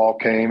Rahal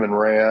came and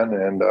ran,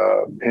 and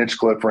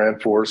Hinchcliffe ran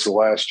for us the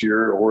last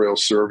year, Oriol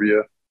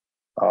Servia.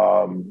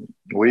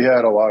 We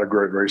had a lot of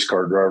great race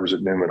car drivers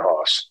at Newman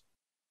Haas.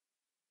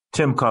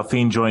 Tim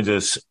Coffeen joins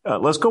us.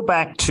 Let's go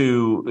back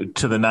to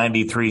the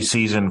 93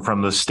 season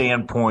from the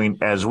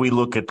standpoint as we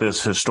look at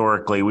this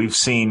historically.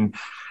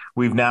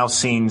 We've now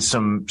seen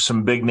some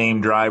big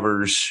name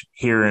drivers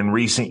here in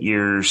recent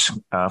years.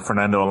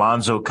 Fernando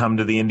Alonso come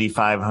to the Indy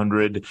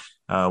 500.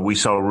 We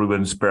saw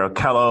Rubens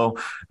Barrichello.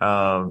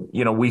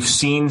 We've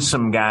seen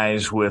some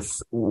guys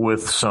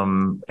with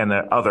some, and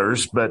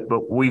others,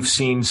 but we've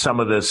seen some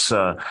of this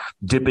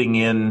dipping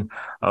in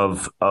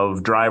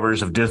of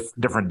drivers of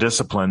different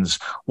disciplines.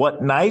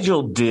 What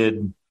Nigel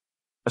did,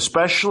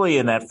 especially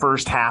in that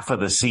first half of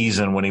the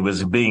season when he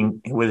was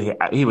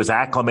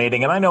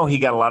acclimating, and I know he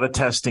got a lot of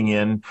testing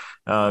in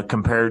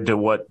compared to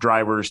what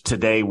drivers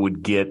today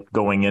would get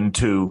going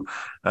into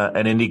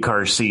an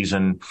IndyCar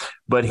season.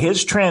 But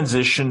his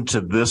transition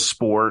to this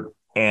sport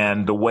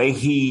and the way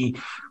he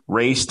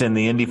raced in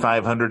the Indy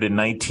 500 in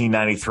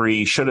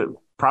 1993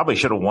 probably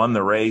should have won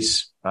the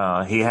race.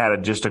 He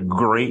had just a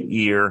great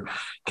year.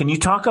 Can you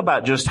talk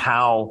about just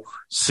how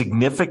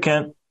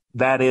significant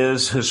that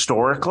is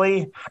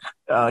historically?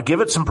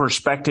 Give it some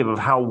perspective of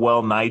how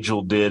well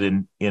Nigel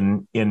did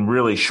in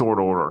really short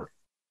order.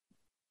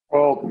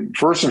 Well,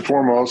 first and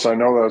foremost, I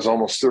know that was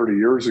almost 30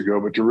 years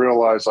ago, but to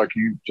realize, like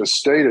you just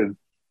stated,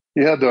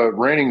 you had the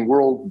reigning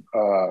world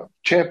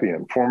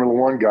champion, Formula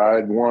One guy,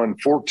 had won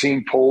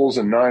 14 poles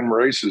and 9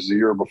 races the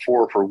year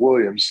before for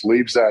Williams,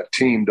 leaves that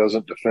team,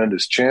 doesn't defend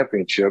his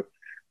championship,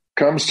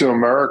 comes to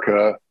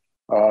America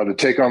to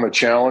take on the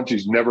challenge.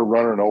 He's never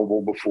run an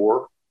oval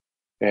before.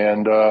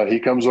 And he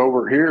comes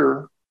over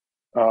here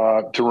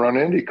to run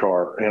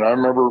IndyCar. And I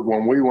remember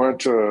when we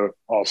went to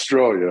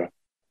Australia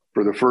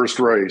for the first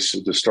race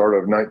at the start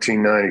of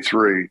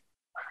 1993,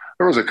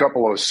 there was a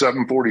couple of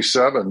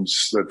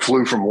 747s that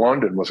flew from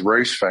London with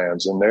race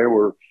fans, and they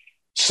were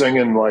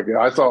singing like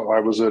I thought I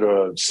was at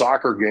a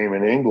soccer game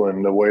in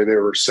England, the way they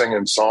were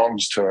singing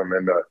songs to him.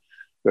 And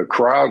the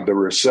crowd, the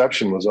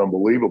reception was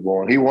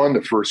unbelievable. And he won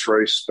the first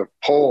race, the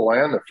pole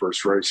and the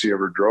first race he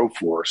ever drove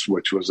for us,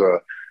 which was a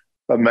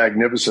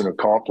magnificent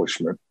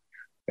accomplishment.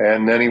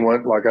 And then he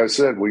went, like I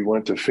said, we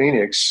went to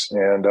Phoenix,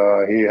 and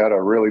he had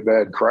a really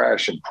bad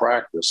crash in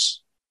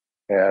practice,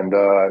 and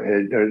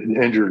it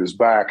injured his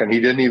back, and he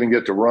didn't even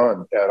get to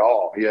run at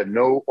all. He had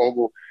no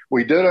oval.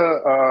 We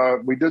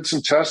did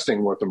some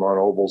testing with him on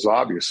ovals,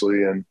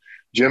 obviously, and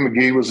Jim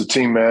McGee was the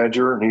team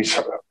manager, and he's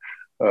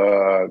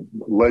a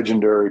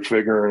legendary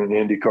figure in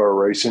IndyCar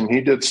racing.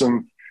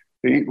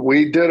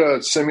 We did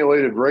a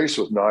simulated race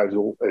with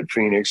Nigel at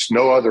Phoenix.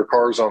 No other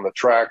cars on the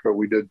track, but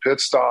we did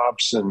pit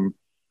stops and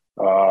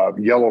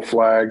Yellow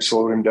flag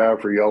slowed him down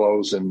for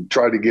yellows and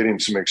tried to get him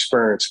some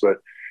experience. But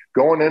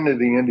going into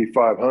the Indy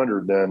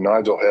 500, then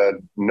Nigel had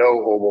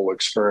no oval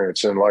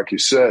experience. And like you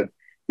said,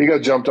 he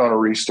got jumped on a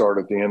restart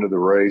at the end of the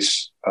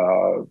race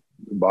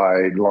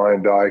by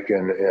Leyendijk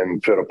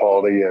and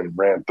Fittipaldi and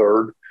ran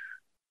third.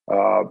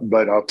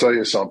 But I'll tell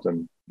you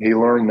something. He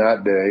learned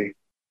that day,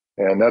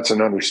 and that's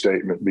an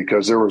understatement,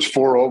 because there was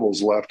 4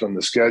 ovals left on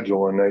the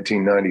schedule in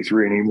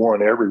 1993, and he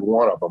won every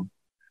one of them.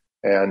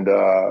 And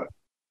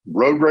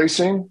road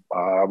racing,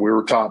 we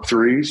were top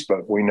threes,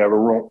 but we never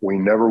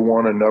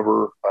won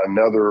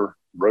another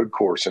road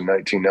course in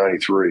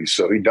 1993.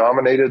 So he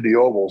dominated the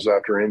ovals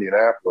after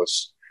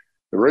Indianapolis.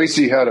 The race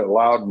he had at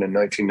Loudon in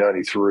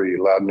 1993,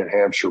 Loudon, New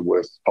Hampshire,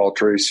 with Paul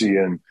Tracy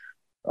and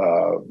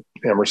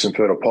Emerson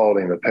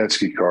Fittipaldi in the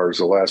Penske cars,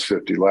 the last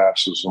 50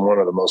 laps, was one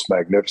of the most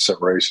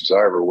magnificent races I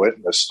ever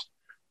witnessed.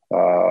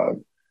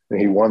 And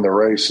he won the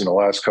race in the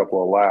last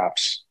couple of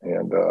laps.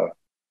 And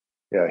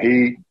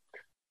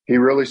he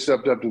really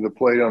stepped up to the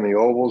plate on the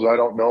ovals. I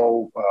don't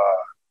know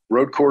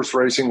road course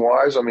racing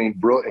wise. I mean,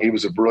 he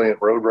was a brilliant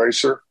road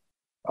racer,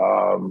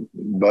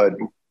 but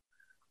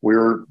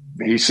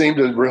he seemed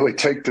to really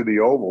take to the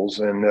ovals,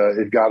 and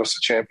it got us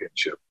a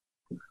championship.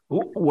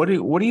 What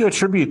do you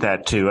attribute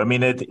that to? I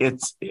mean,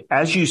 it's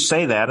as you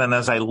say that, and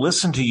as I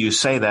listen to you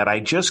say that, I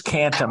just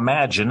can't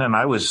imagine. And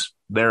I was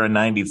there in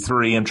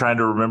 93 and trying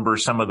to remember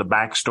some of the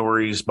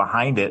backstories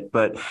behind it,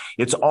 but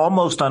it's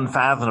almost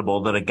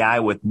unfathomable that a guy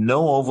with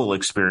no oval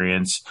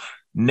experience,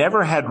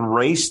 never had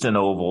raced an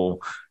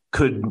oval,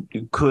 could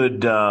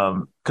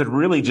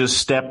really just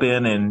step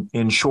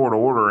in short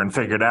order and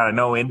figure it out. I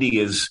know Indy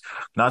is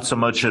not so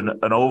much an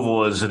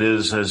oval as it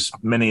is, as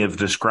many have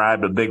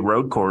described, a big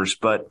road course,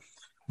 but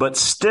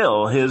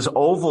still his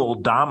oval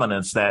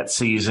dominance that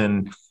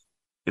season,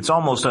 it's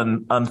almost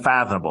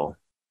unfathomable.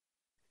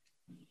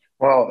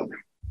 Well,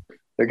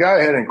 the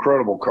guy had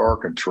incredible car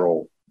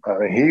control. I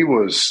mean, he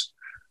was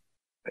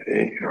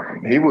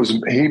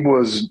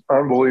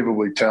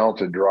unbelievably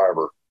talented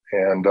driver.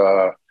 And,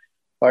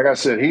 like I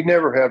said, he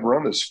never had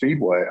run the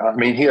Speedway. I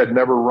mean, he had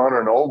never run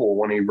an oval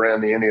when he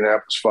ran the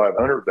Indianapolis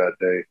 500 that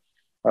day.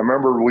 I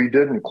remember we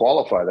didn't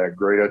qualify that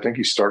great. I think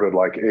he started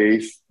like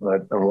 8th.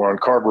 And on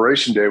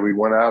carburation day, we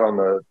went out on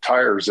the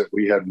tires that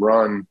we had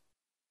run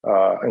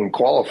in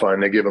qualifying.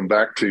 They give them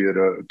back to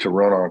you to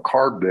run on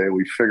carb day.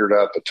 We figured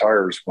out the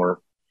tires weren't.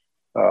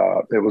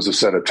 It was a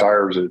set of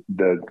tires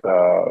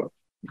that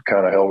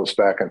kind of held us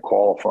back in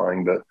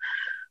qualifying. But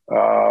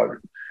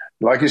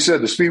like you said,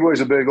 the Speedway's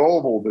a big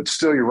oval, but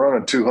still you're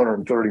running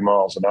 230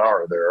 miles an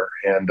hour there.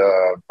 And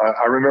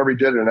I remember he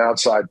did an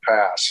outside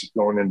pass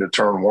going into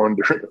turn 1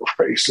 during the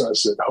race. And I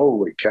said,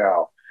 holy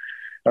cow.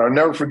 And I'll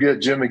never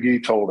forget Jim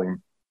McGee told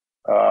him,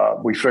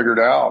 we figured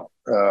out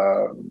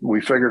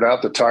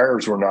the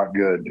tires were not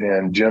good.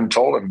 And Jim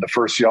told him, the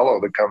first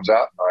yellow that comes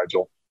out,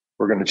 Nigel,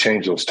 we're going to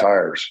change those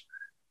tires.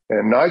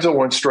 And Nigel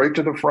went straight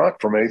to the front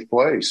from 8th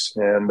place.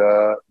 And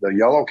the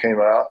yellow came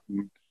out,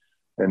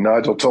 and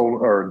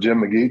Jim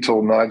McGee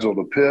told Nigel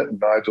to pit, and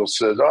Nigel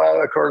says,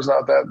 that car's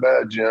not that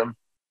bad, Jim.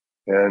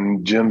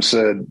 And Jim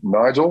said,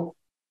 Nigel,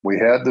 we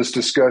had this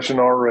discussion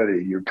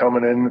already. You're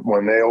coming in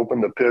when they open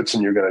the pits,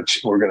 and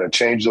we're going to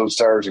change those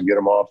tires and get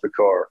them off the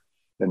car.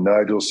 And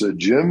Nigel said,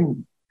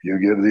 Jim, you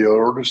give the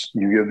orders,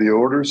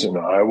 and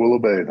I will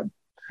obey them.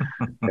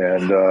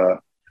 And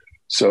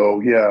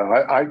so,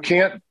 yeah, I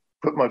can't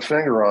put my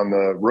finger on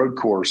the road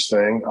course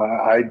thing.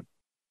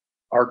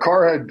 Our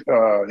car had,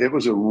 it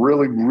was a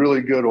really,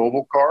 really good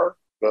oval car,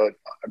 but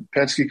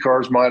Penske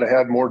cars might have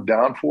had more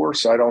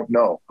downforce. I don't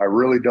know. I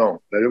really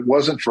don't. But it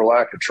wasn't for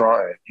lack of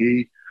trying.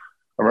 I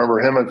remember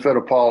him and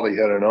Fittipaldi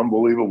had an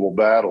unbelievable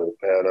battle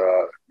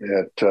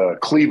at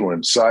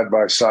Cleveland, side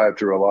by side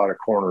through a lot of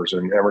corners,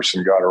 and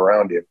Emerson got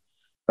around him.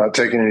 Not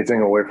taking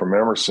anything away from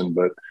Emerson,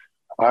 but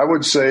I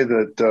would say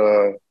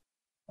that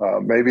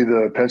maybe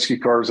the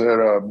Penske cars had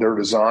their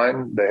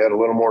design. They had a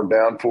little more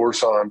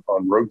downforce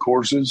on road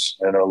courses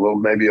and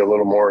maybe a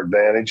little more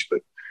advantage.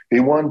 But he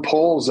won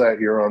poles that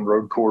year on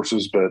road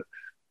courses, but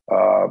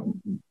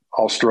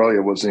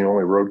Australia was the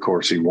only road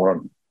course he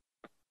won.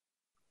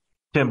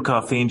 Tim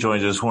Coffeen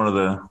joins us, one of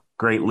the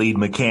great lead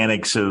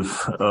mechanics of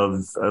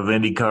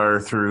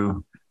IndyCar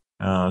through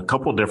a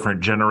couple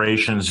different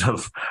generations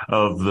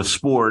of the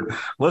sport.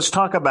 Let's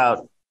talk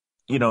about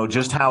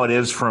just how it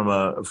is from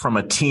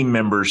a team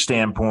member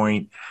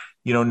standpoint.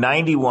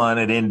 91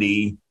 at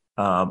Indy,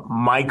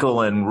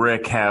 Michael and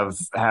Rick have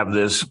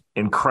this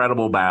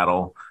incredible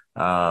battle.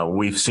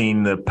 We've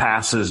seen the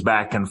passes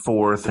back and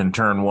forth in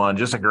turn 1,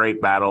 just a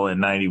great battle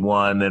in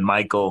 91. Then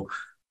Michael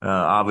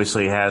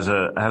obviously has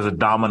a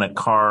dominant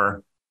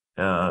car,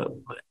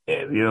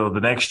 the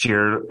next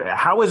year.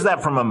 How is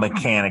that from a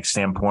mechanic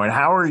standpoint?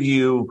 How do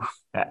you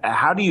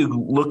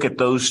look at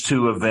those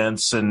two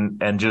events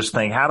and just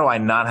think, how do I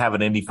not have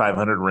an Indy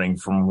 500 ring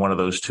from one of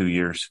those 2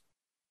 years?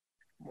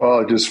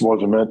 Well, it just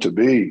wasn't meant to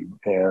be.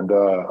 And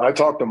I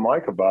talked to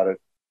Mike about it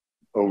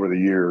over the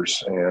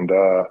years. And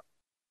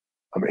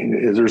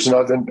there's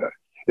nothing.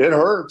 it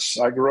hurts.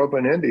 I grew up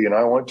in Indy, and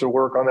I went to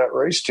work on that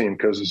race team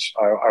because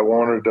I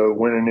wanted to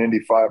win an Indy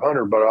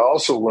 500. But I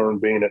also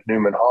learned being at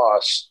Newman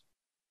Haas,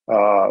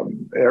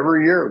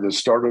 every year, the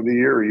start of the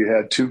year, you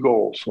had two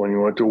goals when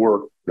you went to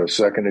work the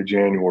 2nd of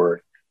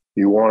January.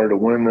 You wanted to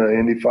win the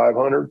Indy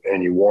 500,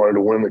 and you wanted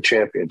to win the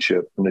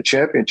championship. And the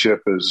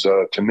championship is,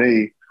 to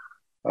me,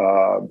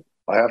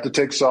 I have to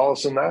take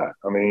solace in that.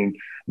 I mean,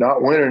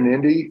 not winning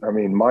Indy. I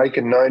mean, Mike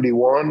in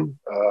 91,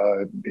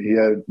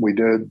 we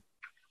did,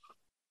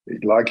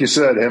 like you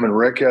said, him and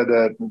Rick had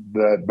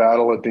that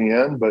battle at the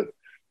end, but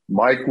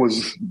Mike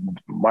was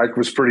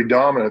pretty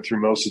dominant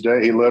through most of the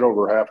day. He led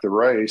over half the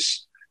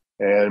race,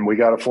 and we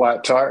got a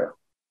flat tire,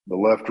 the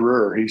left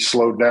rear. He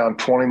slowed down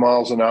 20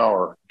 miles an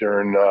hour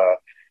during,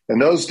 in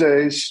those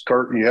days,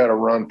 Kurt, you had to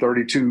run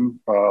 32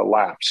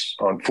 laps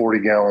on 40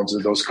 gallons.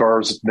 Those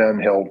cars then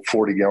held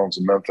 40 gallons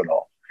of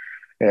methanol.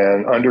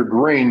 And under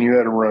green, you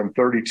had to run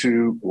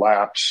 32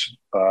 laps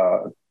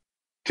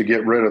to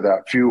get rid of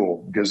that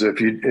fuel. Because if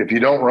you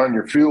don't run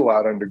your fuel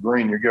out under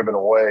green, you're giving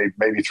away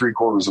maybe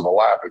 3/4 of a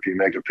lap if you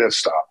make a pit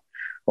stop.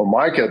 Well,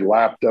 Mike had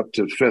lapped up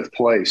to 5th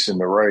place in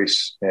the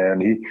race,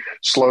 and he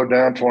slowed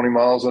down 20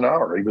 miles an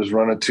hour. He was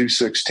running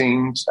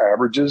 2:16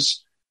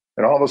 averages.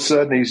 And all of a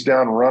sudden, he's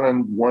down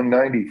running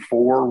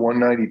 194,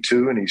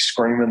 192, and he's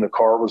screaming the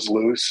car was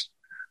loose.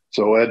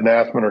 So Ed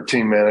Nathman, our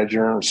team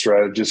manager and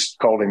strategist,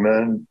 called him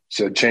in,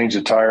 said, change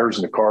the tires,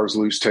 and the car's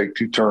loose, take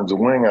 2 turns of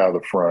wing out of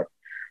the front.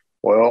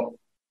 Well,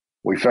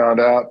 we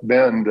found out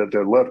then that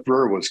the left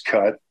rear was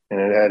cut, and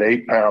it had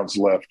 8 pounds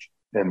left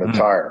in the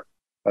tire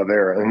of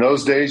air. In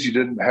those days, you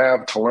didn't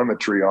have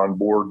telemetry on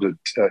board to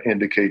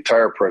indicate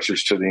tire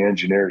pressures to the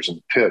engineers in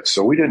the pits,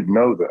 so we didn't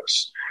know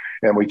this.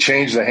 And we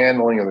changed the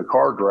handling of the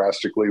car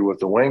drastically with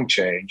the wing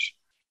change,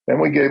 and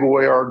we gave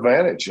away our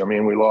advantage. I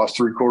mean, we lost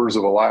 3/4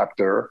 of a lap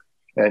there.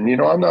 And,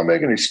 I'm not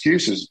making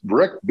excuses.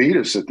 Rick beat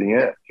us at the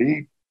end.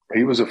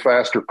 He was a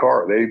faster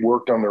car. They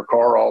worked on their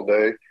car all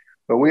day,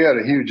 but we had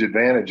a huge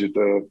advantage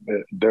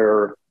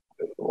they're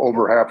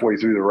over halfway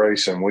through the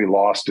race, and we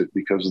lost it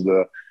because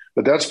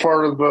but that's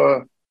part of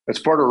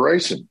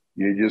racing.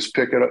 You just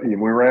pick it up. We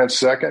ran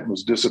second. It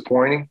was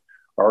disappointing.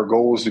 Our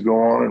goal was to go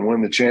on and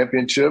win the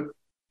championship,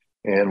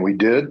 and we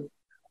did.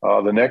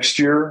 The next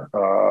year,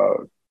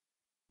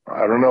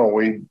 I don't know.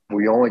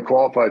 We only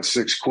qualified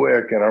 6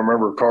 quick, and I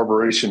remember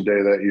Carburation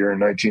Day that year in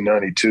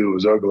 1992. It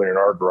was ugly in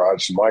our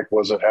garage. Mike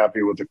wasn't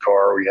happy with the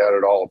car. We had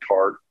it all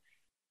apart,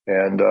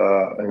 and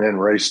then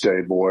race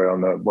day, boy,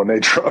 when they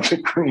dropped the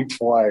green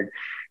flag,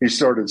 he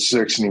started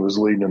 6th, and he was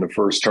leading in the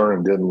first turn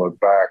and didn't look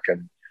back.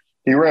 And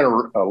he ran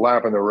a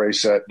lap in the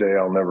race that day.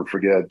 I'll never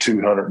forget,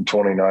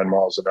 229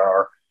 miles an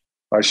hour.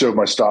 I showed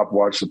my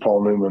stopwatch to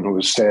Paul Newman, who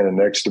was standing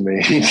next to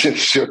me. He just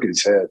shook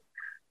his head.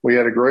 We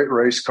had a great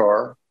race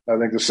car. I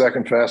think the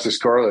second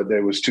fastest car that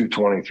day was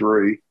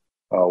 223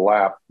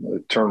 lap.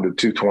 It turned to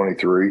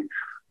 223.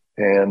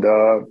 And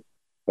the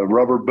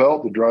rubber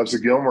belt that drives the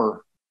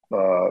Gilmer,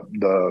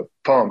 the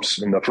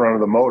pumps in the front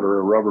of the motor,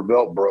 a rubber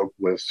belt broke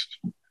with,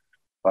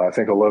 I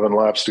think, 11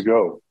 laps to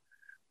go.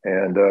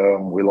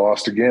 And we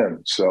lost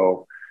again.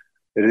 So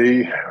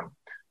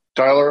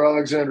Tyler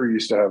Alexander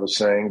used to have a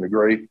saying, the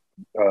great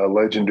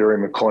legendary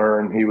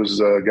McLaren. He was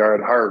the guy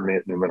that hired me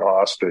at Newman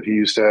Haas, but he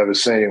used to have a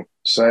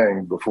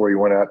saying before he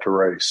went out to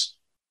race.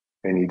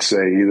 And he'd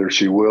say, either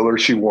she will or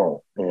she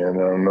won't.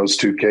 And on those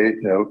two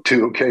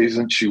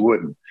occasions, she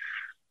wouldn't.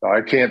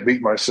 I can't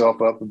beat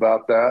myself up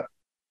about that.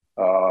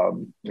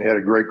 He had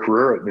a great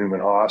career at Newman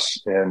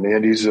Haas, and the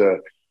Indies,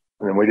 and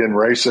we didn't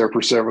race there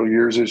for several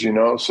years, as you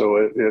know. So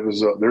it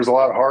was there's a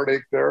lot of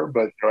heartache there,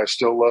 but I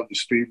still love the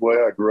Speedway.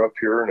 I grew up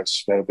here, and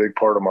it's been a big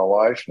part of my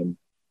life. And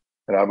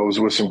I was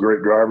with some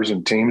great drivers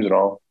and teams, and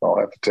I'll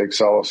have to take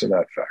solace in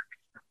that fact.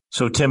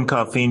 So Tim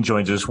Coffeen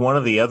joins us. One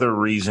of the other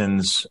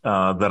reasons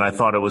that I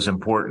thought it was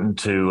important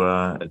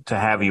to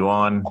have you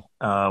on,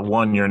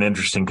 one, you're an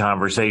interesting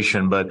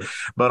conversation, but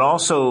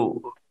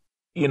also,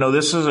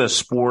 this is a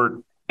sport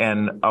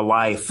and a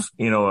life,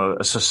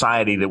 a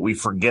society that we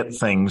forget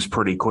things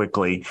pretty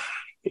quickly.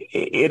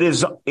 It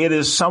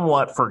is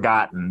somewhat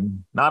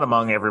forgotten, not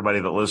among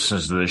everybody that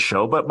listens to this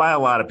show, but by a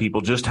lot of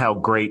people, just how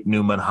great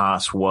Newman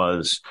Haas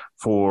was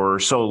for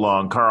so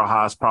long. Carl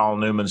Haas, Paul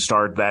Newman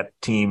started that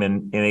team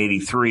in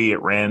 83.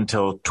 It ran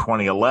till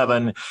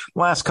 2011.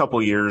 Last couple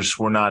of years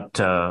were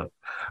not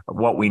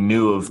what we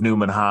knew of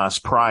Newman Haas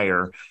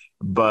prior,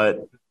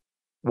 but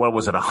what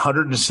was it,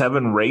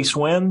 107 race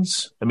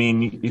wins? I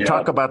mean, you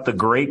talk about the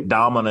great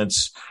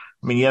dominance.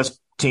 I mean, yes,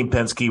 Team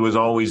Penske was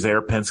always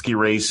there, Penske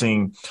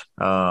Racing,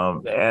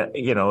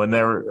 and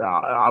there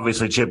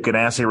obviously Chip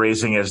Ganassi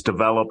Racing has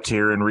developed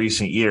here in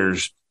recent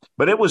years,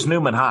 but it was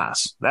Newman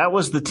Haas. That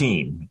was the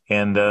team.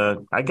 And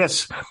I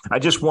guess I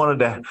just wanted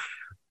to,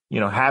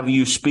 have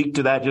you speak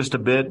to that just a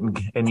bit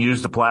and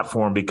use the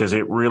platform because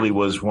it really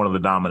was one of the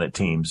dominant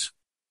teams.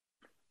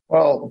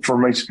 Well, for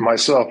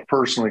myself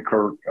personally,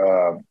 Kurt,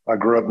 I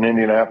grew up in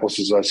Indianapolis,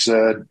 as I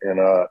said, and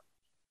I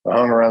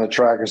hung around the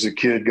track as a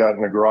kid, got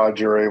in the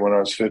garage area when I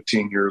was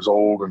 15 years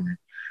old, and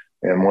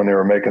when they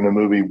were making the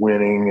movie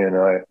Winning, and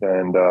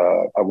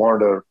I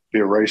wanted to be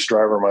a race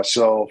driver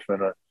myself,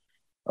 and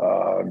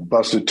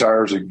busted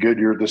tires at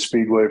Goodyear at the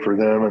Speedway for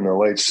them in the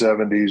late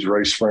 70s,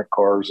 raced sprint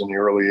cars in the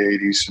early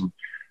 80s.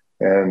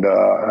 And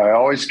I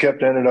always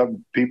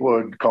people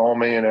would call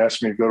me and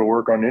ask me to go to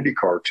work on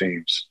IndyCar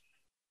teams.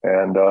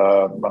 And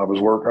I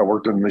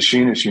worked in the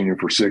machinist union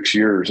for 6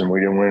 years, and we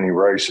didn't win any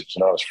races,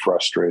 and I was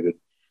frustrated.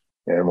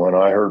 And when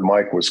I heard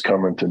Mike was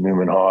coming to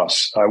Newman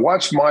Haas, I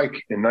watched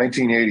Mike in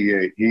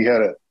 1988. He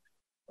had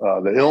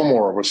the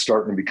Ilmor was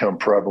starting to become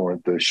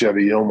prevalent, the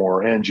Chevy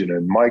Ilmor engine,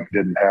 and Mike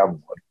didn't have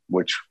one,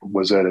 which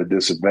was at a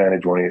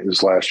disadvantage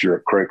his last year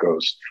at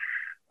Cracos.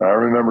 I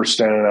remember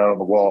standing out on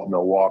the wall at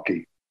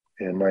Milwaukee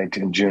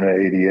in June of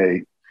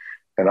 '88,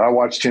 and I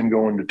watched him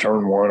go into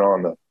turn one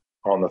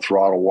on the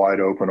throttle wide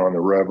open on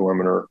the rev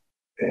limiter,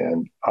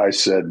 and I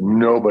said,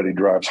 nobody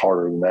drives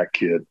harder than that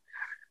kid.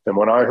 And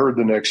when I heard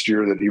the next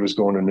year that he was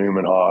going to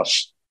Newman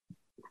Haas,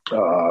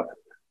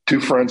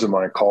 two friends of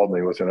mine called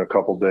me within a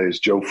couple of days.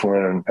 Joe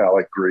Flynn and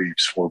Alec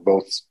Greaves were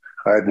both.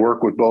 I had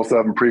worked with both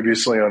of them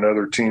previously on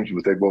other teams,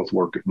 but they both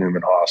worked at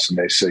Newman Haas, and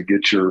they said,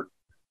 get your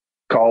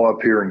call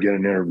up here and get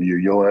an interview.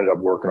 You'll end up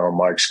working on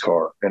Mike's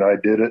car. And I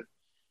did it.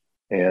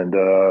 And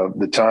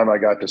the time I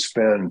got to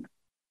spend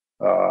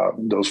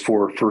those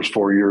first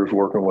 4 years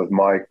working with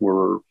Mike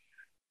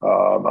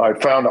I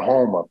found a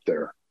home up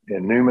there.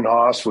 And Newman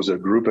Haas was a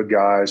group of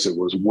guys that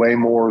was way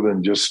more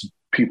than just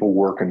people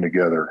working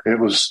together. It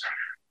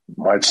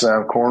might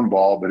sound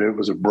cornball, but it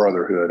was a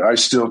brotherhood. I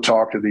still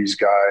talk to these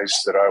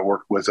guys that I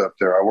worked with up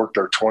there. I worked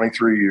there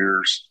 23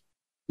 years,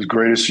 the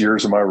greatest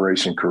years of my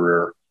racing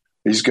career.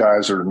 These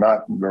guys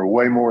they're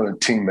way more than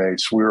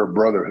teammates. We were a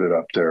brotherhood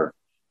up there.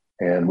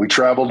 And we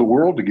traveled the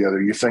world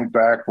together. You think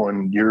back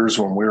years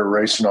when we were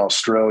racing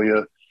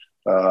Australia,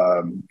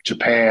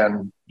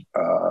 Japan,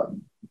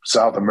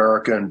 South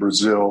America, and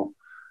Brazil.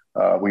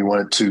 We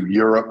went to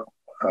Europe.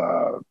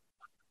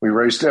 We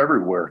raced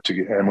everywhere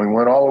together, and we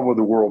went all over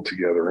the world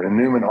together. And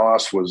Newman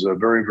Haas was a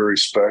very, very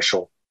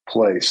special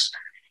place.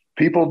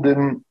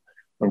 When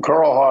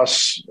Carl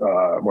Haas,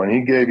 when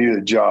he gave you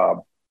the job,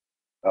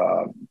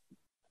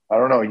 I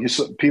don't know,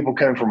 people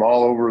came from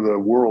all over the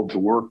world to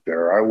work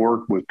there. I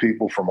worked with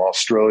people from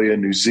Australia,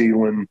 New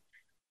Zealand,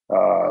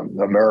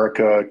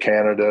 America,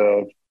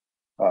 Canada,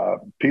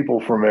 people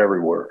from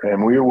everywhere.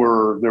 And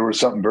there was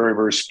something very,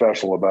 very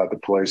special about the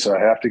place. And I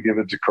have to give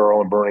it to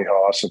Carl and Bernie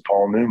Haas and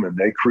Paul Newman.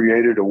 They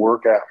created a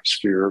work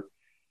atmosphere,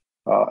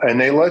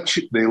 and they left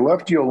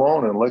you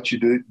alone and let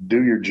you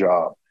do your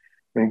job.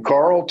 I mean,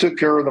 Carl took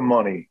care of the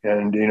money,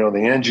 and,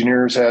 the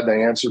engineers had to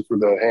answer for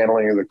the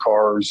handling of the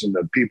cars, and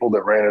the people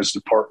that ran his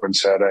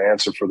departments had to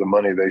answer for the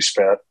money they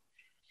spent.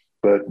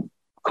 But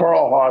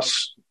Carl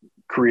Haas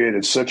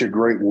created such a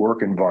great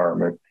work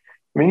environment.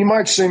 I mean, you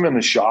might see him in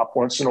the shop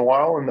once in a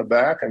while in the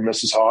back, and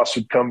Mrs. Haas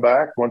would come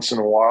back once in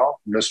a while.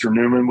 Mr.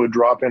 Newman would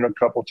drop in a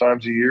couple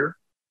times a year,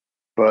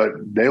 but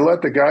they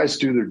let the guys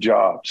do their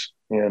jobs.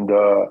 And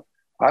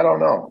I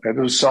don't know. It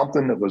was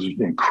something that was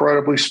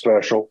incredibly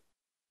special.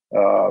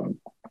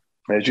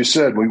 As you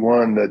said,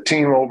 the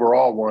team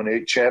overall won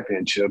 8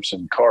 championships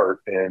in kart,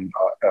 and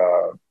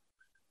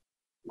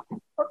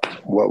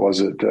what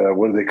was it?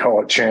 What do they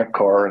call it? Champ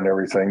car and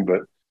everything.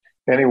 But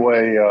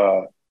anyway,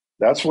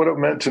 that's what it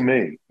meant to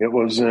me. It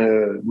was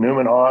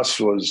Newman Haas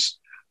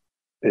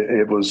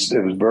it was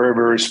very,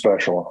 very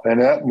special.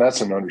 And that's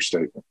an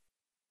understatement.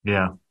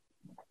 Yeah.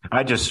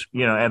 I just,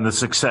 and the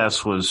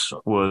success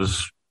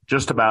was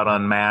just about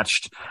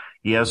unmatched.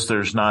 Yes,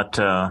 there's not,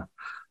 a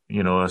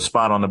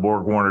spot on the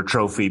Borg Warner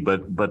Trophy,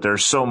 but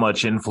there's so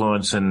much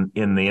influence in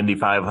the Indy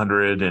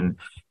 500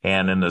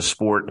 and in the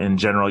sport in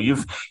general. You're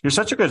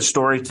such a good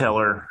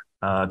storyteller,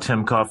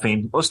 Tim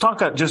Cuffing. Let's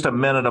talk just a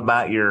minute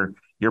about your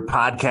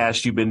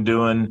podcast you've been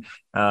doing.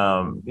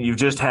 You've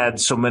just had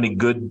so many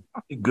good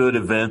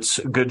events,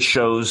 good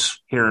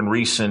shows here in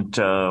recent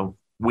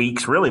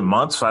weeks, really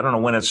months. I don't know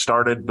when it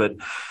started,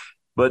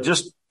 but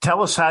just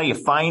tell us how you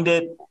find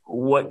it,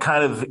 what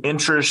kind of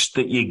interest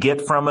that you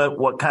get from it,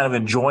 what kind of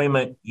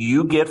enjoyment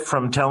you get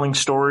from telling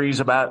stories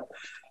about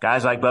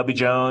guys like Bubby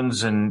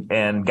Jones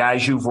and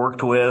guys you've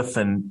worked with,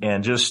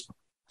 and just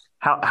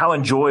how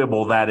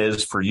enjoyable that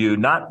is for you,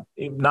 not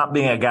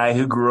being a guy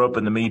who grew up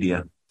in the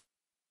media.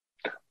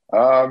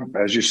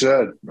 As you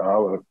said,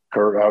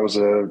 Kurt, I was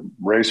a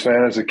race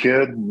fan as a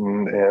kid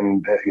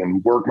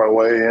and worked my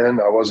way in.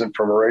 I wasn't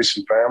from a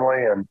racing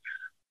family. And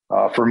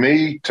for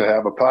me to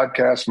have a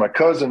podcast, my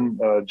cousin,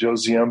 Joe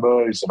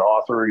Ziemba, he's an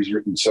author. He's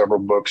written several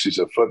books. He's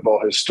a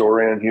football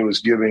historian. He was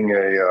giving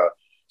a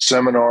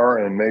seminar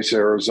in Mesa,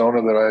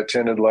 Arizona that I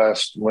attended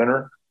last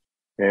winter.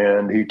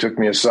 And he took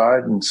me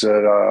aside and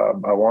said,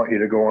 I want you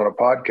to go on a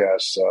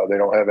podcast. They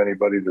don't have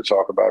anybody to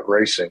talk about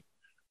racing.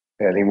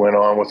 And he went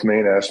on with me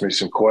and asked me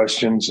some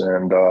questions.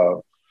 And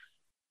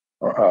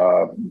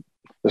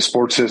the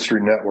Sports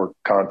History Network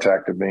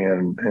contacted me,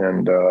 and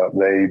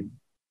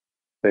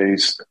they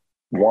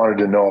wanted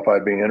to know if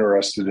I'd be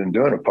interested in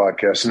doing a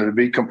podcast. And to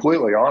be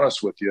completely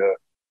honest with you,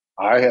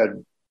 I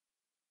had,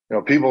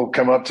 people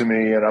come up to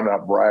me, and I'm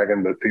not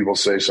bragging, but people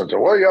say something,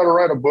 well, you ought to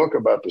write a book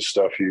about the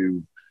stuff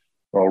you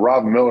Well,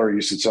 Rob Miller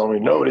used to tell me,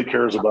 nobody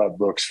cares about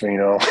books,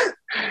 Fino.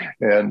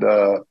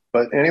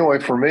 But anyway,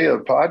 for me, a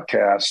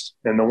podcast,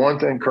 and the one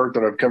thing, Kurt,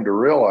 that I've come to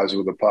realize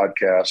with a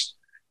podcast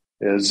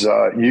is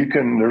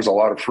there's a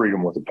lot of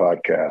freedom with a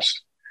podcast.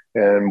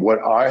 And what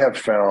I have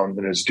found,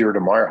 and is dear to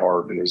my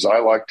heart, is I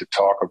like to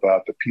talk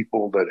about the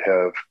people that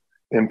have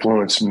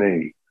influenced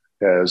me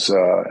as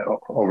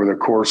over the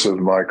course of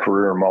my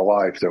career and my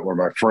life, that were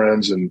my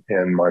friends and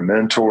my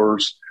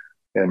mentors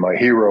and my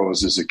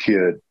heroes as a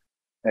kid.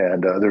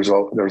 And there's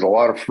a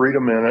lot of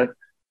freedom in it,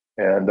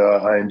 and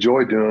I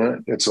enjoy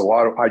doing it.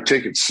 I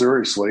take it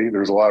seriously.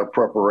 There's a lot of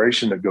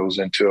preparation that goes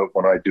into it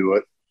when I do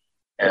it,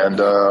 and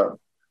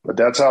but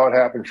that's how it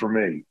happened for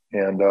me.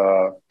 And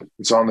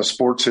it's on the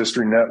Sports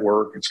History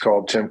Network. It's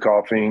called Tim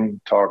Coffeen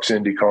Talks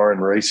IndyCar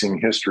and Racing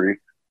History,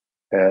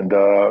 and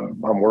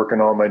I'm working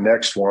on my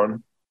next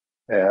one.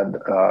 And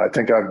I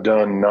think I've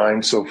done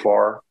 9 so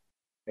far,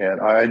 and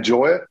I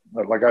enjoy it.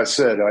 Like I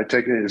said,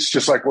 it's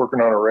just like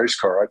working on a race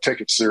car. I take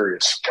it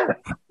serious.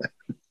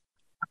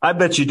 I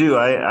bet you do.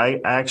 I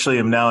actually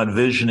am now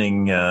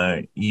envisioning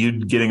you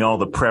getting all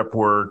the prep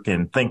work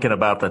and thinking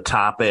about the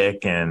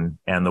topic and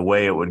the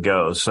way it would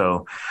go.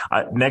 So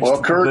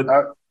Kurt,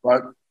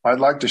 I'd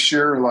like to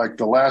share, like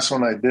the last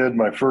one I did,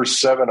 my first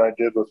 7 I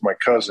did with my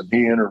cousin.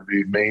 He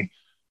interviewed me.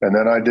 And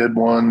then I did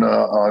one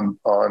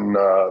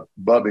on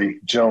Bubby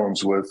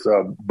Jones with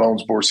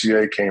Bones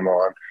Boursier came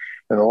on.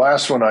 And the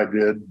last one I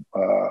did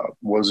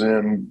was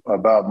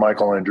about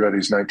Michael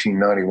Andretti's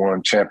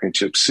 1991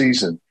 championship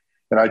season.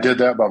 And I did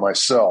that by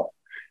myself.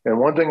 And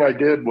one thing I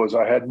did was,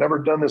 I had never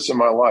done this in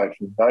my life.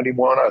 In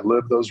 91, I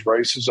lived those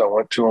races. I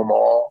went to them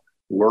all,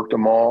 worked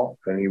them all,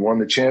 and he won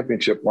the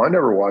championship. Well, I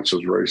never watched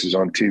those races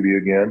on TV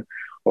again.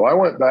 Well, I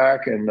went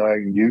back and I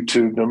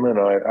YouTubed them, and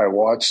I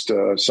watched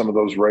some of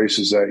those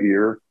races that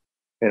year,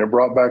 and it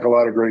brought back a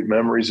lot of great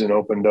memories and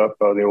opened up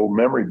the old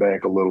memory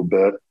bank a little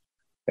bit.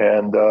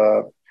 And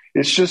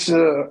it's just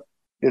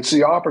it's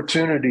the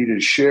opportunity to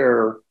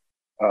share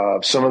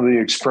some of the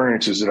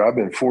experiences that I've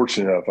been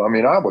fortunate of. I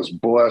mean, I was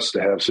blessed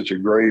to have such a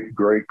great,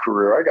 great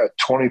career. I got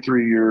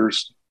 23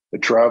 years to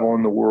travel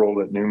in the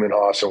world at Newman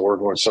Haas and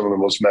working with some of the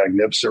most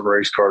magnificent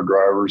race car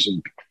drivers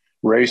and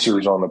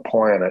racers on the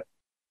planet.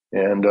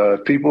 And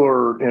if people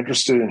are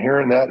interested in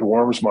hearing that, it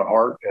warms my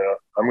heart. And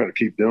I'm going to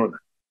keep doing it.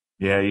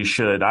 Yeah, you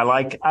should. I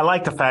like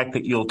the fact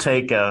that you'll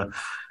take a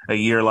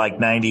year like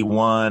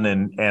 91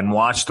 and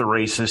watch the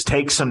races,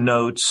 take some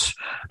notes,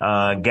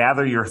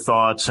 gather your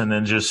thoughts, and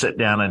then just sit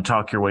down and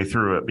talk your way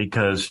through it.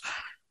 Because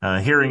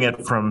hearing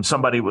it from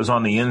somebody who was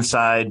on the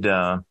inside,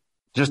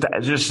 just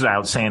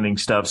outstanding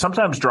stuff.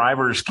 Sometimes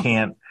drivers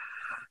can't,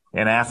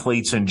 and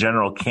athletes in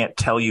general can't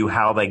tell you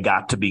how they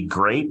got to be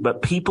great,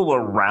 but people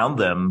around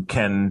them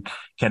can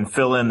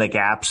fill in the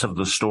gaps of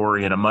the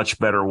story in a much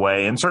better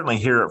way, and certainly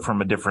hear it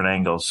from a different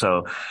angle.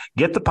 So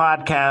get the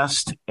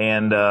podcast,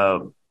 and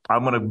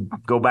I'm going to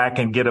go back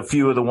and get a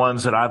few of the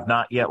ones that I've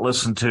not yet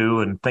listened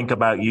to, and think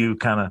about you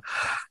kind of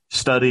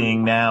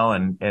studying now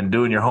and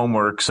doing your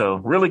homework. So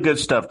really good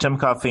stuff. Tim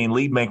Coffeen,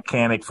 lead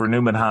mechanic for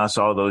Newman Haas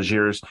all those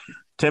years.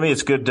 Timmy,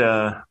 it's good.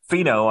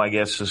 Fino, I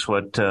guess, is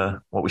what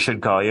we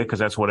should call you, because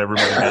that's what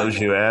everybody knows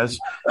you as.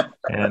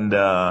 And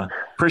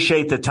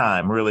appreciate the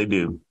time, really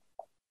do.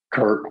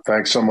 Kurt,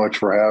 thanks so much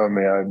for having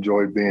me. I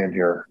enjoyed being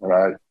here. And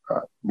I,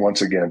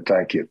 once again,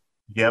 thank you.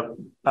 Yep.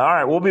 All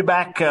right. We'll be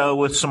back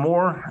with some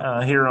more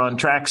here on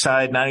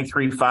Trackside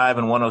 93.5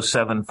 and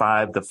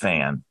 107.5 The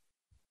Fan.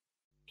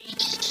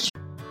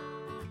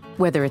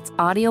 Whether it's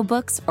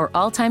audiobooks or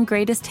all-time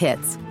greatest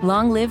hits,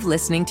 long live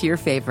listening to your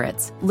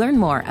favorites. Learn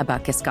more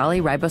about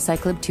Kisqali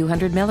Ribociclib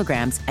 200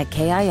 milligrams at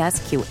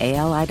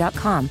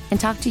KISQALI.com and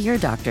talk to your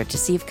doctor to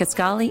see if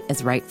Kisqali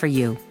is right for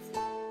you.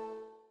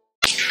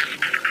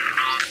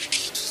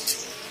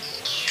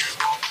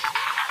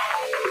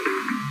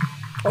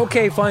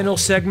 Okay, final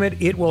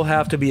segment. It will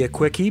have to be a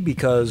quickie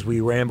because we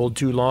rambled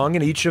too long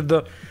in each of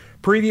the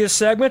previous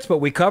segments, but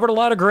we covered a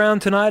lot of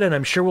ground tonight, and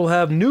I'm sure we'll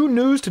have new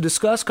news to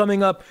discuss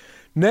coming up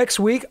next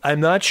week. I'm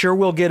not sure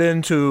we'll get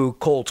into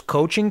Colts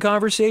coaching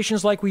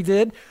conversations like we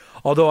did,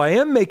 although I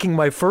am making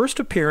my first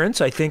appearance,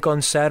 I think,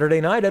 on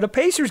Saturday night at a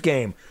Pacers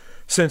game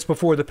since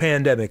before the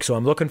pandemic. So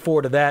I'm looking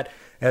forward to that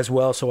as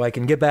well, so I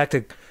can get back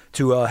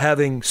to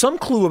having some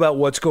clue about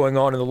what's going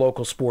on in the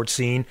local sports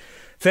scene.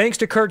 Thanks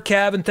to Kurt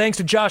Cavan. Thanks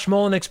to Josh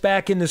Mullenix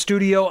back in the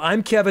studio.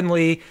 I'm Kevin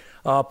Lee.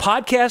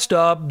 Podcast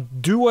up.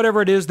 Do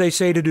whatever it is they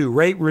say to do.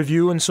 Rate,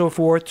 review, and so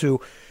forth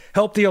to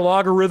help the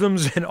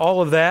algorithms and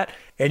all of that.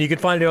 And you can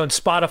find it on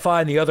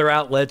Spotify and the other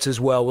outlets as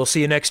well. We'll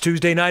see you next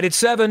Tuesday night at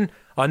 7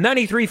 on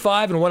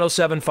 93.5 and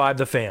 107.5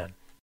 The Fan.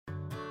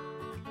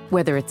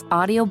 Whether it's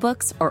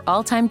audiobooks or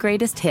all-time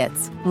greatest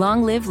hits,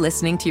 long live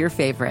listening to your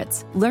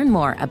favorites. Learn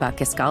more about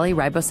Kisqali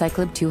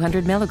Ribociclib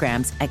 200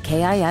 milligrams at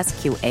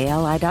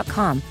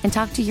KISQALI.com and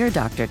talk to your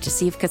doctor to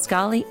see if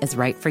Kisqali is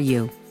right for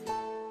you.